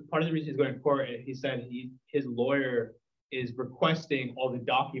part of the reason he's going to court. He said his lawyer is requesting all the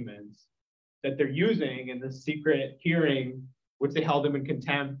documents that they're using in the secret hearing, which they held him in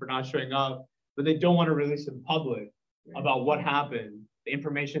contempt for not showing up, but they don't want to release in public about what happened, the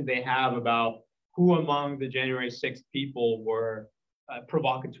information they have about who among the January 6th people were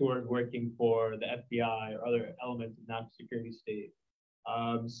provocateurs working for the FBI or other elements of national security state.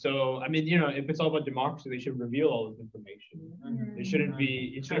 So I mean, if it's all about democracy, they should reveal all this information. It shouldn't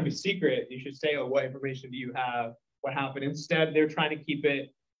be secret. You should say, oh, what information do you have? What happened? Instead, they're trying to keep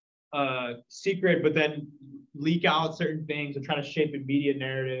it secret, but then leak out certain things and try to shape a media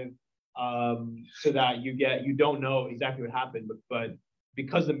narrative so that you don't know exactly what happened. But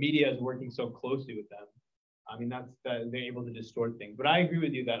because the media is working so closely with them, I mean, they're able to distort things. But I agree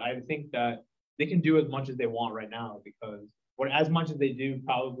with you that I think that they can do as much as they want right now, because as much as they do,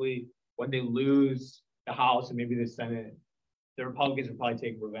 probably when they lose the House and maybe the Senate, the Republicans will probably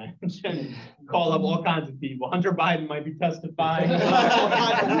take revenge and call up all kinds of people. Hunter Biden might be testifying all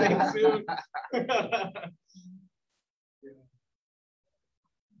kinds of things soon.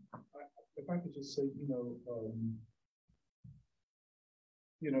 If I could just say,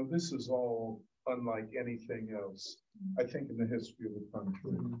 this is all unlike anything else, I think, in the history of the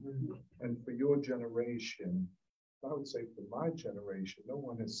country. And for your generation, I would say for my generation, no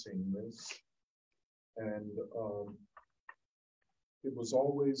one has seen this. And it was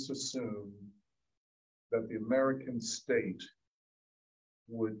always assumed that the American state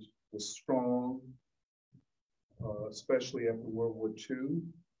was strong, especially after World War II.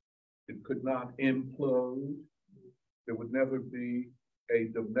 It could not implode. There would never be a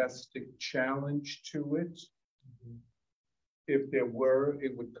domestic challenge to it. If there were,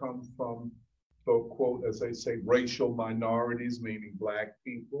 it would come from, so quote, as they say, racial minorities, meaning Black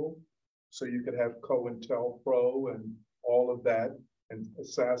people. So you could have COINTELPRO and all of that, and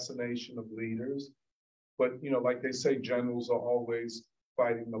assassination of leaders. But, like they say, generals are always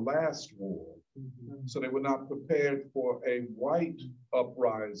fighting the last war. So they were not prepared for a white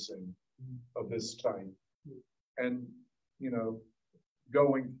uprising of this type. And,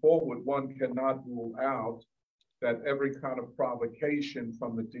 going forward, one cannot rule out that every kind of provocation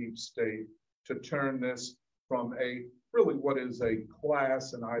from the deep state to turn this from really what is a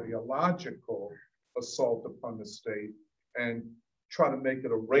class and ideological assault upon the state and try to make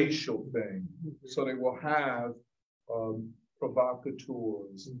it a racial thing. So they will have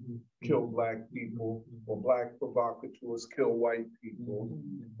provocateurs kill Black people, or Black provocateurs kill white people,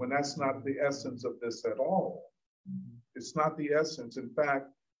 when that's not the essence of this at all. It's not the essence. In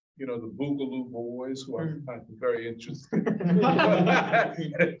fact, the Boogaloo Boys, who I'm very interested in,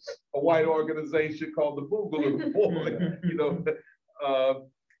 a white organization called the Boogaloo Boys,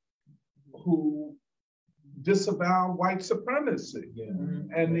 who disavow white supremacy.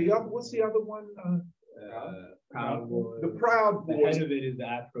 And the other, what's the other one? Proud Boys. The Proud Boys. The head of it is the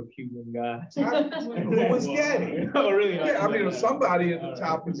Afro-Cuban guy. Who was gay. Oh, really? Yeah, I mean, somebody at the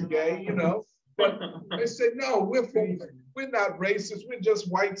top is gay, But they said, no, we're not racist, we're just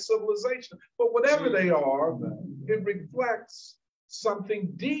white civilization. But whatever they are, it reflects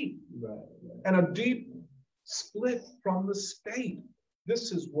something deep, and a deep split from the state.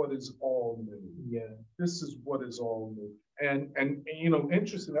 This is what is all new. This is what is all new. And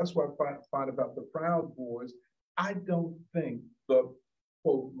interesting, that's what I find about the Proud Boys. I don't think the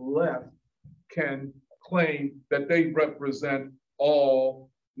quote left can claim that they represent all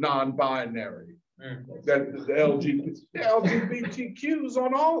non-binary, that the LGBTQs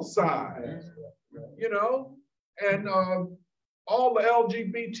on all sides, and all the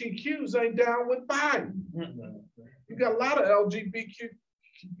LGBTQs ain't down with Biden. You got a lot of LGBTQs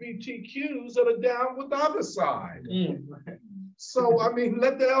that are down with the other side. So, I mean,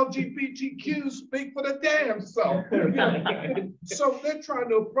 let the LGBTQs speak for the damn self. So they're trying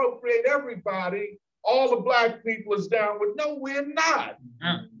to appropriate everybody. All the Black people is down with, no, we're not.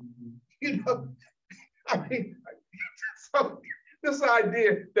 I mean, so this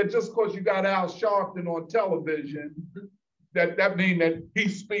idea that just because you got Al Sharpton on television, that means that he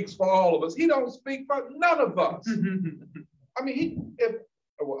speaks for all of us. He don't speak for none of us. I mean,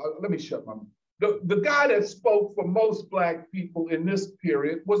 let me shut my mouth. The guy that spoke for most Black people in this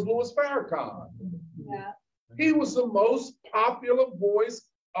period was Louis Farrakhan. Yeah. He was the most popular voice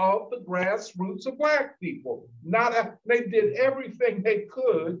of the grassroots of Black people. They did everything they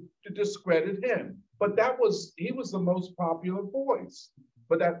could to discredit him, but he was the most popular voice.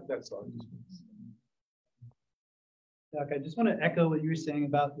 But that's all. Doc, I just want to echo what you were saying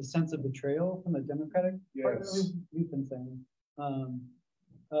about the sense of betrayal from the Democratic Party. Yes. We've been saying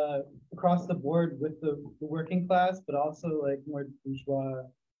across the board with the working class, but also like more bourgeois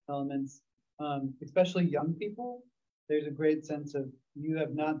elements, especially young people. There's a great sense of you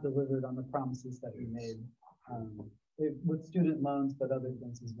have not delivered on the promises that you made with student loans, but other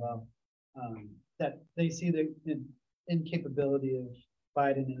things as well. That they see the incapability of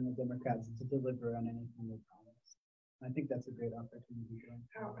Biden and the Democrats to deliver on anything they promised. I think that's a great opportunity.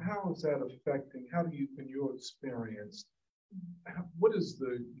 How is that affecting? How do you, in your experience, what is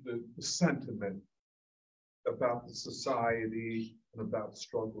the sentiment about the society and about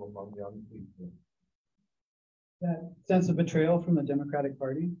struggle among young people? That sense of betrayal from the Democratic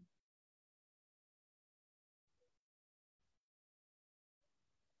Party.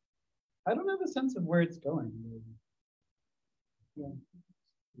 I don't have a sense of where it's going. Yeah.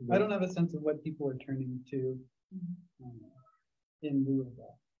 I don't have a sense of what people are turning to in lieu of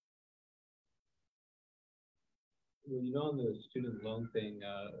that. Well, you know, on the student loan thing,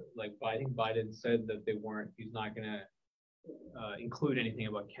 like I think Biden said that he's not gonna include anything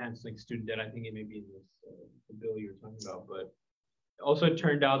about canceling student debt. I think it may be in this the bill you're talking about, but also it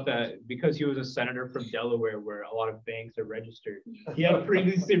turned out that because he was a senator from Delaware, where a lot of banks are registered, he had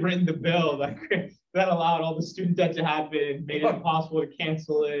previously written the bill that allowed all the student debt to happen, made it impossible to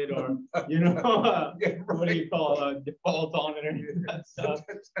cancel it, or what do you call default on it, or any of that stuff.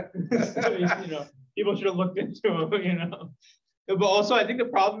 So, people should have looked into it, But also, I think the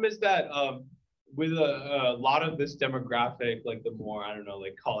problem is that with a lot of this demographic, like the more, I don't know,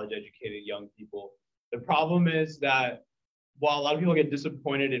 like college educated young people, the problem is that while a lot of people get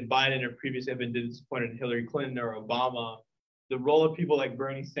disappointed in Biden or previously have been disappointed in Hillary Clinton or Obama, the role of people like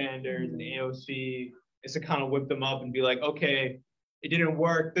Bernie Sanders and AOC is to kind of whip them up and be like, okay, it didn't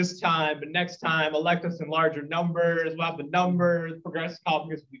work this time, but next time elect us in larger numbers. We'll have the numbers. Progressive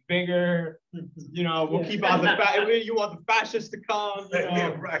caucus will be bigger. We'll keep out you want the fascists to come.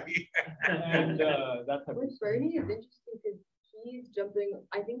 Right. And that type With Bernie is interesting because he's jumping.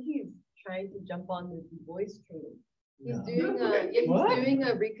 I think he's trying to jump on the Du Bois train. He's doing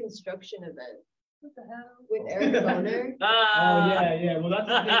a reconstruction event. What the hell? With Eric Boner. Yeah. Well, that's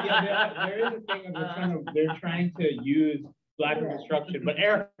the thing. Yeah, there is a thing of they're trying to use Black Reconstruction, but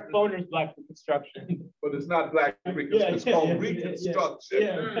Eric Boner's Black Reconstruction. But it's not Black Reconstruction. It's called Reconstruction.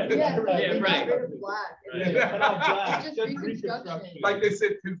 Right. Black. Black. It's just Reconstruction. Like they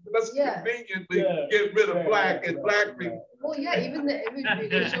said, let's conveniently get rid of Black and Black Reconstruction. Well, yeah, even the imagery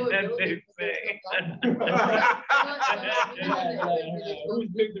they show it. Who's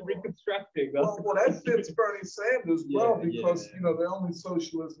doing the reconstructing? Well, that fits Bernie Sanders because the only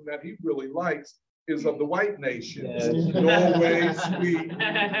socialism that he really likes is of the white nations. Norway, Sweden,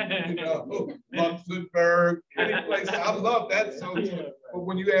 Luxembourg, any place. I love that socialism. But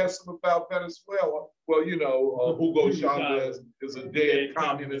when you ask them about Venezuela, well, Hugo Chavez is a dead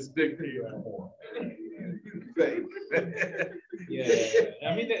communist dictator.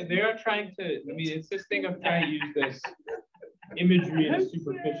 I mean, they are trying to. I mean, it's this thing of trying to use this imagery in a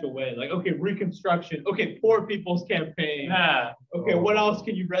superficial way. Like, okay, Reconstruction. Okay, Poor People's Campaign. Okay, what else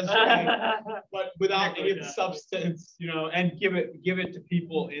can you resonate? But without any of the substance, and give it to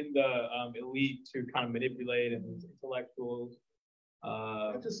people in the elite to kind of manipulate and intellectuals.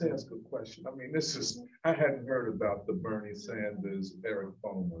 I'll just ask a question. I mean, I hadn't heard about the Bernie Sanders, Eric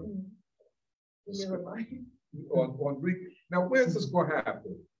Boner. Now, where's this going to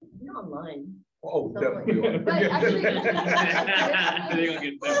happen? Online. Oh, definitely. But actually,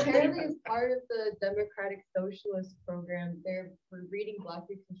 apparently, as part of the Democratic Socialist program, they're reading Black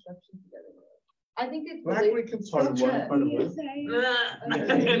Reconstruction together. I think it's Black Reconstruction. They're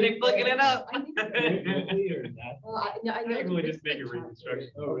looking it up. I know. Really just make a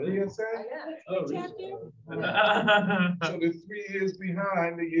reconstruction. Oh, really? Oh, really? So they're 3 years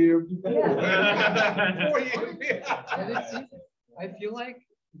behind the year before. 4 years behind. I feel like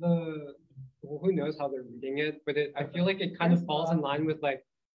who knows how they're reading it, but I feel like it kind of falls in line with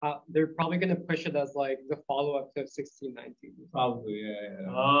they're probably going to push it as like the follow-up to 1619. Probably,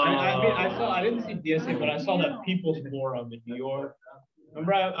 yeah. I didn't see DSA, but I saw that People's Forum in New York.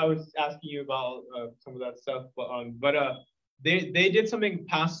 Remember, I was asking you about some of that stuff, but they did something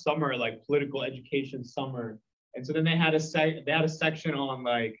past summer, like political education summer, and so then they had a section on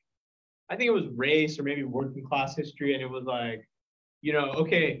like, I think it was race or maybe working class history, and it was like,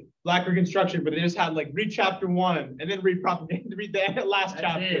 okay, Black Reconstruction, but they just had like read chapter 1 and then read the last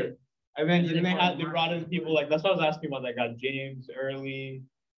chapter. And then they brought in people like, that's what I was asking about, that guy James Early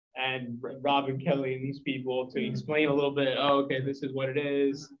and Robin Kelly and these people to explain a little bit, okay, this is what it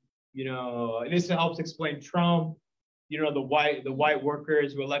is. And this helps explain Trump. The white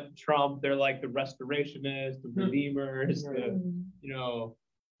workers who elected Trump, they're like the restorationists, the redeemers,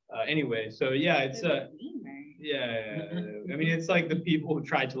 anyway, so yeah, it's I mean, it's like the people who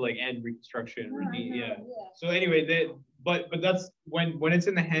tried to like end Reconstruction, So anyway, but that's when it's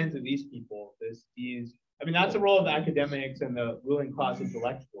in the hands of these people. I mean, that's the role of the academics and the ruling class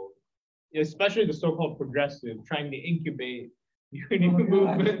intellectuals, especially the so-called progressive, trying to incubate new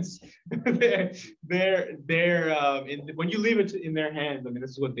movements. When you leave it in their hands, I mean,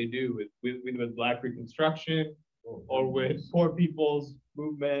 this is what they do with Black Reconstruction. or with poor people's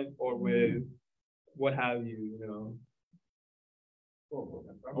movement, or with what have you, you know. Or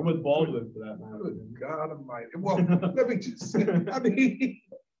with Baldwin, for that matter. Good God Almighty. Well, let me just say, I mean,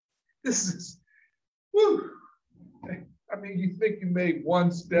 this is, whew. I mean, you think you made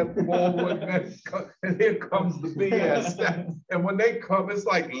one step forward, and here comes the BS. And when they come, it's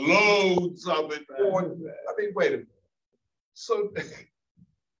like loads of it. I mean, wait a minute. So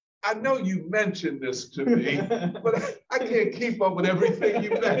I know you mentioned this to me, but I can't keep up with everything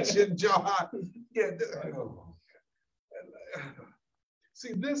you mentioned, John. Yeah.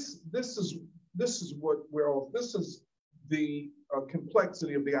 See, this is what we're all. This is the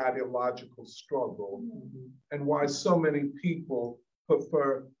complexity of the ideological struggle, and why so many people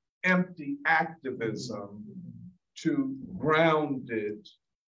prefer empty activism to grounded,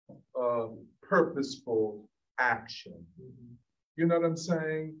 purposeful action. You know what I'm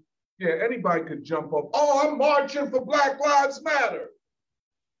saying? Yeah, anybody could jump up. Oh, I'm marching for Black Lives Matter.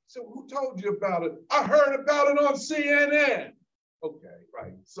 So who told you about it? I heard about it on CNN. Okay,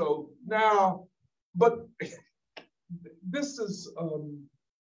 right. So now, but this is,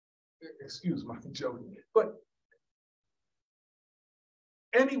 excuse my joke, but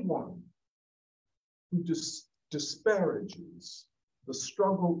anyone who disparages the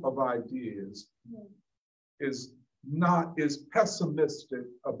struggle of ideas is pessimistic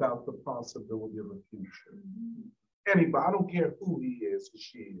about the possibility of a future. Anybody, I don't care who he is or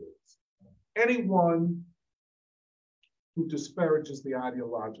she is. Anyone who disparages the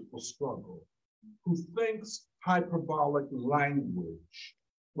ideological struggle, who thinks hyperbolic language,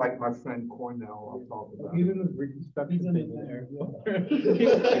 like my friend Cornell, I'll talk about. Even the Reconstruction thing there.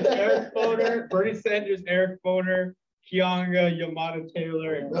 Eric Foner, Bernie Sanders, Eric Foner, Kianga, Yamada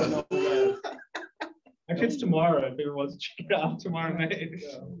Taylor, and Cornell West. Actually, it's tomorrow. If anyone wants to check it out tomorrow night.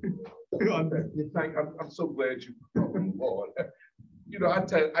 I'm so glad you. Oh, Lord. You know,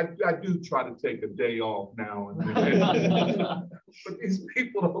 I do try to take a day off now and then, but these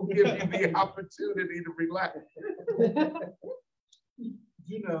people don't give me the opportunity to relax.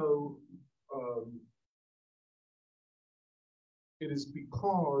 You know, it is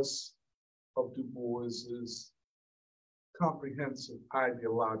because of Du Bois's comprehensive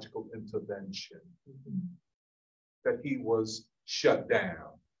ideological intervention that he was shut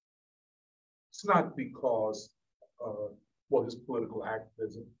down. It's not because well, his political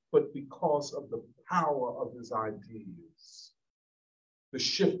activism, but because of the power of his ideas, the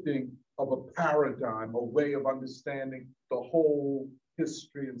shifting of a paradigm, a way of understanding the whole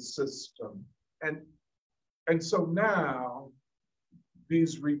history and system. And so now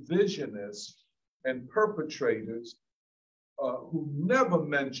these revisionists and perpetrators who never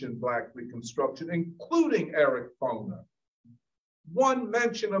mentioned Black Reconstruction, including Eric Foner, one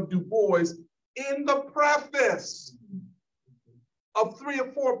mention of Du Bois in the preface of 3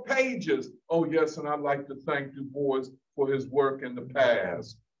 or 4 pages. Oh yes, and I'd like to thank Du Bois for his work in the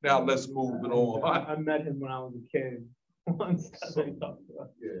past. Now let's move it on. I met him when I was a kid. Once. Yeah,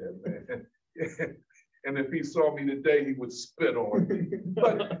 man. Yeah. And if he saw me today, he would spit on me.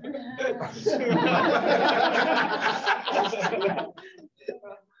 But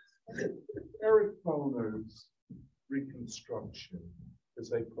Eric Foner's Reconstruction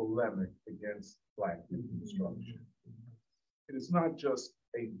is a polemic against Black Reconstruction. It is not just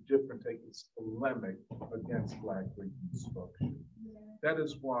a different take, it's polemic against Black Reconstruction. That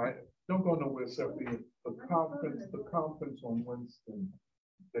is why, don't go nowhere, Sophie, the conference on Winston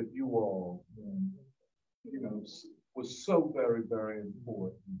that you all, you know, was so very, very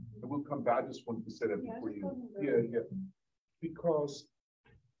important. And we'll come back, I just wanted to say that before you. Yeah. Because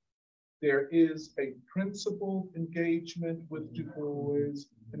there is a principled engagement with Du Bois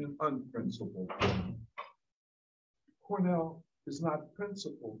and an unprincipled one. Cornell is not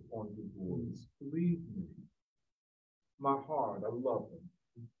principled on Du Bois, believe me. My heart, I love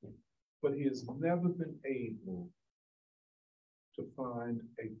him. But he has never been able to find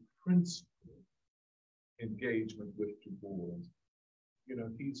a principled engagement with Du Bois. You know,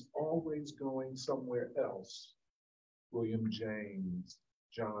 he's always going somewhere else. William James,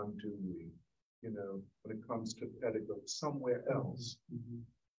 John Dewey, you know, when it comes to pedagogy, somewhere else.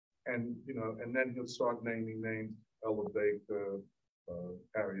 And, you know, and then he'll start naming names, Ella Baker,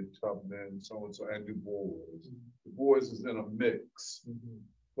 Harriet Tubman, so and so, and Du Bois. Du Bois is in a mix,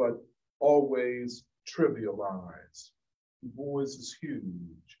 but always trivialized. Du Bois is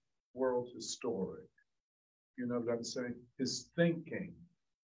huge, world historic. You know what I'm saying? His thinking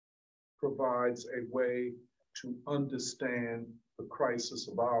provides a way to understand the crisis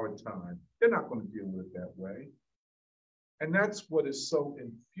of our time. They're not going to deal with it that way. And that's what is so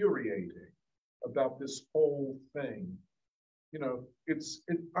infuriating about this whole thing. You know,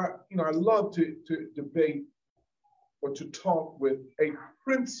 I love to debate or to talk with a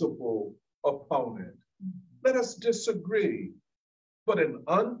principled opponent. Let us disagree. But an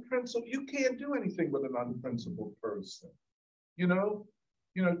unprincipled, you can't do anything with an unprincipled person. You know,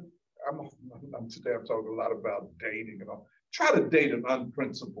 today I'm talking a lot about dating and all. Try to date an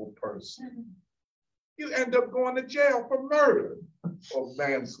unprincipled person. You end up going to jail for murder or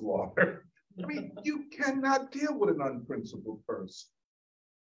manslaughter. I mean, you cannot deal with an unprincipled person.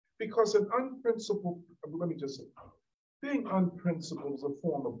 Because an unprincipled, let me just say, being unprincipled is a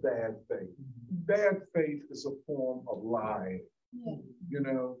form of bad faith. Bad faith is a form of lying. You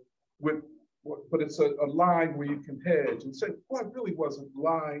know, but it's a line where you can hedge and say, well, I really wasn't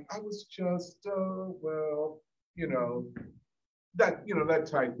lying. I was just, well, you know, that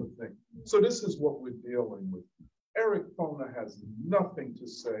type of thing. So this is what we're dealing with. Eric Foner has nothing to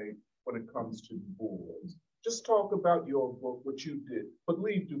say when it comes to Du Bois. Just talk about your book, what you did, but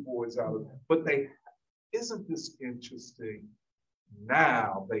leave Du Bois out of it. But isn't this interesting?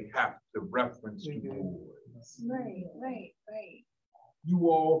 Now they have to reference Du Bois. Right. You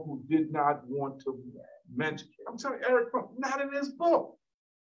all who did not want to mention, I'm telling you, Eric, not in his book.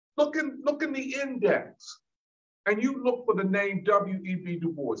 Look in the index, and you look for the name W.E.B. Du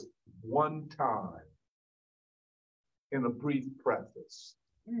Bois one time in a brief preface,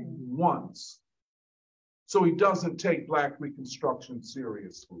 once. So he doesn't take Black Reconstruction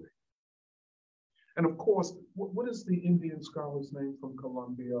seriously. And of course, what is the Indian scholar's name from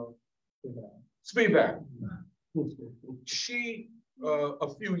Columbia? Spivak. She, a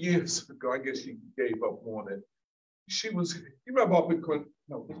few years ago, I guess she gave up on it. She was, you remember up in Cornell?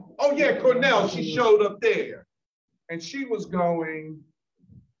 No. Oh yeah, Cornell, she showed up there. And she was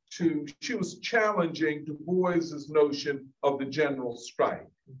challenging Du Bois's notion of the general strike.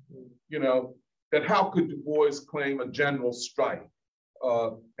 You know, that how could Du Bois claim a general strike?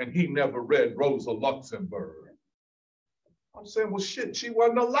 And he never read Rosa Luxemburg. I'm saying, well, shit, she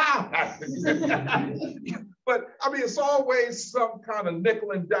wasn't alive. But I mean, it's always some kind of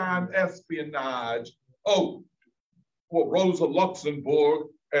nickel and dime espionage. Oh, well, Rosa Luxemburg,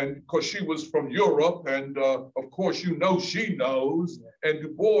 and because she was from Europe, and of course, she knows, and Du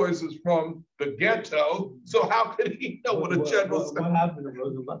Bois is from the ghetto, so how could he know what a general strike? What happened to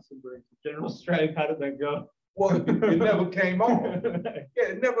Rosa Luxemburg? General strike, how did that go? Well, it never came on. Yeah,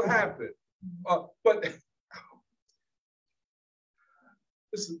 it never happened. But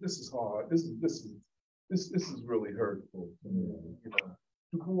this is hard. This is really hurtful to me. You know,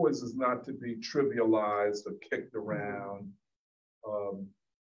 Du Bois is not to be trivialized or kicked around.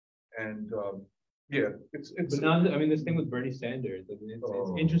 Yeah, it's. But now, I mean, this thing with Bernie Sanders. I mean,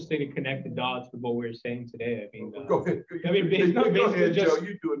 it's interesting to connect the dots with what we were saying today. I mean, go ahead. I mean, basically, Joe,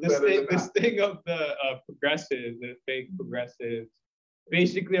 you do it better than this thing of the progressives, the fake progressives,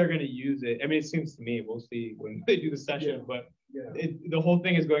 basically are going to use it. I mean, it seems to me, we'll see when they do the session, but the whole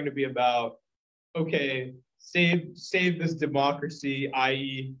thing is going to be about, okay, save this democracy,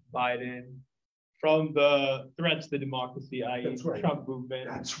 i.e. Biden, from the threats to democracy, i.e. Trump movement.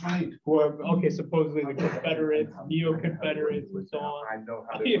 That's right. Who are, okay, supposedly the Confederates, neo-Confederates, and so on. I know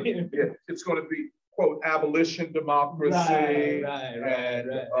how they it's going to be, quote, abolition democracy. Right.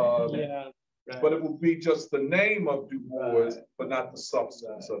 But it will be just the name of Du Bois, but not the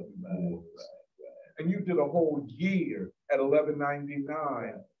substance of Du Bois. And you did a whole year at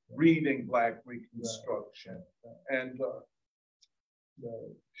 1199 reading Black Reconstruction. And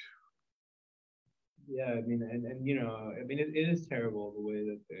yeah, I mean, and you know, I mean, it is terrible the way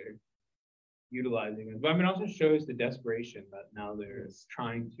that they're utilizing it. But I mean, it also shows the desperation that now they're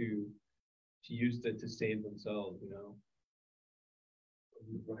trying to use it to save themselves, you know.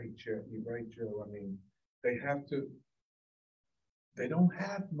 You're right, Joe. I mean, they don't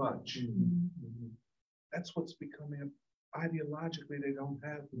have much. That's what's becoming, ideologically, they don't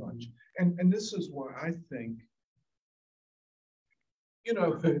have much. And this is why I think, you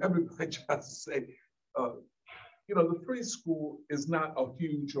know, everybody tries to say, you know, the Free School is not a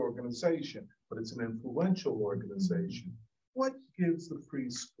huge organization, but it's an influential organization. What gives the Free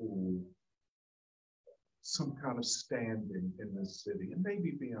School some kind of standing in this city and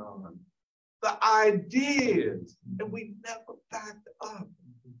maybe beyond? The ideas, and we never backed up.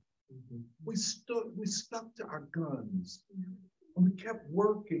 We stuck to our guns, and we kept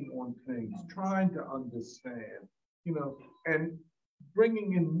working on things, trying to understand, you know, and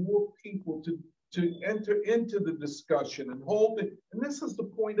bringing in more people to enter into the discussion and hold it. And this is the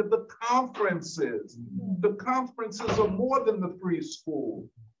point of the conferences. The conferences are more than the Free School,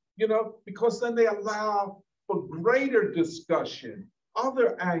 you know, because then they allow for greater discussion,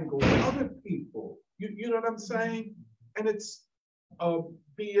 other angles, other people. You know what I'm saying? And it's,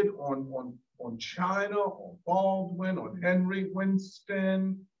 be it on China, on Baldwin, on Henry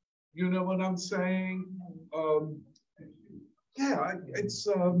Winston, you know what I'm saying? Yeah, it's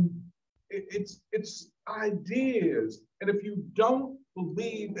ideas. And if you don't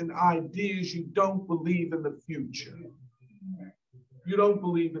believe in ideas, you don't believe in the future. You don't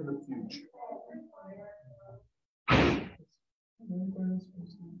believe in the future.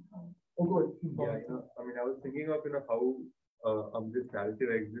 Oh, go ahead. Yeah, I mean, I was thinking of, how this narrative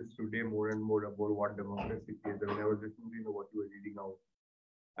exists today more and more about what democracy is. I mean, I was listening to what you were reading out,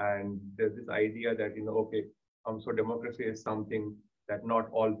 and there's this idea that, okay, so democracy is something that not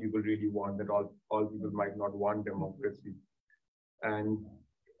all people really want, that all people might not want democracy.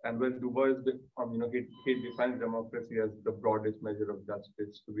 And when Du Bois, he defines democracy as the broadest measure of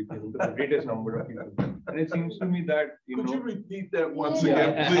justice to be given to the greatest number of people. And it seems to me that, Could you repeat that once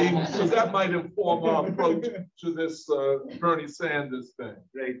again, please? Because that might inform our approach to this Bernie Sanders thing.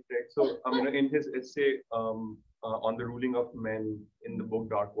 Right. So, in his essay on the ruling of men in the book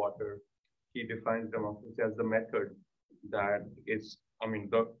Dark Water, he defines democracy as the method that is,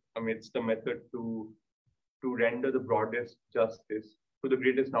 it's the method to render the broadest justice to the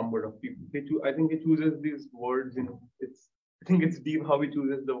greatest number of people. I think he chooses these words, I think it's deep how he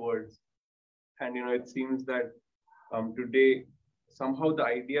chooses the words. And, it seems that today, somehow the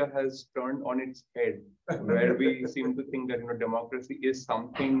idea has turned on its head, where we seem to think that, democracy is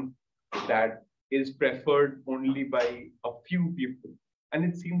something that is preferred only by a few people. And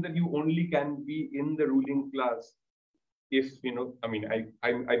it seems that you only can be in the ruling class if, I mean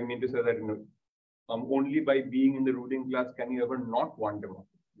to say that, only by being in the ruling class can you ever not want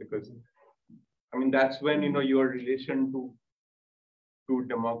democracy, because that's when your relation to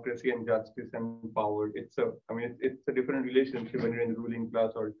democracy and justice and power, it's a different relationship when you're in the ruling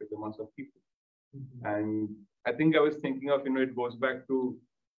class or with the mass of people. And I think I was thinking of, it goes back to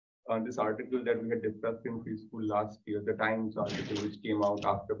this article that we had discussed in preschool last year, the Times article which came out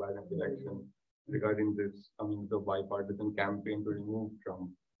after Biden's election regarding this, the bipartisan campaign to remove Trump.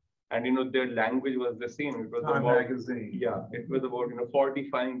 And their language was the same. It was Time about magazine. Yeah, it was about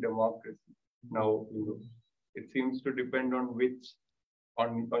fortifying democracy. Now it seems to depend on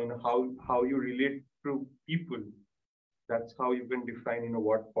how you relate to people. That's how you can define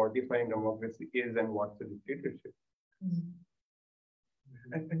what fortifying democracy is and what's a dictatorship.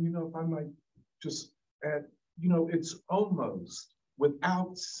 And if I might just add, it's almost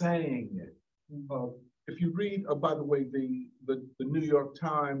without saying it. If you read, by the way, the New York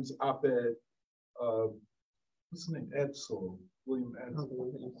Times op-ed, what's his name? Edsel, William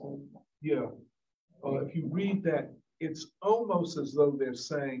Edsel. Yeah. If you read that, it's almost as though they're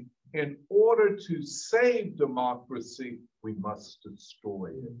saying, in order to save democracy, we must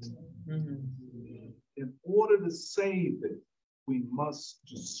destroy it. In order to save it, we must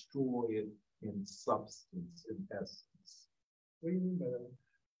destroy it in substance, in essence. What do you mean by that?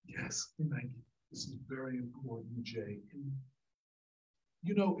 Yes, thank you. This is very important, Jake.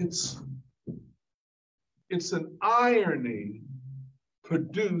 It's an irony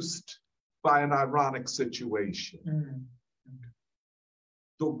produced by an ironic situation.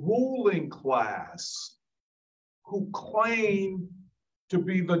 The ruling class, who claim to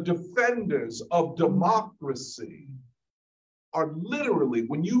be the defenders of democracy, are literally,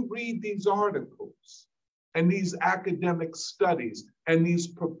 when you read these articles and these academic studies and these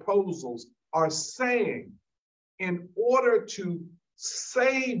proposals, are saying, in order to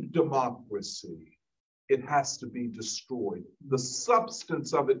save democracy, it has to be destroyed. The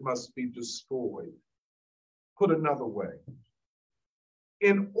substance of it must be destroyed. Put another way,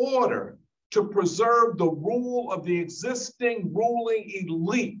 in order to preserve the rule of the existing ruling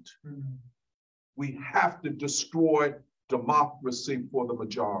elite, we have to destroy democracy for the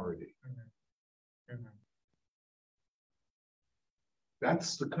majority.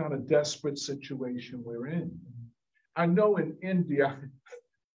 That's the kind of desperate situation we're in. I know in India,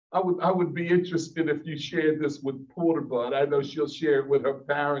 I would be interested if you shared this with Porterbud. I know she'll share it with her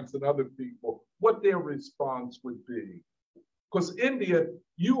parents and other people, what their response would be. Because India,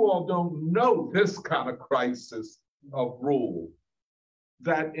 you all don't know this kind of crisis of rule,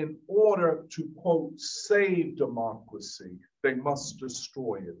 that in order to, quote, save democracy, they must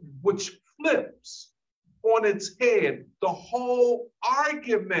destroy it, which flips on its head the whole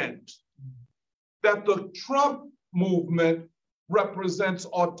argument that the Trump movement represents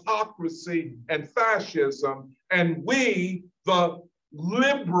autocracy and fascism, and we, the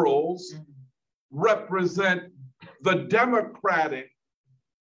liberals, represent the democratic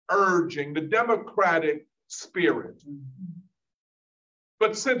urging, the democratic spirit.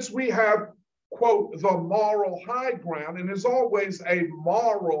 But since we have quote, the moral high ground, and there's always a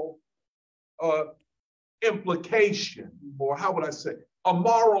moral implication, or how would I say, a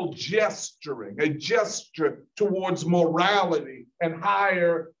moral gesturing, a gesture towards morality and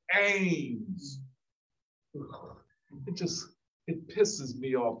higher aims. It pisses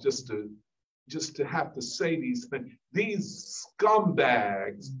me off just to have to say these things. These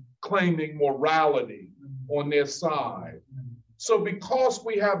scumbags claiming morality on their side. So because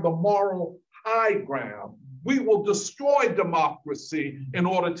we have the moral high ground, we will destroy democracy in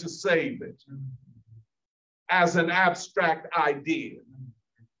order to save it as an abstract idea.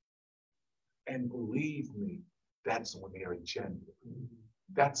 And believe me, that's on their agenda.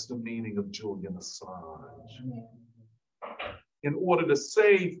 That's the meaning of Julian Assange. In order to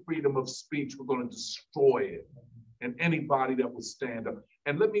save freedom of speech, we're going to destroy it. And anybody that will stand up.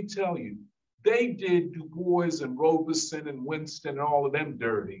 And let me tell you, they did Du Bois and Robeson and Winston and all of them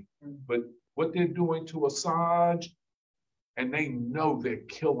dirty. But what they're doing to Assange, and they know they're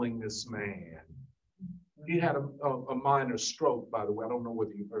killing this man. He had a minor stroke, by the way. I don't know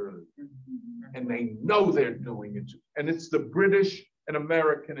whether you heard it. And they know they're doing it. And it's the British and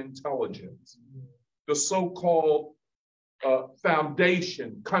American intelligence, the so-called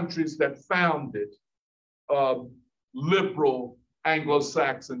foundation, countries that founded liberal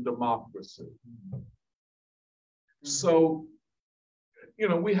Anglo-Saxon democracy. So, you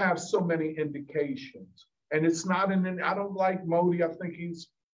know, we have so many indications. And it's not I don't like Modi. I think he's,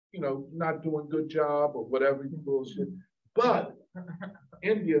 you know, not doing a good job or whatever bullshit. But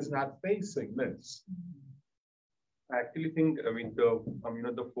India is not facing this. I actually think, I mean,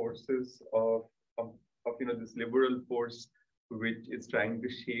 the forces of this liberal force, which is trying to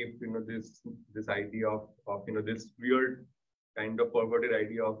shape, this idea of this weird kind of perverted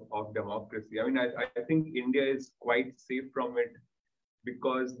idea of democracy. I mean, I think India is quite safe from it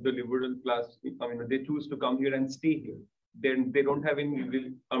because the liberal class, they choose to come here and stay here. Then they don't have any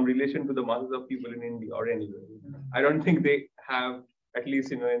relation to the masses of people in India or anywhere. I don't think they have, at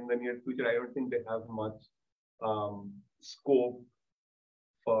least in the near future, I don't think they have much scope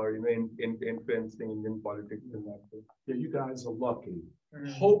for influencing Indian politics in that way. Yeah, you guys are lucky.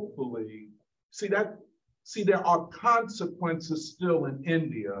 Hopefully, there are consequences still in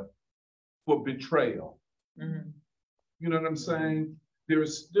India for betrayal. You know what I'm saying? There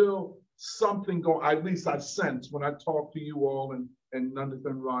is still something going, at least I sense when I talk to you all and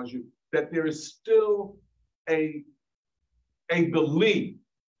Nandathan Raju, that there is still a belief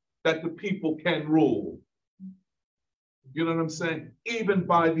that the people can rule. You know what I'm saying? Even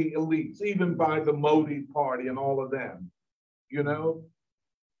by the elites, even by the Modi party and all of them, you know?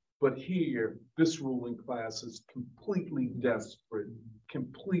 But here, this ruling class is completely desperate,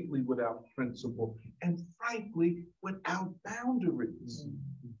 completely without principle, and frankly, without boundaries.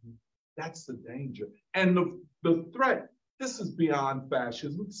 That's the danger. And the threat, this is beyond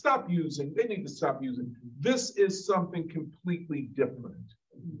fascism. They need to stop using. This is something completely different.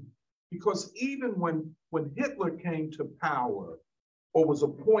 Because even when Hitler came to power or was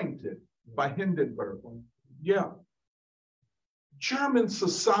appointed by Hindenburg, German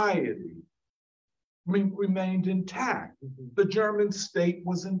society remained intact. The German state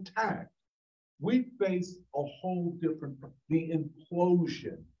was intact. We face a whole different, the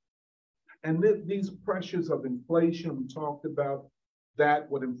implosion. And these pressures of inflation, we talked about that,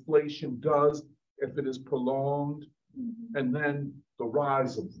 what inflation does if it is prolonged, and then the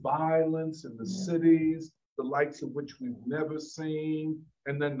rise of violence in the cities, the likes of which we've never seen,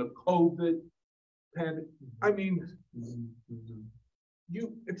 and then the COVID pandemic. I mean,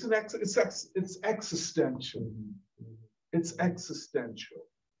 it's existential. It's existential.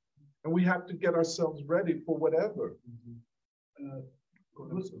 And we have to get ourselves ready for whatever.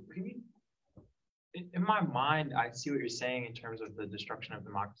 Pete? In my mind, I see what you're saying in terms of the destruction of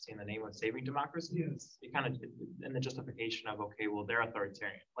democracy in the name of saving democracy. Yes. It kind of, in the justification of, okay, well, they're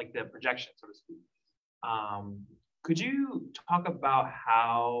authoritarian, like the projection, so to speak. Could you talk about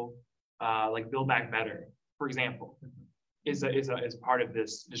how, like, Build Back Better, for example, is part of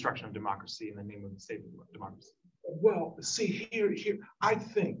this destruction of democracy in the name of saving democracy? Well, see, here, I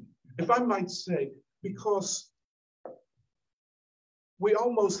think, if I might say, because we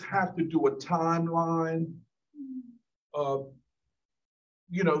almost have to do a timeline of,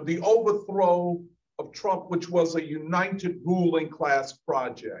 the overthrow of Trump, which was a united ruling class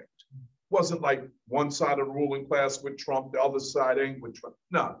project. Wasn't like one side of the ruling class with Trump, the other side ain't with Trump.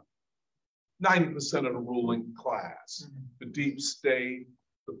 No, 90% of the ruling class, the deep state,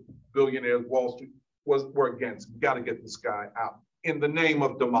 the billionaires, Wall Street, were against. We got to get this guy out in the name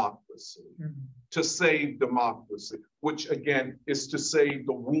of democracy. to save democracy, which again is to save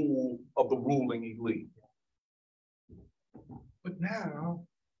the rule of the ruling elite. But now,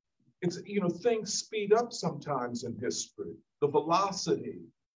 it's, things speed up sometimes in history, the velocity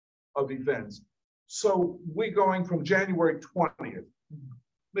of events. So we're going from January 20th,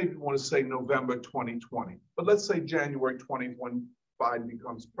 maybe you want to say November 2020, but let's say January 20th when Biden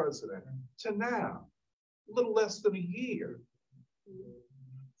becomes president, to now, a little less than a year.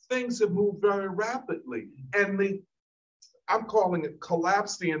 Things have moved very rapidly. And I'm calling it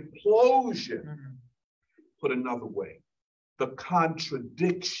collapse, the implosion. Put another way, the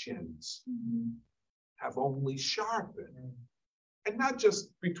contradictions have only sharpened. And not just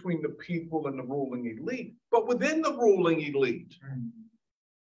between the people and the ruling elite, but within the ruling elite.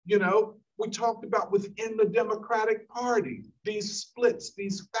 We talked about within the Democratic Party, these splits,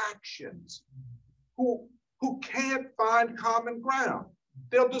 these factions who can't find common ground.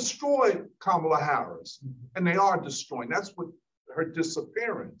 They'll destroy Kamala Harris, and they are destroying. That's what her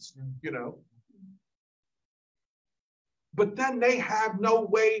disappearance, But then they have no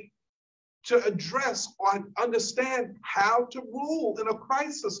way to address or understand how to rule in a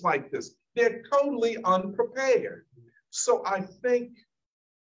crisis like this. They're totally unprepared. So I think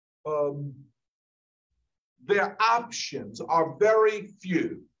their options are very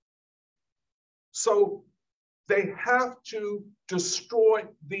few. So they have to destroy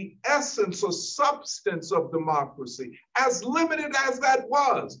the essence or substance of democracy, as limited as that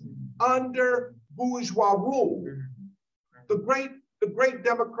was under bourgeois rule. The great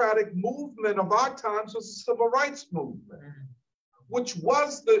democratic movement of our times was the civil rights movement, which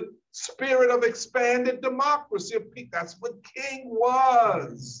was the spirit of expanded democracy. That's what King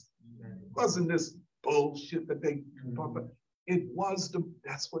was. It wasn't this bullshit that they talk about. It was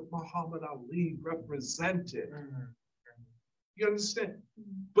that's what Muhammad Ali represented. You understand?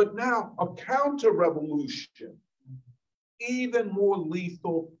 But now a counter-revolution, even more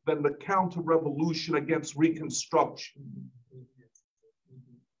lethal than the counter-revolution against Reconstruction,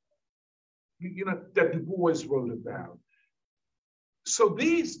 that Du Bois wrote about. So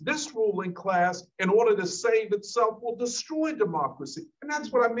this ruling class, in order to save itself, will destroy democracy. And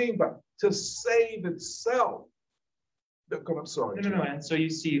that's what I mean by to save itself. I'm sorry. No. And so you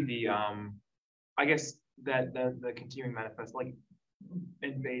see the, I guess that the continuing manifest, like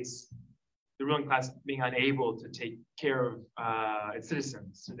in base, the ruling class being unable to take care of its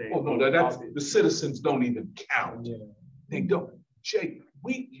citizens today. Oh no, the citizens don't even count. Yeah. They don't. Jay,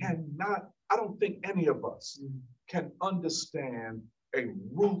 we cannot. I don't think any of us can understand a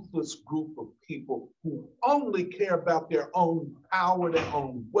ruthless group of people who only care about their own power, their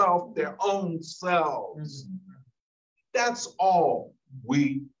own wealth, their own selves. That's all.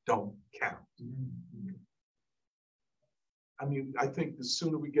 We don't count. I mean, I think the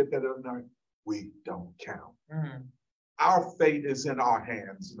sooner we get that in our, we don't count. Our fate is in our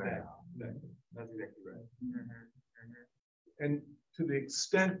hands now. That's exactly right. And to the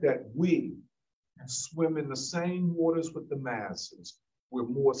extent that we swim in the same waters with the masses, we're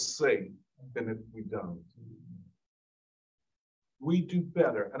more safe than if we don't. We do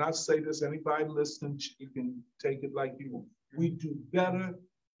better, and I say this, anybody listening, you can take it like you want. We do better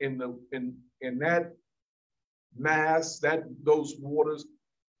in that mass, those waters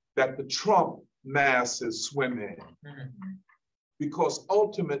that the Trump masses swim in. Because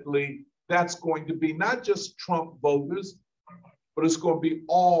ultimately, that's going to be not just Trump voters, but it's going to be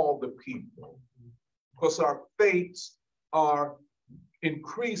all the people. Because our fates are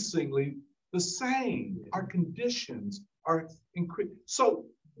increasingly the same. Our conditions are increasing. So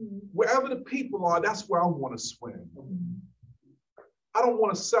wherever the people are, that's where I want to swim. I don't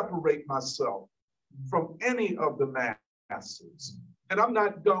want to separate myself from any of the masses. And I'm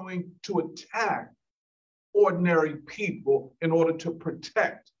not going to attack ordinary people in order to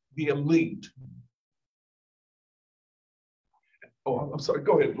protect the elite. Oh, I'm sorry.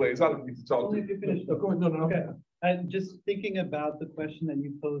 Go ahead, Blaze. I don't need to talk to you. No, go ahead. No. Okay. I'm just thinking about the question that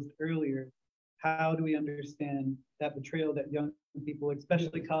you posed earlier. How do we understand that betrayal that young people,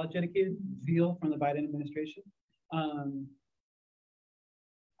 especially college-educated, feel from the Biden administration?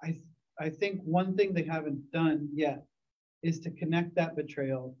 I think one thing they haven't done yet is to connect that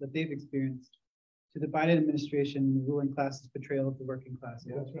betrayal that they've experienced to the Biden administration, the ruling class's betrayal of the working class.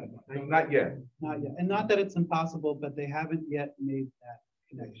 Yeah, that's right. No, not yet. Not yet. And not that it's impossible, but they haven't yet made that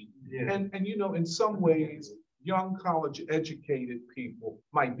connection. Yeah. And in some ways, young college educated people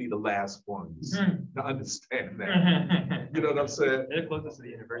might be the last ones to understand that. You know what I'm saying? They're closest to the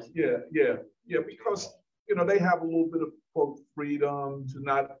university. Yeah, because they have a little bit of quote freedom to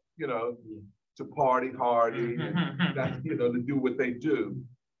not, to party hardy and not, to do what they do.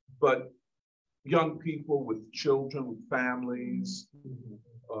 But young people with children, with families,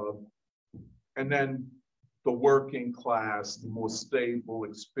 and then the working class, the more stable,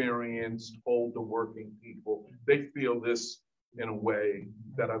 experienced, older working people, they feel this in a way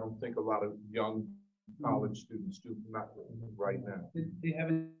that I don't think a lot of young college students do not right now. They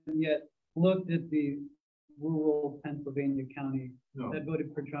haven't yet looked at the rural Pennsylvania county No, that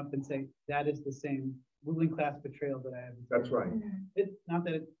voted for Trump and say, that is the same ruling class betrayal that I have. that's right. It's not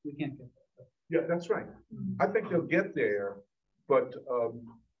that we can't get there. Yeah, that's right. I think they'll get there, but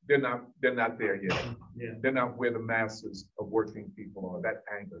they're not there yet. Yeah. They're not where the masses of working people are, that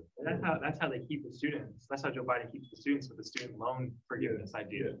anger. That's how they keep the students. That's how Joe Biden keeps the students with the student loan forgiveness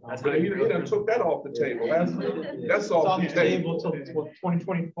idea. That's how But he done took that off the table. That's off the table. till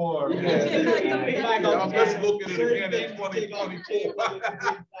 2024. Let's look at it again in 2024.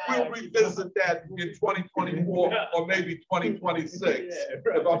 We'll revisit that in 2024 or maybe 2026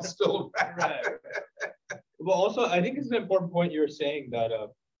 if I'm still around. Well, also, I think it's an important point you were saying that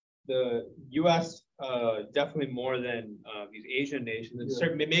the U.S. Definitely more than these Asian nations, and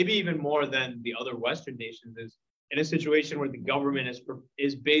certainly maybe even more than the other Western nations, is in a situation where the government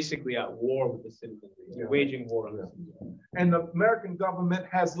is basically at war with the citizens, waging war on them. And the American government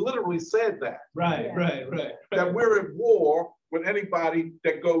has literally said that. Right. That we're at war with anybody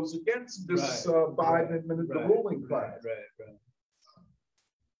that goes against this Biden administration, the ruling class. Right.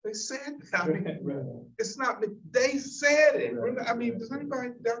 They said that. I mean, it's not, they said it. I mean, does anybody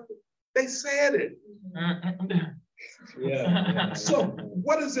doubt it? They said it. Yeah. So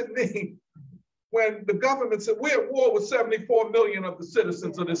what does it mean when the government said we're at war with 74 million of the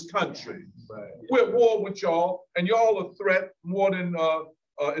citizens of this country? We're at war with y'all, and y'all a threat more than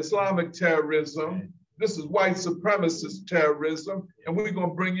Islamic terrorism. This is white supremacist terrorism, and we're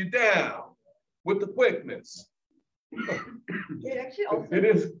gonna bring you down with the quickness. It actually also. It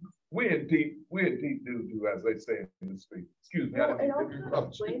is. We're in deep doo-doo, as they say in the street. Excuse me. No, it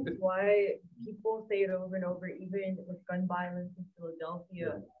also explains why people say it over and over, even with gun violence in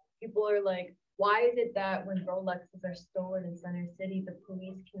Philadelphia. People are like, why is it that when Rolexes are stolen in Center City, the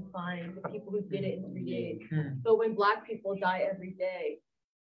police can find the people who did it in 3 days? But when Black people die every day,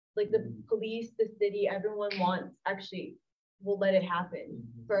 like the police, the city, everyone will let it happen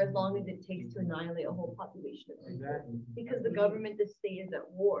for as long as it takes to annihilate a whole population of people. Because the government, the state is at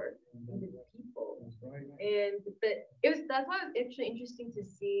war with its people. And that's why it was actually interesting to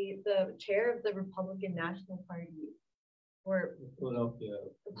see the chair of the Republican National Party, or Philadelphia.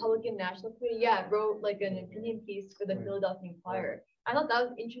 Republican National Committee, wrote like an opinion piece for the Philadelphia Inquirer. I thought that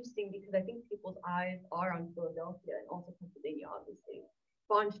was interesting because I think people's eyes are on Philadelphia and also Pennsylvania, obviously.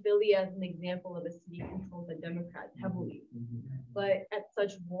 On Philly as an example of a city controlled by Democrats heavily, but at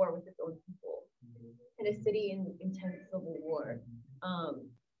such war with its own people, in a city in intense civil war.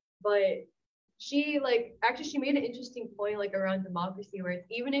 But she made an interesting point around democracy, where it's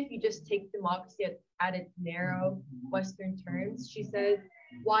even if you just take democracy at its narrow Western terms, she says,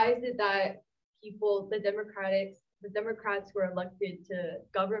 why is it that the Democrats who are elected to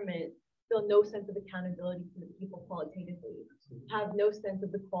government feel no sense of accountability to the people qualitatively, have no sense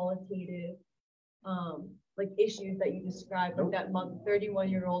of the qualitative issues that you described, like that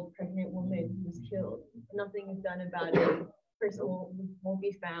 31-year-old pregnant woman who was killed. Nothing is done about it. Person won't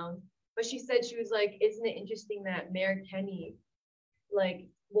be found. But she said, she was like, isn't it interesting that Mayor Kenney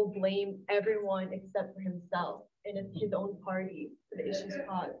will blame everyone except for himself and his own party for the issues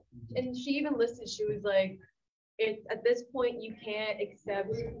caused. And she even listed, she was like, at this point, you can't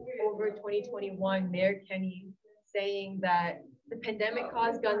accept over 2021 Mayor Kenney saying that the pandemic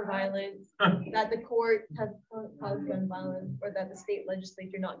caused gun violence, that the court has caused gun violence, or that the state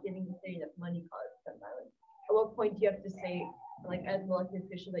legislature not giving the city enough money caused gun violence. At what point do you have to say, as an elected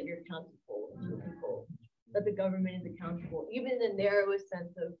official, that you're accountable to people, that the government is accountable, even in the narrowest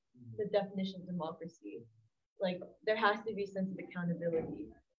sense of the definition of democracy? There has to be a sense of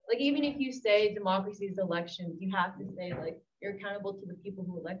accountability. Even if you say democracy is elections, you have to say you're accountable to the people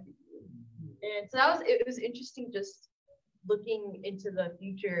who elected you. And so it was interesting just looking into the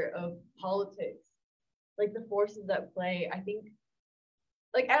future of politics, the forces at play. I think,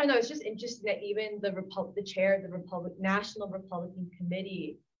 I don't know, it's just interesting that even the chair of the National Republican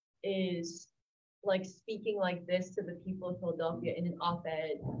Committee is speaking like this to the people of Philadelphia in an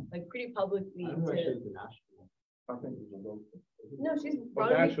op-ed, pretty publicly. No, she's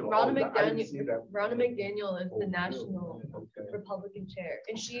Ronna McDaniel is the national Republican chair,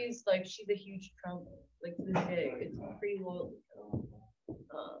 and she's a huge Trump, to this day. It's pretty loyal to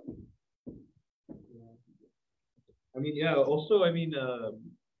Trump. Also,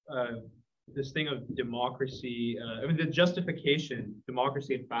 this thing of democracy. I mean, the justification,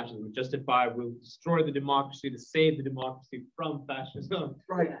 democracy and fascism, justify will destroy the democracy to save the democracy from fascism.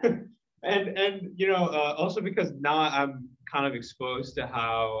 Right. And you know, also because now I'm kind of exposed to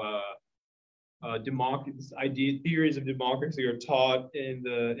how theories of democracy are taught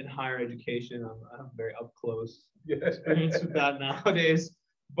in higher education. I'm very up close experience with that nowadays.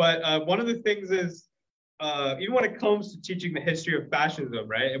 But one of the things is, even when it comes to teaching the history of fascism,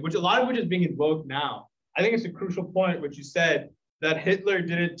 right, which a lot of which is being invoked now, I think it's a crucial point, which you said, that Hitler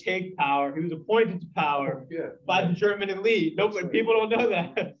didn't take power; he was appointed to power by the German elite. Nobody, people don't know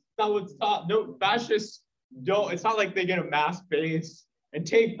that. That's not what's taught. No, fascists don't. It's not like they get a mass base and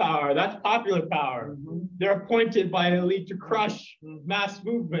take power. That's popular power. They're appointed by an elite to crush mass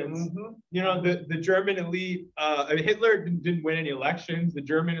movements. You know, the German elite, I mean, Hitler didn't win any elections. The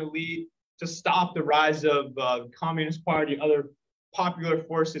German elite, to stop the rise of the Communist Party, other popular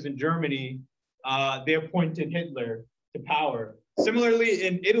forces in Germany, they appointed Hitler to power. Similarly,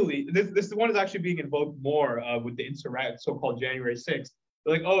 in Italy, this one is actually being invoked more with the insurrection, so-called January 6th.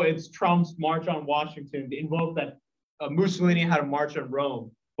 They're like, oh, it's Trump's March on Washington. They invoke that Mussolini had a march on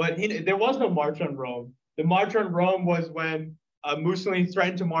Rome, but there was no march on Rome. The march on Rome was when Mussolini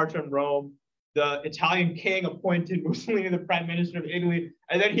threatened to march on Rome. The Italian king appointed Mussolini the prime minister of Italy,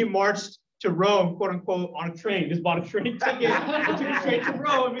 and then he marched to Rome, quote unquote, on a train. Just bought a train ticket and took a train to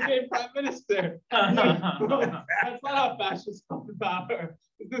Rome and became prime minister. That's not how fascists come to power.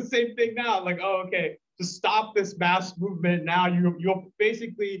 It's the same thing now. Like, oh, okay, to stop this mass movement now, you'll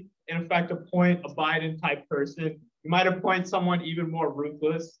basically, in effect, appoint a Biden type person. You might appoint someone even more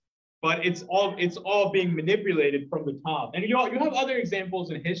ruthless, but it's all being manipulated from the top. And you have other examples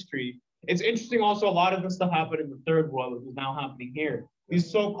in history. It's interesting also, a lot of this stuff happened in the third world, which is now happening here.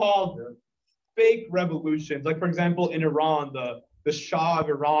 These so-called fake revolutions, like for example, in Iran, the Shah of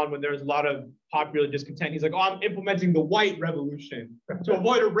Iran, when there's a lot of popular discontent, he's like, oh, I'm implementing the white revolution to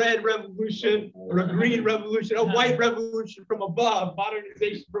avoid a red revolution or a green revolution, a white revolution from above,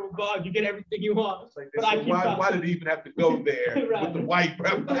 modernization from above. You get everything you want. Like why did he even have to go there with the white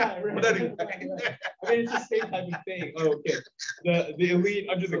revolution? I mean, it's the same type of thing. Oh, okay. The elite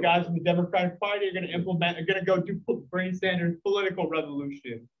under the guys in the Democratic Party are going to go do Bernie Sanders' political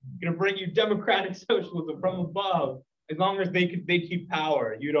revolution. Going to bring you democratic socialism from above. As long as they keep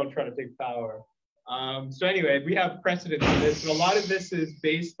power, you don't try to take power. So anyway, we have precedent for this. And a lot of this is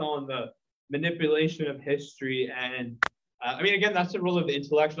based on the manipulation of history. And I mean, again, that's the role of the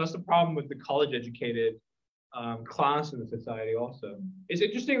intellectual. That's the problem with the college-educated class in the society also. It's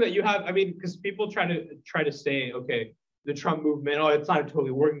interesting that you have, I mean, because people try to say, okay, the Trump movement, oh, it's not a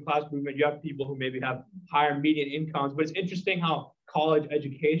totally working class movement. You have people who maybe have higher median incomes, but it's interesting how college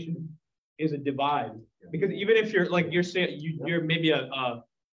education is a divide. Because even if you're like you're saying you're maybe you have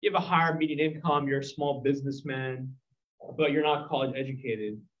a higher median income, you're a small businessman, but you're not college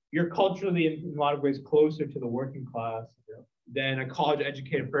educated. You're culturally in a lot of ways closer to the working class than a college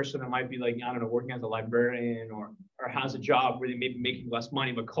educated person that might be like, I don't know, working as a librarian or has a job where they may be making less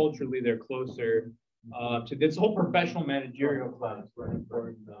money, but culturally they're closer to this whole professional managerial class, very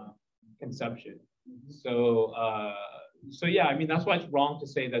important conception. So yeah, I mean, that's why it's wrong to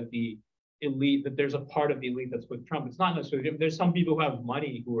say that the elite, that there's a part of the elite that's with Trump. It's not necessarily, there's some people who have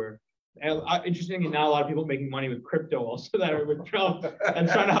money who are, interestingly now, a lot of people making money with crypto also that are with Trump and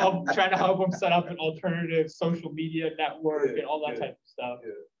trying to help them set up an alternative social media network and all that type of stuff.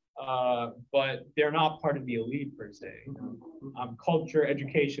 But they're not part of the elite per se. Culture,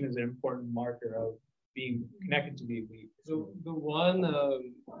 education is an important marker of being connected to the elite. The one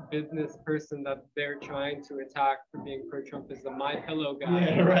business person that they're trying to attack for being pro-Trump is the My Pillow guy.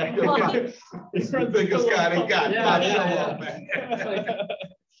 Yeah, right. He's the biggest guy they got. Yeah,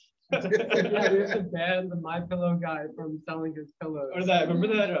 we have to ban the My Pillow guy from selling his pillows. Or that,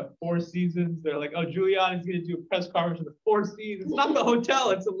 remember that Four Seasons? They're like, oh, Giuliani's going to do a press conference for the Four Seasons. It's not the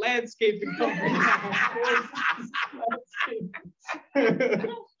hotel, it's a landscaping company.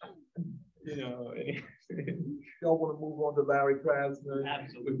 You know, y'all want to move on to Larry Krasner,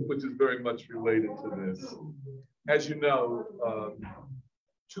 which is very much related to this. As you know,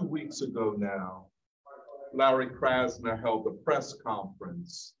 2 weeks ago now, Larry Krasner held a press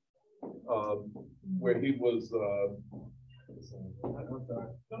conference where he was.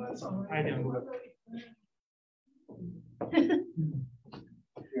 I know.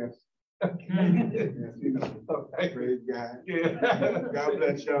 Yes. Great guy. Yeah. God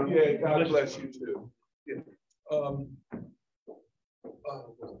bless you. Yeah, God bless you too. Yeah.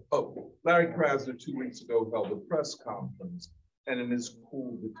 Larry Krasner 2 weeks ago held a press conference and in his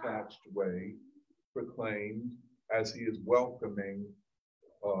cool, detached way proclaimed, as he is welcoming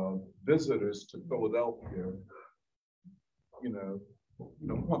visitors to Philadelphia,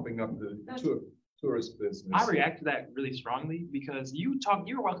 pumping up the tourist business. I react to that really strongly because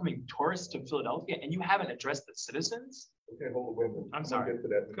you're welcoming tourists to Philadelphia and you haven't addressed the citizens. Okay, hold on, wait a minute. I'm sorry. We'll get to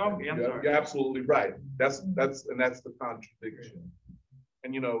that in a Go, minute. I'm You're- sorry. You're absolutely right. That's the contradiction.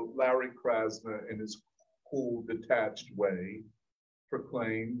 And Larry Krasner, in his cool, detached way,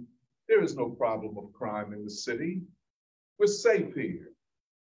 proclaimed there is no problem of crime in the city. We're safe here,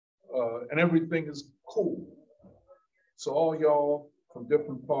 and everything is cool. So all y'all from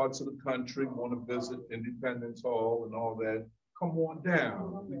different parts of the country want to visit Independence Hall and all that, come on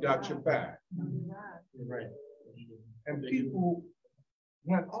down. We got your back. Right. And people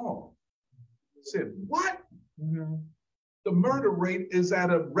went off, said, what? The murder rate is at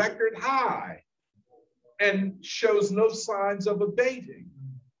a record high and shows no signs of abating.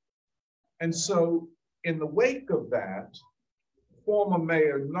 And so in the wake of that, former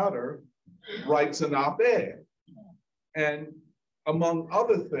Mayor Nutter writes an op-ed and among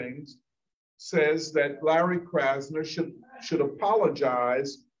other things says that Larry Krasner should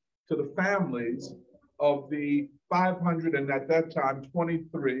apologize to the families of the 500 and at that time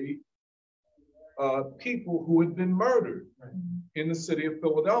 23 people who had been murdered in the city of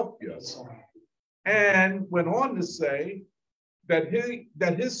Philadelphia, and went on to say that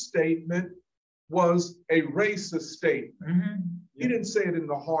his statement was a racist statement. He didn't say it in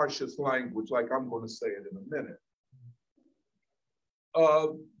the harshest language, like I'm going to say it in a minute.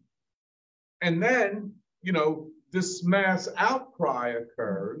 And then, this mass outcry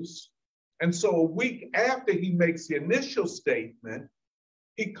occurs. And so a week after he makes the initial statement,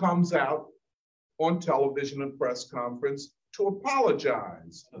 he comes out on television and press conference to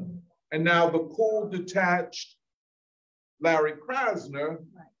apologize. And now the cool, detached Larry Krasner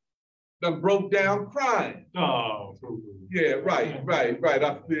done broke down crying. Oh. Yeah, right.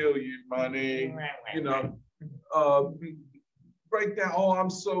 I feel you, money. Break down, oh, I'm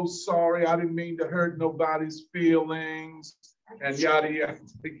so sorry. I didn't mean to hurt nobody's feelings and yada, yada.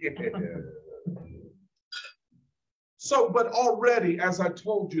 Yeah. So, but already, as I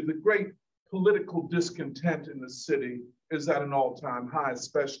told you, the great political discontent in the city is at an all-time high,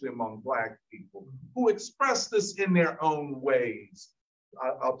 especially among Black people who express this in their own ways.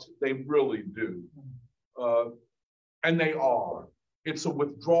 They really do. And they are. It's a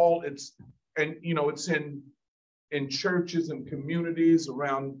withdrawal. It's in churches and communities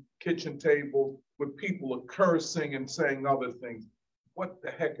around kitchen tables where people are cursing and saying other things. What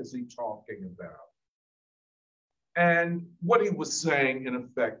the heck is he talking about? And what he was saying, in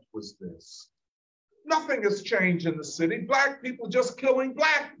effect, was this. Nothing has changed in the city. Black people just killing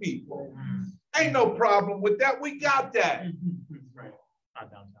Black people. Ain't no problem with that. We got that. Right.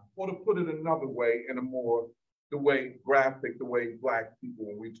 Not downtown. Or to put it another way, in a more, the way graphic, the way Black people,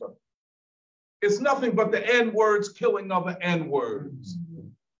 when we talk, it's nothing but the N-words killing other N-words.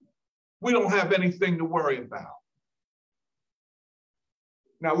 We don't have anything to worry about.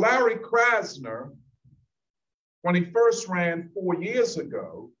 Now, Larry Krasner, when he first ran 4 years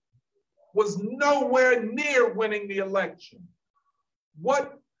ago, was nowhere near winning the election.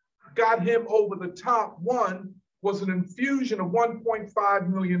 What got him over the top, one, was an infusion of $1.5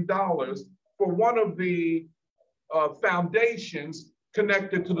 million for one of the foundations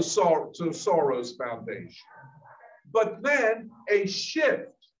connected to the Soros Foundation. But then a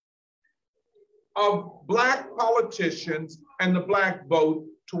shift of Black politicians and the Black vote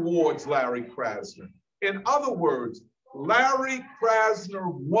towards Larry Krasner. In other words, Larry Krasner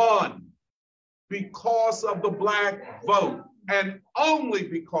won because of the Black vote and only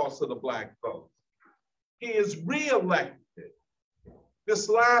because of the Black vote. He is reelected this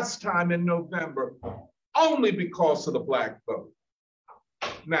last time in November only because of the Black vote.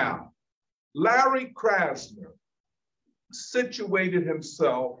 Now, Larry Krasner situated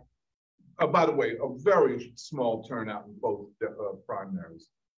himself, by the way, a very small turnout in both primaries.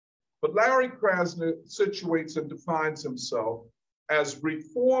 But Larry Krasner situates and defines himself as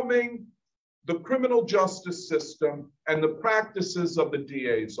reforming the criminal justice system and the practices of the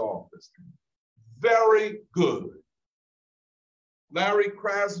DA's office. Very good. Larry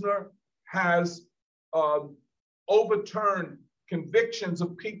Krasner has overturned convictions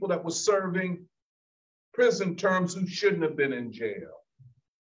of people that were serving prison terms who shouldn't have been in jail.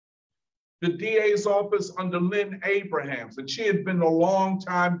 The DA's office under Lynn Abrahams, and she had been a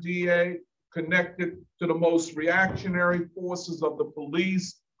long-time DA connected to the most reactionary forces of the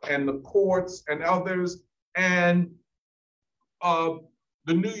police and the courts and others. And the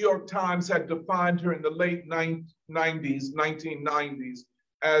New York Times had defined her in the late 1990s,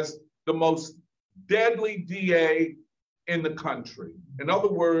 as the most deadly DA in the country. In other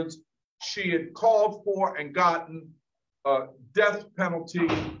words, she had called for and gotten death penalty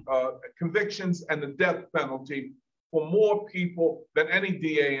convictions and the death penalty for more people than any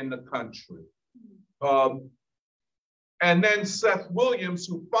DA in the country. And then Seth Williams,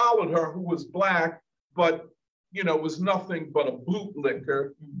 who followed her, who was Black, but was nothing but a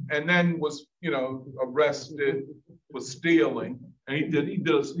bootlicker, and then was arrested for stealing, and he did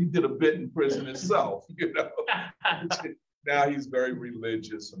a bit in prison himself. Now he's very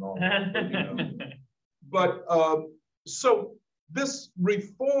religious and all that. But so this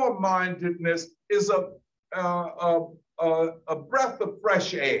reform-mindedness is a breath of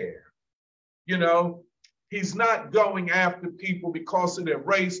fresh air. He's not going after people because of their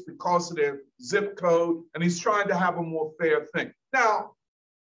race, because of their zip code, and he's trying to have a more fair thing. Now,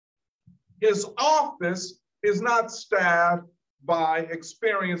 his office is not staffed by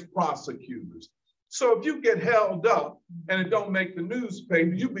experienced prosecutors. So if you get held up and it don't make the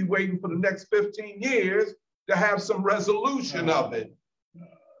newspaper, you'll be waiting for the next 15 years to have some resolution of it.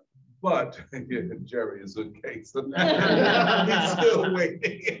 But Jerry is a case. He's still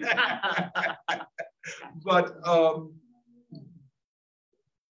waiting. But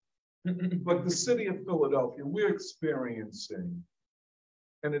the city of Philadelphia, we're experiencing,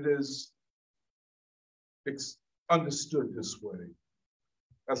 and it is understood this way,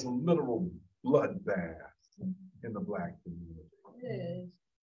 as a literal bloodbath in the Black community. It is.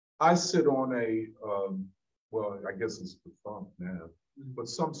 I sit on a, well, I guess it's defunct now, but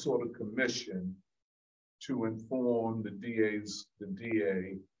some sort of commission to inform the DA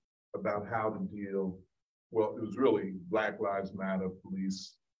about how to deal. Well, it was really Black Lives Matter,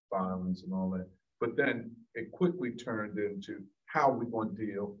 police violence and all that. But then it quickly turned into how we're going to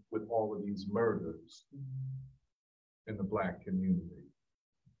deal with all of these murders in the Black community.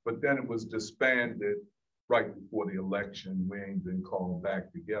 But then it was disbanded right before the election. We ain't been called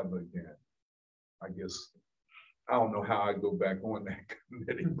back together again. I guess, I don't know how I go back on that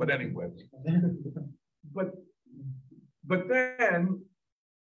committee, but anyway. But then,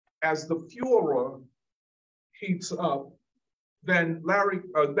 as the furor heats up, then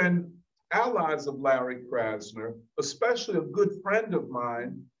allies of Larry Krasner, especially a good friend of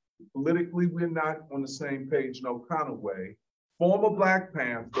mine, politically we're not on the same page, no kind of way, former Black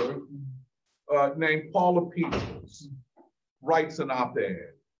Panther named Paula Peoples, writes an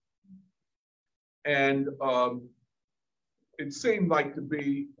op-ed. And it seemed like to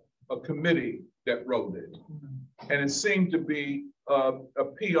be a committee that wrote it. And it seemed to be a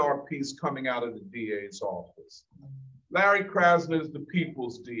PR piece coming out of the DA's office. Larry Krasner is the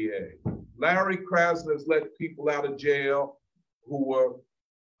people's DA. Larry Krasner has let people out of jail who were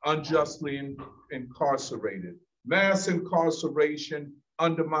unjustly incarcerated. Mass incarceration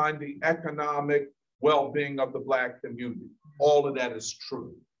undermined the economic well-being of the Black community. All of that is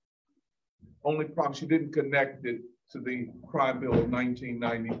true. Only problem, she didn't connect it to the crime bill of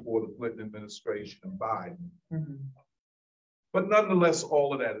 1994, the Clinton administration and Biden. But nonetheless,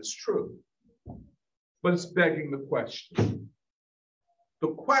 all of that is true. But it's begging the question. The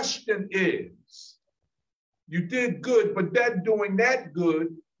question is, you did good, but that doing that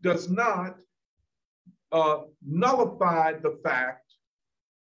good does not nullify the fact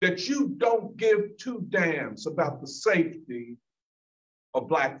that you don't give two damns about the safety of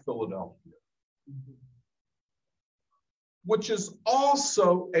Black Philadelphia, which is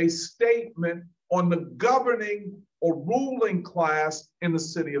also a statement on the governing or ruling class in the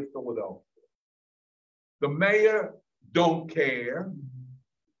city of Philadelphia. The mayor don't care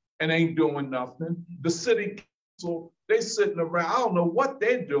and ain't doing nothing. The city council, they sitting around, I don't know what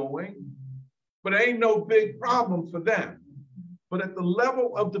they're doing, but it ain't no big problem for them. But at the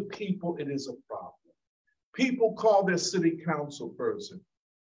level of the people, it is a problem. People call their city council person.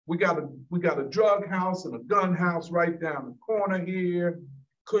 We got a drug house and a gun house right down the corner here.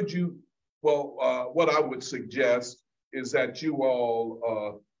 Could you, well, what I would suggest is that you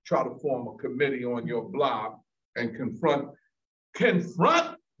all try to form a committee on your block and confront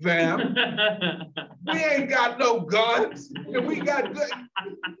them. We ain't got no guns, and we got good,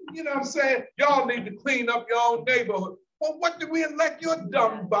 you know what I'm saying? Y'all need to clean up your own neighborhood. Well, what did we elect your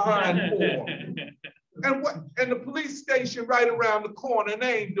dumb behind for? And the police station right around the corner, and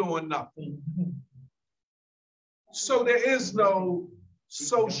they ain't doing nothing. So there is no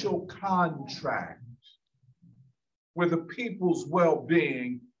social contract where the people's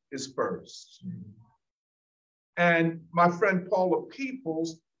well-being is first. And my friend Paula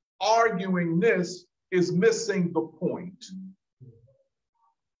Peoples arguing this is missing the point.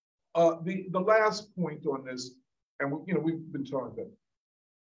 The last point on this, and we've been talking about,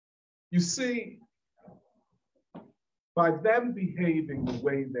 you see, By them behaving the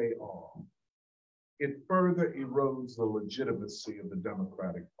way they are, it further erodes the legitimacy of the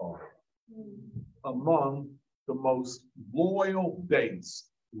Democratic Party among the most loyal base,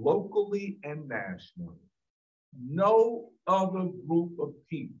 locally and nationally. No other group of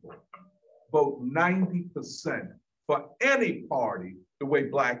people vote 90% for any party the way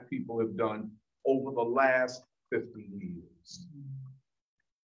Black people have done over the last 50 years.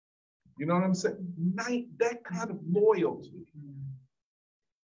 You know what I'm saying? That kind of loyalty,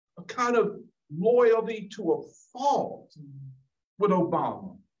 a kind of loyalty to a fault with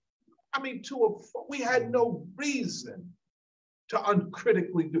Obama. I mean, we had no reason to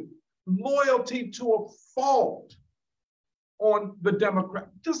uncritically do. Loyalty to a fault on the Democrat.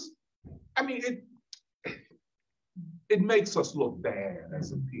 I mean, it makes us look bad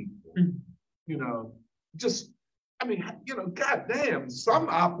as a people, you know, goddamn, some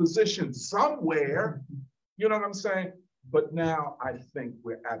opposition somewhere, you know what I'm saying? But now I think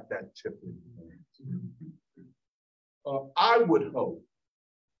we're at that tipping point. I would hope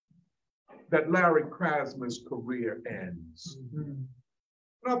that Larry Krasner's career ends. And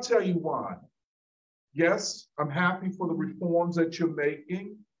I'll tell you why. Yes, I'm happy for the reforms that you're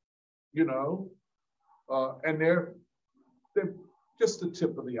making, you know, and they're just the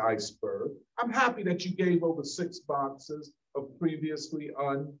tip of the iceberg. I'm happy that you gave over 6 boxes of previously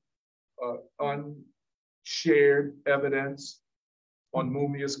unshared evidence on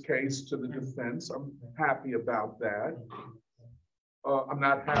Mumia's case to the defense. I'm happy about that. I'm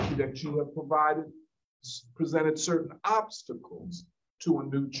not happy that you have presented certain obstacles to a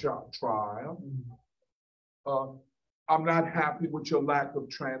new trial. I'm not happy with your lack of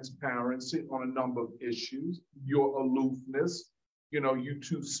transparency on a number of issues, your aloofness. You know, you're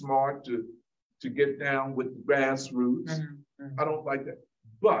too smart to get down with grassroots. I don't like that.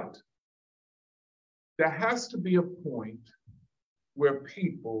 But there has to be a point where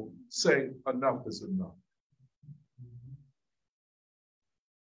people say enough is enough.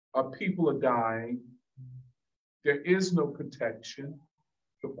 People are dying. There is no protection.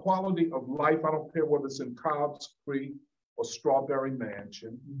 The quality of life, I don't care whether it's in Cobb's Creek or Strawberry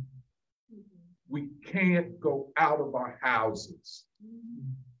Mansion, we can't go out of our houses.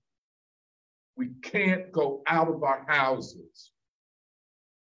 We can't go out of our houses.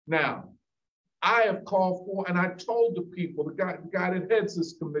 Now, I have called for, and I told the people, the guy that heads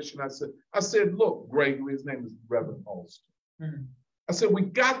this commission, I said, look, Gregory, his name is Reverend Alston. I said, we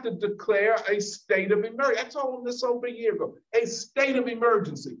got to declare a state of emergency. I told him this over a year ago, a state of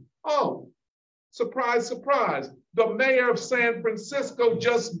emergency. Oh, surprise, surprise. The mayor of San Francisco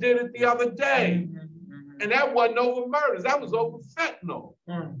just did it the other day. And that wasn't over murders, that was over fentanyl.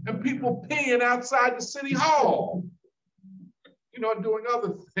 And people peeing outside the city hall. You know, doing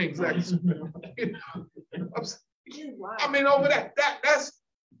other things. You know, I mean, over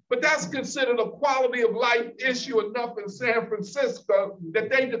but that's considered a quality of life issue enough in San Francisco that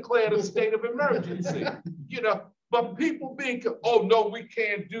they declared a state of emergency. You know, but people being, oh no, we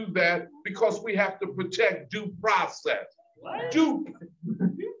can't do that because we have to protect due process. What? It's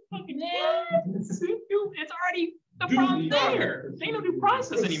already the problem there. They don't do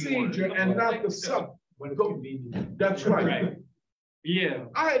process anymore. Procedure and not the sub. That's right. Yeah.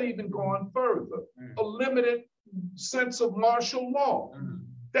 I had even gone further. A limited sense of martial law.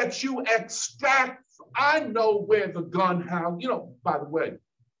 That you extract, I know where the gun house, you know, by the way,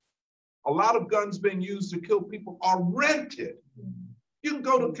 a lot of guns being used to kill people are rented. You can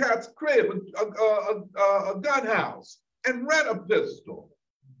go to Cat's crib, a gun house, and rent a pistol.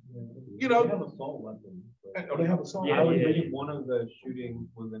 You know, They have assault weapons. oh, they have assault I weapons. believe one of the shootings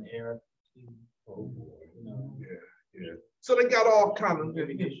was an AR-15. You know, Yeah. So they got all kind of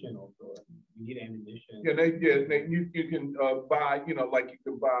ammunition also. You need ammunition. Yeah, you can buy, you know, like you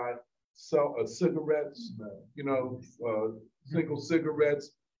can buy cigarettes, you know, single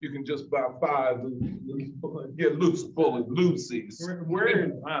cigarettes. You can just buy 5 loose bullets, loosies.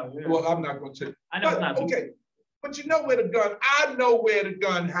 Wow, yeah. Well, I'm not going to. I know it's not. Okay, but you know where I know where the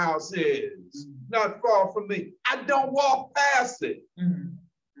gun house is. Not far from me. I don't walk past it.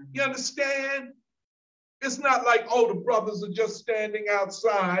 You understand? It's not like, oh, the brothers are just standing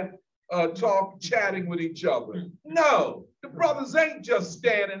outside chatting with each other. No, the brothers ain't just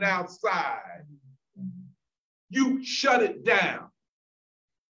standing outside. You shut it down.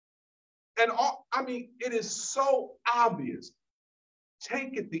 And I mean, it is so obvious.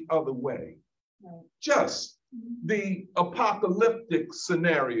 Take it the other way. Just the apocalyptic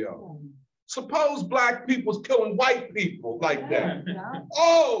scenario. Suppose black people's killing white people like that.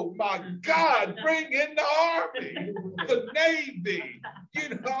 Oh my God, bring in the Army, the Navy,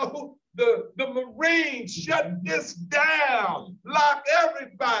 the Marines, shut this down, lock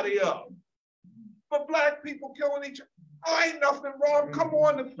everybody up. But black people killing each other, oh, ain't nothing wrong. Come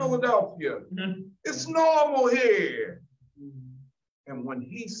on to Philadelphia. It's normal here. And when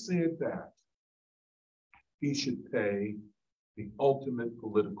he said that, he should pay the ultimate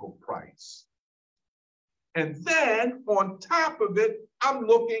political price. And then on top of it, I'm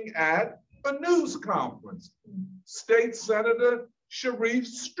looking at a news conference. State Senator Sharif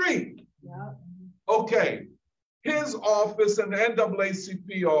Street. Okay, his office and the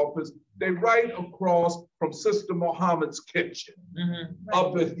NAACP office, they right across from Sister Muhammad's kitchen.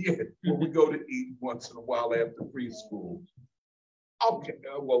 Up at where we go to eat once in a while after preschool. Okay,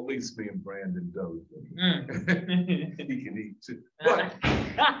 well, at least me and Brandon does. He can eat too. But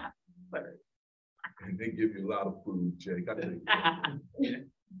and they give you a lot of food, Jake. I think.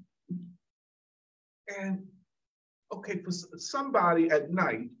 And okay, for somebody at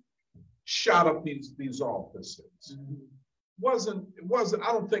night shot up these officers. I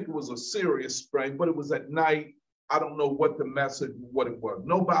don't think it was a serious spraying, but it was at night. I don't know what the message, what it was.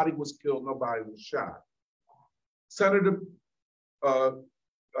 Nobody was killed, nobody was shot. Senator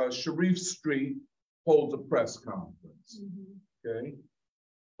Sharif Street holds a press conference.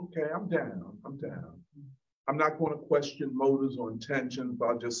 Okay, I'm down. I'm not going to question motives or intentions, but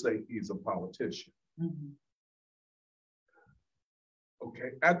I'll just say he's a politician.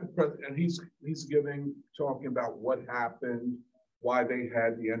 Okay, at the president, and he's talking about what happened, why they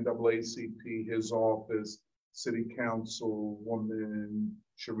had the NAACP, his office, city council woman,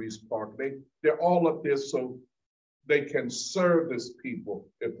 Sharice Park. They're all up there so they can service people.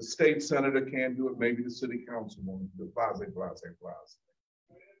 If the state senator can't do it, maybe the city councilwoman, the blase.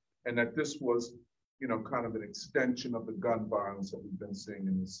 And that this was, kind of an extension of the gun violence that we've been seeing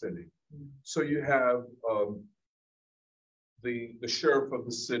in the city. So you have the sheriff of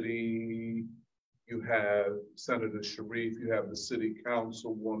the city, you have Senator Sharif, you have the city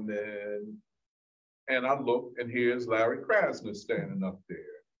councilwoman, and I look, and here's Larry Krasner standing up there.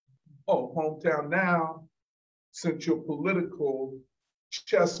 Oh, hometown now, since your political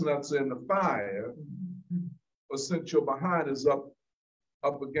chestnuts are in the fire, or since your behind is up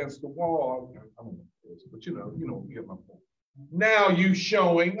against the wall, I don't know, but you get my point. Now you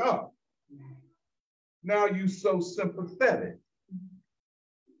showing up. Now you so sympathetic.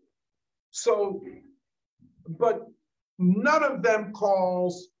 So, but none of them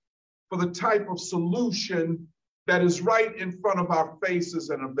calls for the type of solution that is right in front of our faces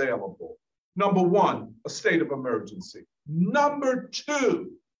and available. Number one, a state of emergency. Number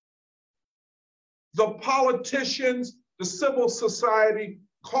two, the politicians, the civil society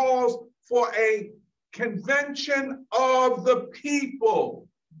calls for a convention of the people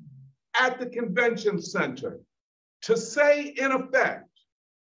at the convention center to say, in effect,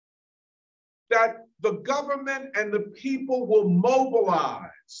 that the government and the people will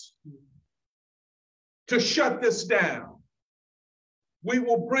mobilize to shut this down. We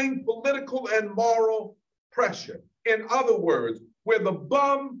will bring political and moral pressure. In other words, where the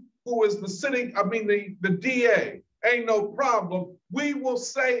bum who is the DA, ain't no problem, we will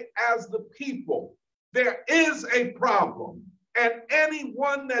say as the people, there is a problem. And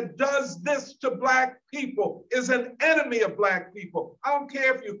anyone that does this to Black people is an enemy of Black people. I don't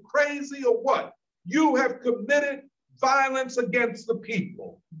care if you're crazy or what. You have committed violence against the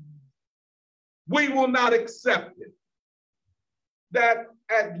people. We will not accept it. That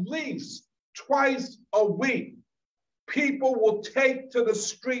at least twice a week, people will take to the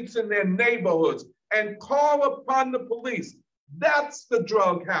streets in their neighborhoods and call upon the police. That's the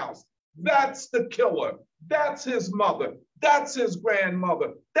drug house. That's the killer. That's his mother. That's his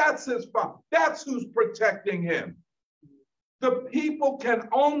grandmother. That's his father. That's who's protecting him. The people can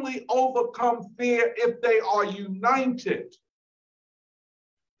only overcome fear if they are united.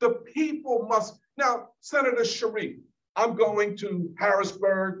 The people must. Now, Senator Sharif, I'm going to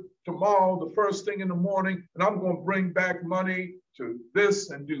Harrisburg tomorrow, the first thing in the morning, and I'm going to bring back money to this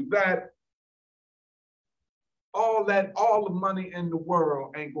and do that. All the money in the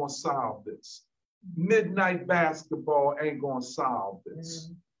world ain't going to solve this. Midnight basketball ain't going to solve this.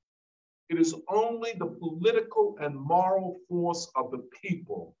 It is only the political and moral force of the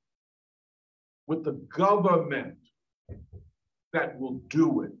people with the government that will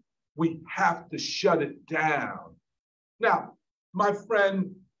do it. We have to shut it down. Now, my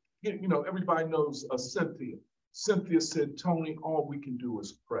friend, everybody knows Cynthia. Cynthia said, Tony, all we can do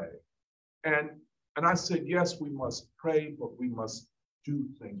is pray. And I said, yes, we must pray, but we must do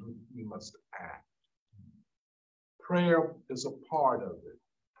things, we must act. Prayer is a part of it.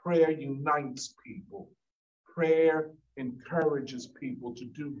 Prayer unites people. Prayer encourages people to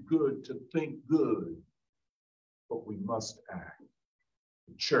do good, to think good, but we must act.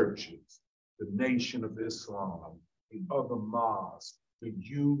 The churches, the Nation of Islam, the other mosques, the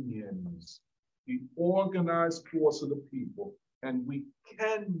unions, the organized force of the people, and we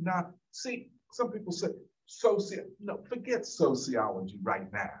cannot see. Some people say forget sociology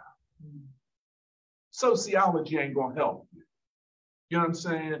right now. Sociology ain't gonna help you. You know what I'm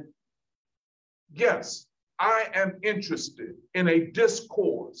saying? Yes, I am interested in a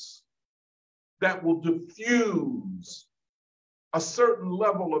discourse that will diffuse a certain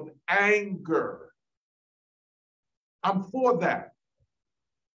level of anger. I'm for that.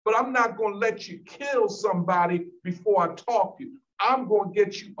 But I'm not going to let you kill somebody before I talk to you. I'm going to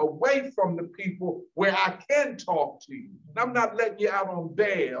get you away from the people where I can talk to you. And I'm not letting you out on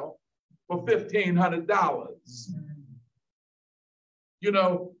bail for $1,500. You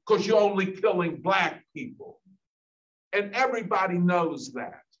know, because you're only killing Black people. And everybody knows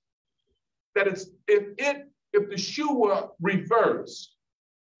that. That it's if the shoe were reversed,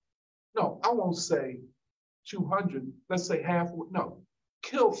 no, I won't say 200, let's say half, no,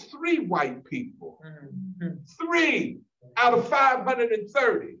 kill 3 white people. 3 out of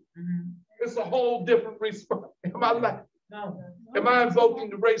 530. It's a whole different response. Am I like, am I invoking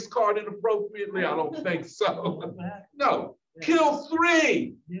the race card inappropriately? I don't think so. No, kill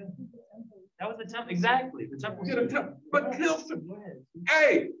 3. That was the temple. Exactly. The temple. But kill 3.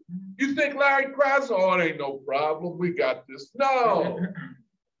 Hey, you think Larry Krasner, oh, it ain't no problem. We got this. No,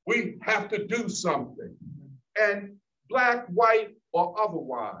 we have to do something. And Black, white, or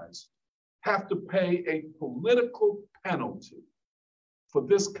otherwise have to pay a political penalty for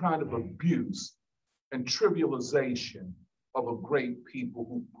this kind of abuse and trivialization of a great people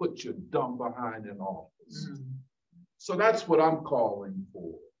who put your dumb behind in office. So that's what I'm calling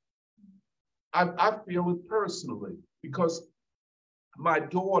for. I feel it personally because my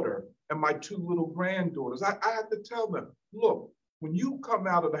daughter and my 2 little granddaughters, I have to tell them, look, when you come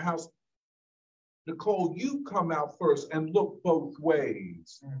out of the house, Nicole, you come out first and look both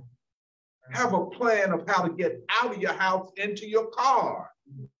ways. Have a plan of how to get out of your house into your car,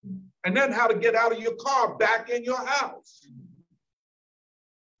 and then how to get out of your car back in your house.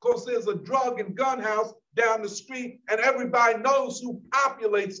 Because there's a drug and gun house down the street, and everybody knows who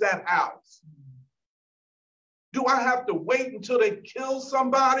populates that house. Do I have to wait until they kill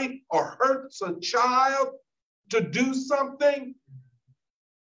somebody or hurts a child to do something?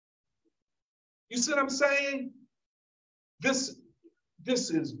 You see what I'm saying? This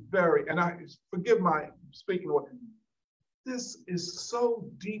is very, and I forgive my speaking, this is so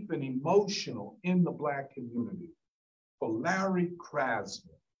deep and emotional in the Black community for Larry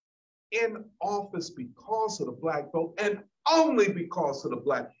Krasner in office because of the Black vote and only because of the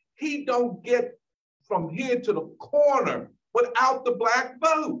Black. He don't get from here to the corner without the Black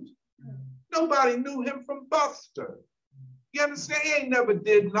vote. Nobody knew him from Buster. You understand? He ain't never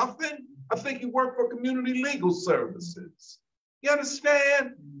did nothing. I think he worked for Community Legal Services. You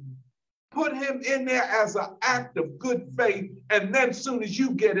understand? Put him in there as an act of good faith, and then as soon as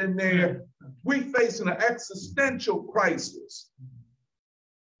you get in there, we facing an existential crisis.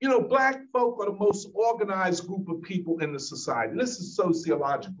 You know, Black folk are the most organized group of people in the society. This is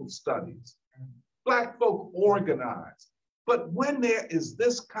sociological studies. Black folk organize. But when there is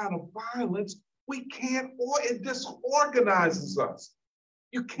this kind of violence, we can't, or it disorganizes us.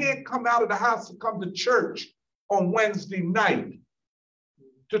 You can't come out of the house and come to church on Wednesday night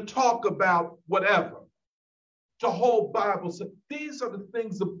to talk about whatever, to hold Bibles. These are the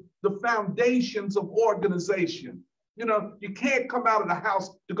things, the foundations of organization. You know, you can't come out of the house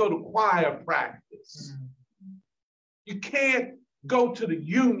to go to choir practice. You can't go to the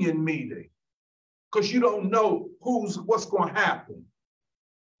union meeting because you don't know what's going to happen.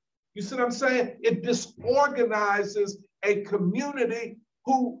 You see what I'm saying? It disorganizes a community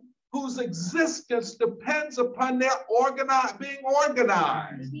whose existence depends upon their being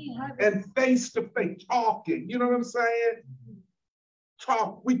organized and face-to-face talking. You know what I'm saying?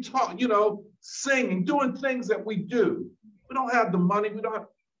 We talk, you know, singing, doing things that we do. We don't have the money,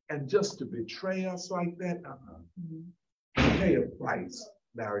 and just to betray us like that, pay a price,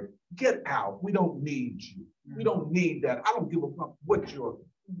 Larry. Get out. We don't need you. We don't need that. I don't give a fuck what your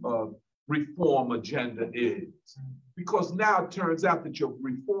reform agenda is. Because now it turns out that your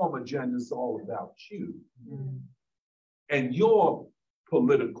reform agenda is all about you and your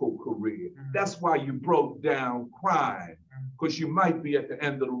political career. That's why you broke down crime, because you might be at the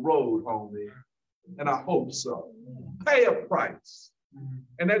end of the road, homie. And I hope so. Pay a price.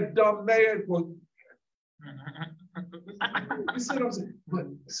 And that dumb mayor was, you see what I'm saying? But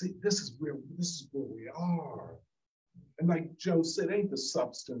see, this is where we are. And like Joe said, ain't the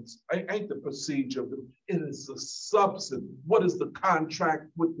substance, ain't the procedure, it is the substance. What is the contract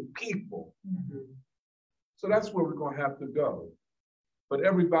with the people? So that's where we're gonna have to go. But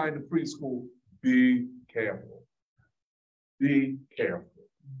everybody in the preschool, be careful. Be careful.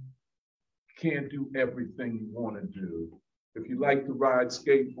 Can't do everything you wanna do. If you like to ride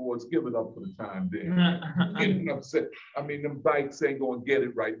skateboards, give it up for the time being. You know what I'm saying? I mean, them bikes ain't gonna get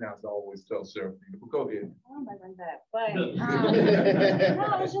it right now, as I always tell Sarah. But go ahead. I don't like that, but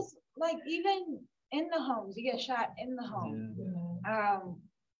no, it's just like even in the homes, you get shot in the home.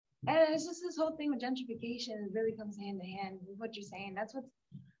 And it's just this whole thing with gentrification really comes hand in hand with what you're saying. That's what's,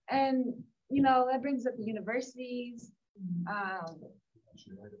 and you know, that brings up the universities.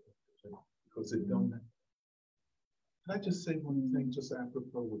 Because it don't. Can I just say one thing, just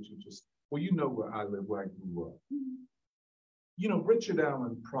apropos what you just, well, you know where I live, where I grew up. You know, Richard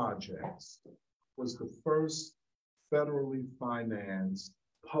Allen Projects was the first federally financed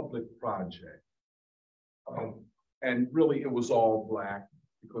public project. And really it was all Black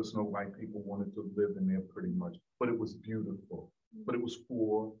because no white people wanted to live in there pretty much, but it was beautiful. But it was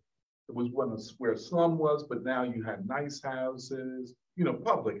poor. It was one of where slum was, but now you had nice houses, you know,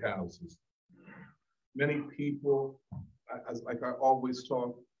 public houses. Many people, like I always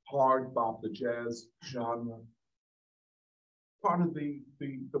talk, hard bop, the jazz genre. Part of the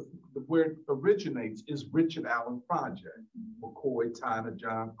where it originates is Richard Allen Project. McCoy, Tyner,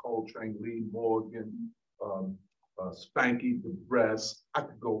 John Coltrane, Lee Morgan, Spanky the Breast. I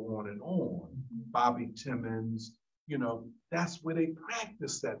could go on and on. Bobby Timmons, you know, that's where they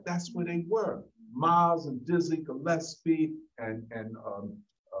practiced that. That's where they were. Miles and Dizzy Gillespie and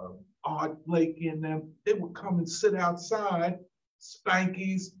Art Blake and them, they would come and sit outside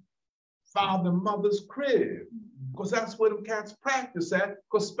Spanky's father and mother's crib, because that's where them cats practice at,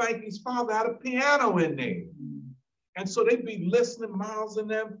 because Spanky's father had a piano in there. And so they'd be listening, Miles and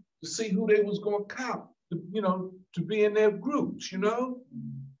them, to see who they was going to count, you know, to be in their groups, you know?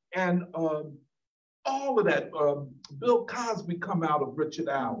 And all of that, Bill Cosby come out of Richard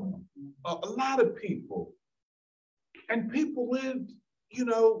Allen, a lot of people. And people lived, you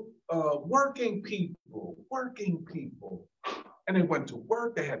know, working people. And they went to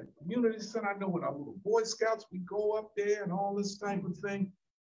work, they had a community center. I know when our little Boy Scouts, we go up there and all this type of thing.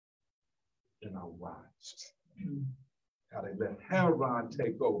 And I watched how they let heroin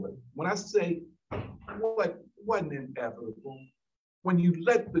take over. When I say what wasn't inevitable, when you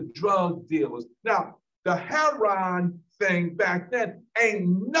let the drug dealers, now the heroin thing back then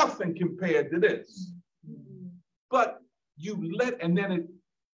ain't nothing compared to this. But you let, and then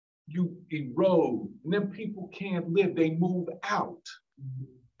you erode, and then people can't live, they move out.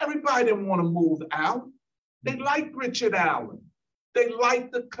 Everybody didn't want to move out. They liked Richard Allen. They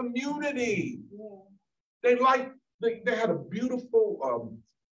liked the community. They had a beautiful,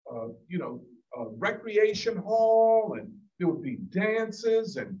 you know, recreation hall, and there would be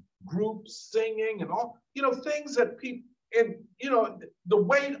dances and groups singing and all, you know, things that people, and you know, the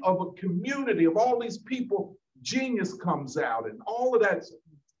weight of a community of all these people, genius comes out and all of that.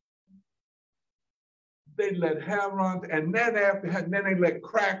 They let heroin, and then then they let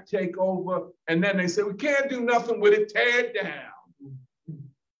crack take over, and then they say, we can't do nothing with it, tear it down.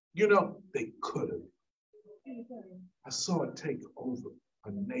 You know, they could have. I saw it take over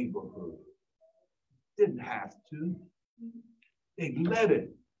a neighborhood. Didn't have to. They let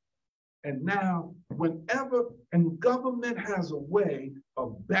it. And now, whenever, and government has a way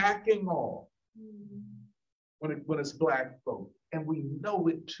of backing off when it's Black folk, and we know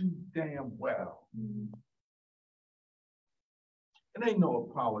it too damn well. And ain't no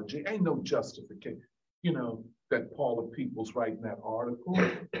apology, ain't no justification. You know, that Paula Peoples writing that article,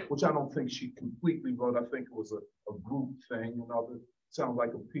 which I don't think she completely wrote. I think it was a group thing, you know, that sounded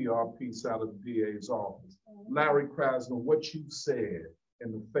like a PR piece out of the DA's office. Larry Krasner, what you said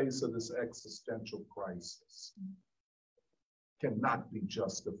in the face of this existential crisis cannot be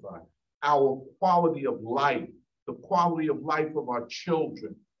justified. Our quality of life, the quality of life of our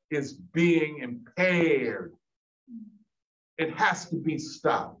children is being impaired. It has to be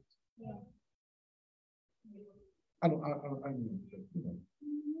stopped. I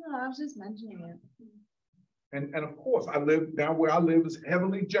was just mentioning it. And of course, I live now where I live is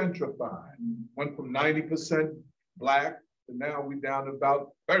heavily gentrified. Went from 90% Black to now we down to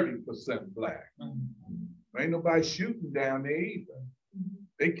about 30% Black. Ain't nobody shooting down there either.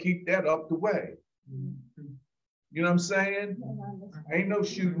 They keep that up the way. You know what I'm saying? Ain't no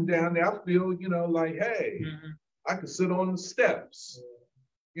shooting down there. I feel, you know, like, hey, I could sit on the steps,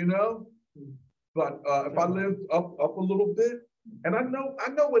 you know? But if I lived up a little bit, and I know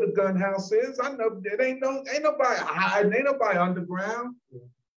where the gun house is. I know it ain't nobody hiding, ain't nobody underground.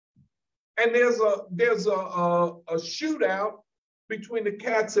 And there's a shootout between the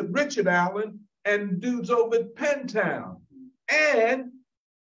cats at Richard Allen and dudes over at Pentown. And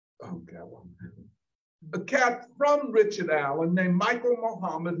oh God, a cat from Richard Allen named Michael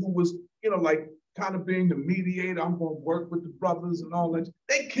Muhammad, who was, like kind of being the mediator. I'm going to work with the brothers and all that.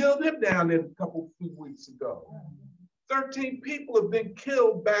 They killed him down there a few weeks ago. 13 people have been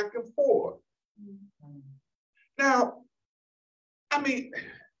killed back and forth. Now, I mean,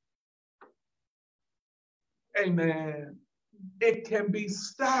 hey man, it can be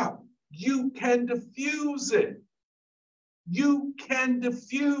stopped. You can diffuse it. You can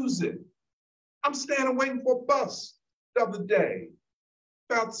diffuse it. I'm standing waiting for a bus the other day.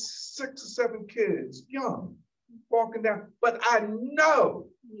 About 6 or 7 kids, young, walking down. But I know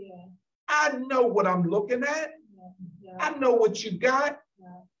what I'm looking at. I know what you got.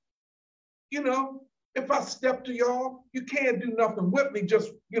 If I step to y'all, you can't do nothing with me,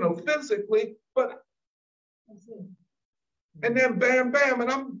 just, physically, but, and then bam, bam,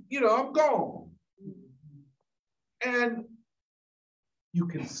 and I'm gone. And you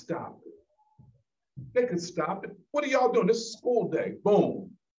can stop it. They can stop it. What are y'all doing? This is school day.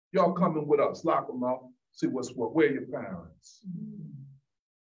 Boom. Y'all coming with us. Lock them up. See what's what. Where are your parents?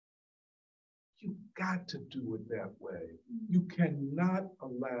 You got to do it that way. You cannot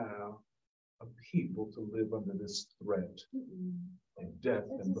allow a people to live under this threat of death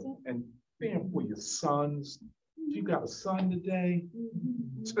and being for your sons. You got a son today?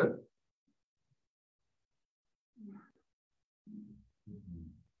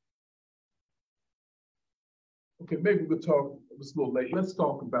 Okay, maybe we'll talk, it's a little late. Let's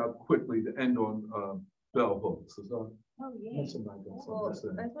talk about quickly to end on bell hooks. Well, I just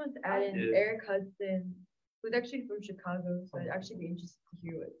wanted to add in Eric Hudson, who's actually from Chicago, so I'd actually be interested to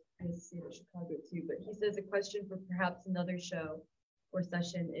hear what he has to say about Chicago too. But he says a question for perhaps another show or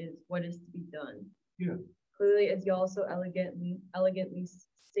session is what is to be done. Yeah. Clearly, as you also elegantly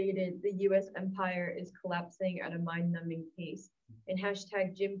stated, the U.S. empire is collapsing at a mind-numbing pace. And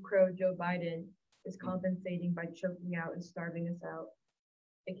hashtag Jim Crow Joe Biden is compensating by choking out and starving us out,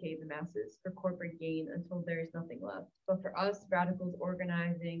 aka the masses, for corporate gain until there is nothing left. But for us, radicals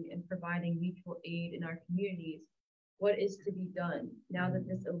organizing and providing mutual aid in our communities, what is to be done now that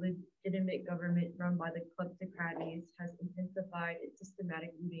this illegitimate government run by the kleptocracies has intensified its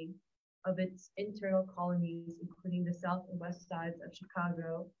systematic looting of its internal colonies, including the south and west sides of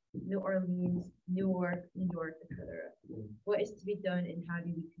Chicago, New Orleans, Newark, New York, etc. What is to be done and how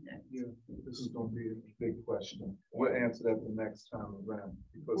do we connect? Yeah, this is going to be a big question. We'll answer that the next time around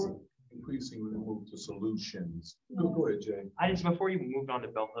because increasingly we move to solutions. Go ahead, Jay. Before you moved on to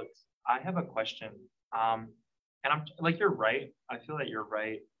bell hooks, I have a question. And I'm like, you're right. I feel that you're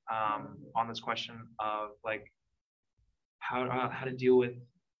right on this question of like how to deal with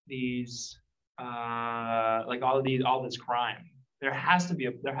these all this crime. There has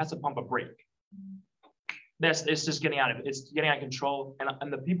to pump a brake. It's just getting out of control,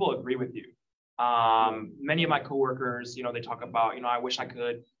 and the people agree with you. Many of my coworkers, they talk about, I wish I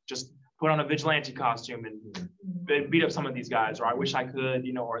could just put on a vigilante costume and beat up some of these guys, or I wish I could,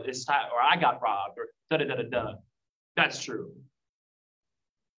 or I got robbed, or da-da-da-da-da. That's true.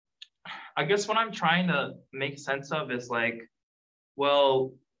 I guess what I'm trying to make sense of is like,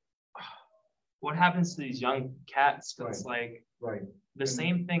 well, what happens to these young cats? It's the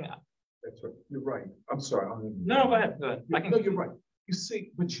same thing. That's right. You're right. I'm sorry. No, go ahead. No, you're right. You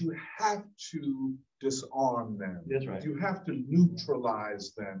see, but you have to disarm them. That's right. You have to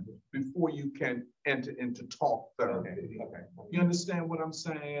neutralize them before you can enter into talk therapy. Okay. You understand what I'm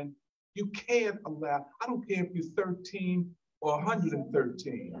saying? You can't allow, I don't care if you're 13 or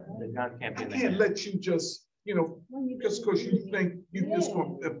 113. I can't let you just, just because you think you're just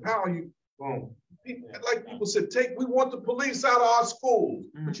going to empower you. Boom. Like people said, we want the police out of our schools,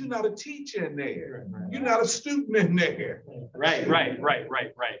 but you're not a teacher in there. You're not a student in there. Right. You don't have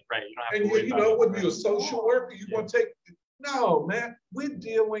and what you're a social worker, you want to take, no, man, we're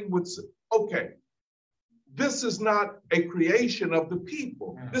dealing with, okay, this is not a creation of the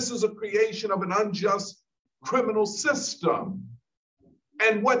people. This is a creation of an unjust criminal system.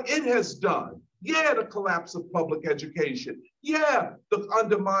 And what it has done, the collapse of public education. The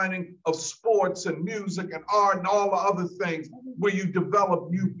undermining of sports and music and art and all the other things where you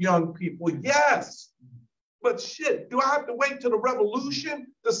develop young people. Yes. But shit, do I have to wait till the revolution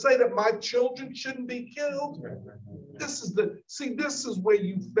to say that my children shouldn't be killed? This is where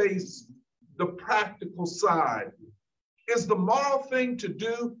you face the practical side. Is the moral thing to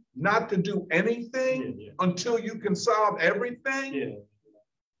do not to do anything until you can solve everything?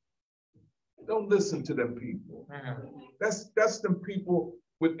 Don't listen to them people. That's them people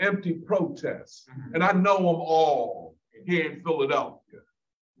with empty protests. And I know them all here in Philadelphia.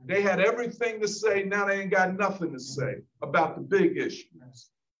 They had everything to say, now they ain't got nothing to say about the big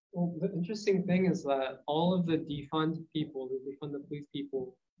issues. Well, the interesting thing is that all of the defund people, the defund the police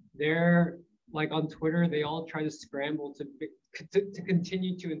people, they're like on Twitter, they all try to scramble to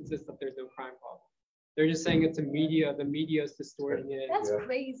continue to insist that there's no crime problem. They're just saying it's the media is distorting it. That's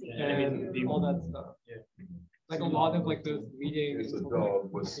crazy. And all that stuff. Like a lot of like those meetings. It's a dog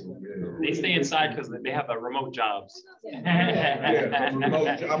whistle. They stay inside because they have remote jobs. I'm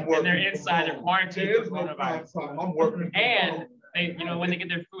working. And they're inside, they're quarantined. There is no crime problem. I'm working. And they, when they get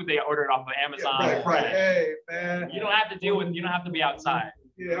their food, they order it off of Amazon. Right. Hey, man. You don't have to deal with. You don't have to be outside.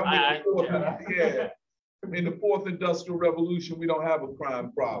 Yeah, in the fourth industrial revolution, we don't have a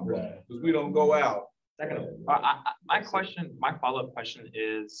crime problem because we don't go out. My follow-up question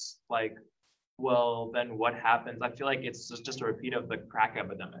is like, well, then what happens? I feel like it's just a repeat of the crack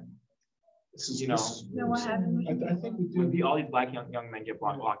epidemic. You know, what happened? I think we do. All these black young men get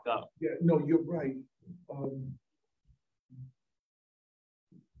locked up. Yeah, no, you're right.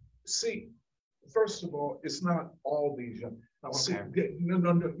 See, first of all, it's not all these young. See,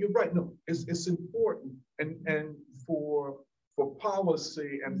 no, you're right. No, it's important and for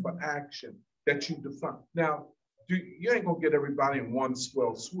policy and for action that you define. Now, you ain't gonna get everybody in one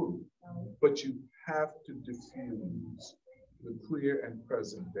swell swoop, but you have to diffuse the clear and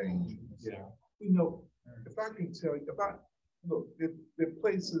present dangers. Yeah. You know, if I can tell you about, look, there are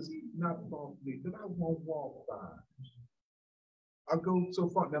places not far from me that I won't walk by. I go so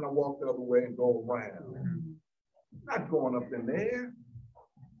far, then I walk the other way and go around. Not going up in there.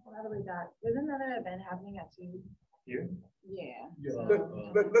 How do we got? There's another event happening at 2. Here? Yeah.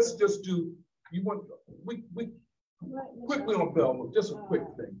 Let's just do. You want we quickly on bell hooks. Just a quick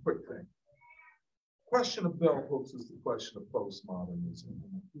thing. Question of bell hooks is the question of postmodernism,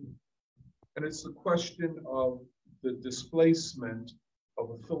 and it's the question of the displacement of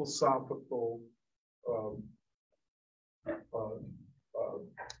a philosophical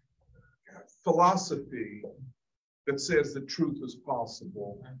philosophy that says that truth is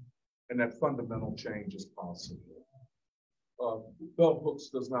possible and that fundamental change is possible. Bell Hooks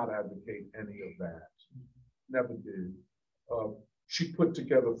does not advocate any of that. Never did. She put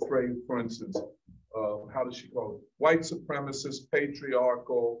together a phrase, for instance, how does she call it? White supremacist,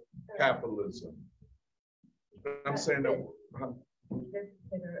 patriarchal capitalism. I'm saying that.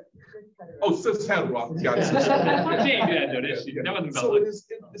 Oh, cis hetero. So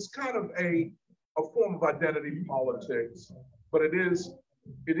it's kind of a form of identity politics, but it is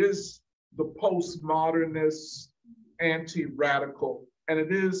the postmodernist, anti-radical, and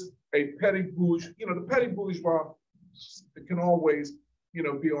it is a petty bourgeois. You know, the petty bourgeois can always, you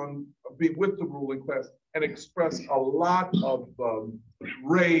know, be with the ruling class and express a lot of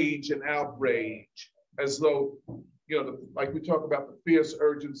rage and outrage, as though, you know, like we talk about the fierce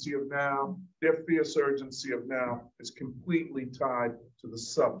urgency of now, their fierce urgency of now is completely tied to the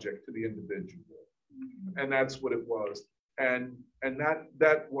subject, to the individual. And that's what it was. And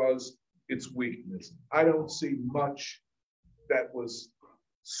that was its weakness. I don't see much that was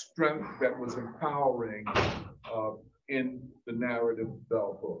strength, that was empowering in the narrative of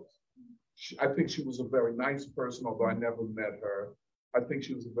Bell Hooks. I think she was a very nice person, although I never met her. I think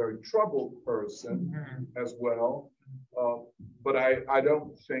she was a very troubled person as well. But I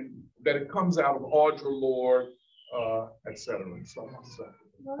don't think that it comes out of Audre Lorde, et cetera, and so on.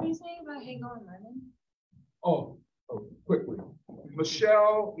 What were you saying about Hegel and Lenin? Oh, quickly.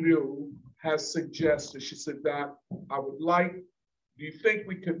 Michelle Liu has suggested, she said that I would like, do you think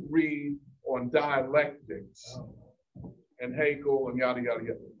we could read on dialectics and Hegel and yada, yada,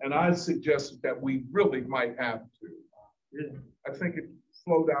 yada? And I suggested that we really might have to. I think it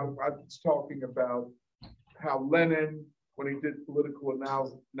flowed out. I was talking about how Lenin, when he did political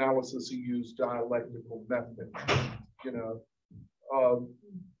analysis, he used dialectical method, you know.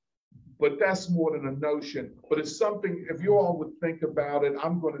 But that's more than a notion. But it's something, if you all would think about it,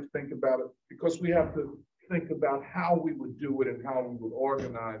 I'm going to think about it, because we have to think about how we would do it and how we would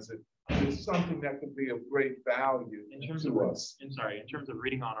organize it. It's something that could be of great value to us. In terms of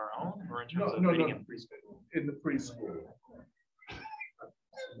reading on our own, or in terms of reading in preschool? In the preschool.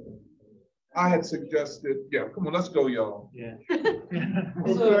 I had suggested, yeah, come on, let's go, y'all. Yeah.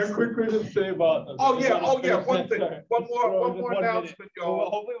 So quickly to say about. One thing, one more announcement, y'all. Well,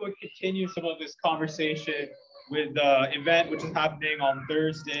 hopefully we'll continue some of this conversation with the event, which is happening on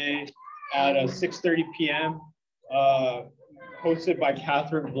Thursday, at 6:30 p.m. Hosted by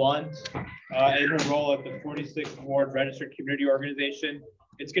Catherine Blunt in her role at the 46th Ward Registered Community Organization.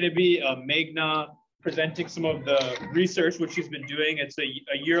 It's going to be Meghna presenting some of the research which she's been doing. It's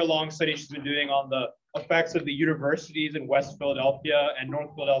a year-long study she's been doing on the effects of the universities in West Philadelphia and North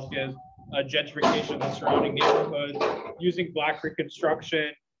Philadelphia's gentrification of the surrounding neighborhoods, using Black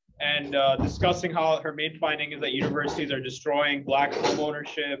reconstruction, and discussing how her main finding is that universities are destroying Black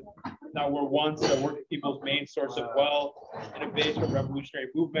homeownership that were once the working people's main source of wealth and a base for revolutionary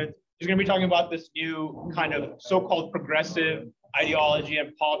movements. She's going to be talking about this new kind of so-called progressive ideology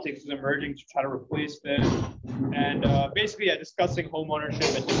and politics is emerging to try to replace this, and basically discussing home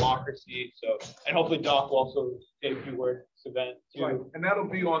ownership and democracy. So, and hopefully Doc will also say a few words to this event too. Right. And that'll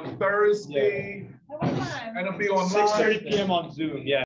be on Thursday, and it'll be on 6:30 p.m. on Zoom. Yeah.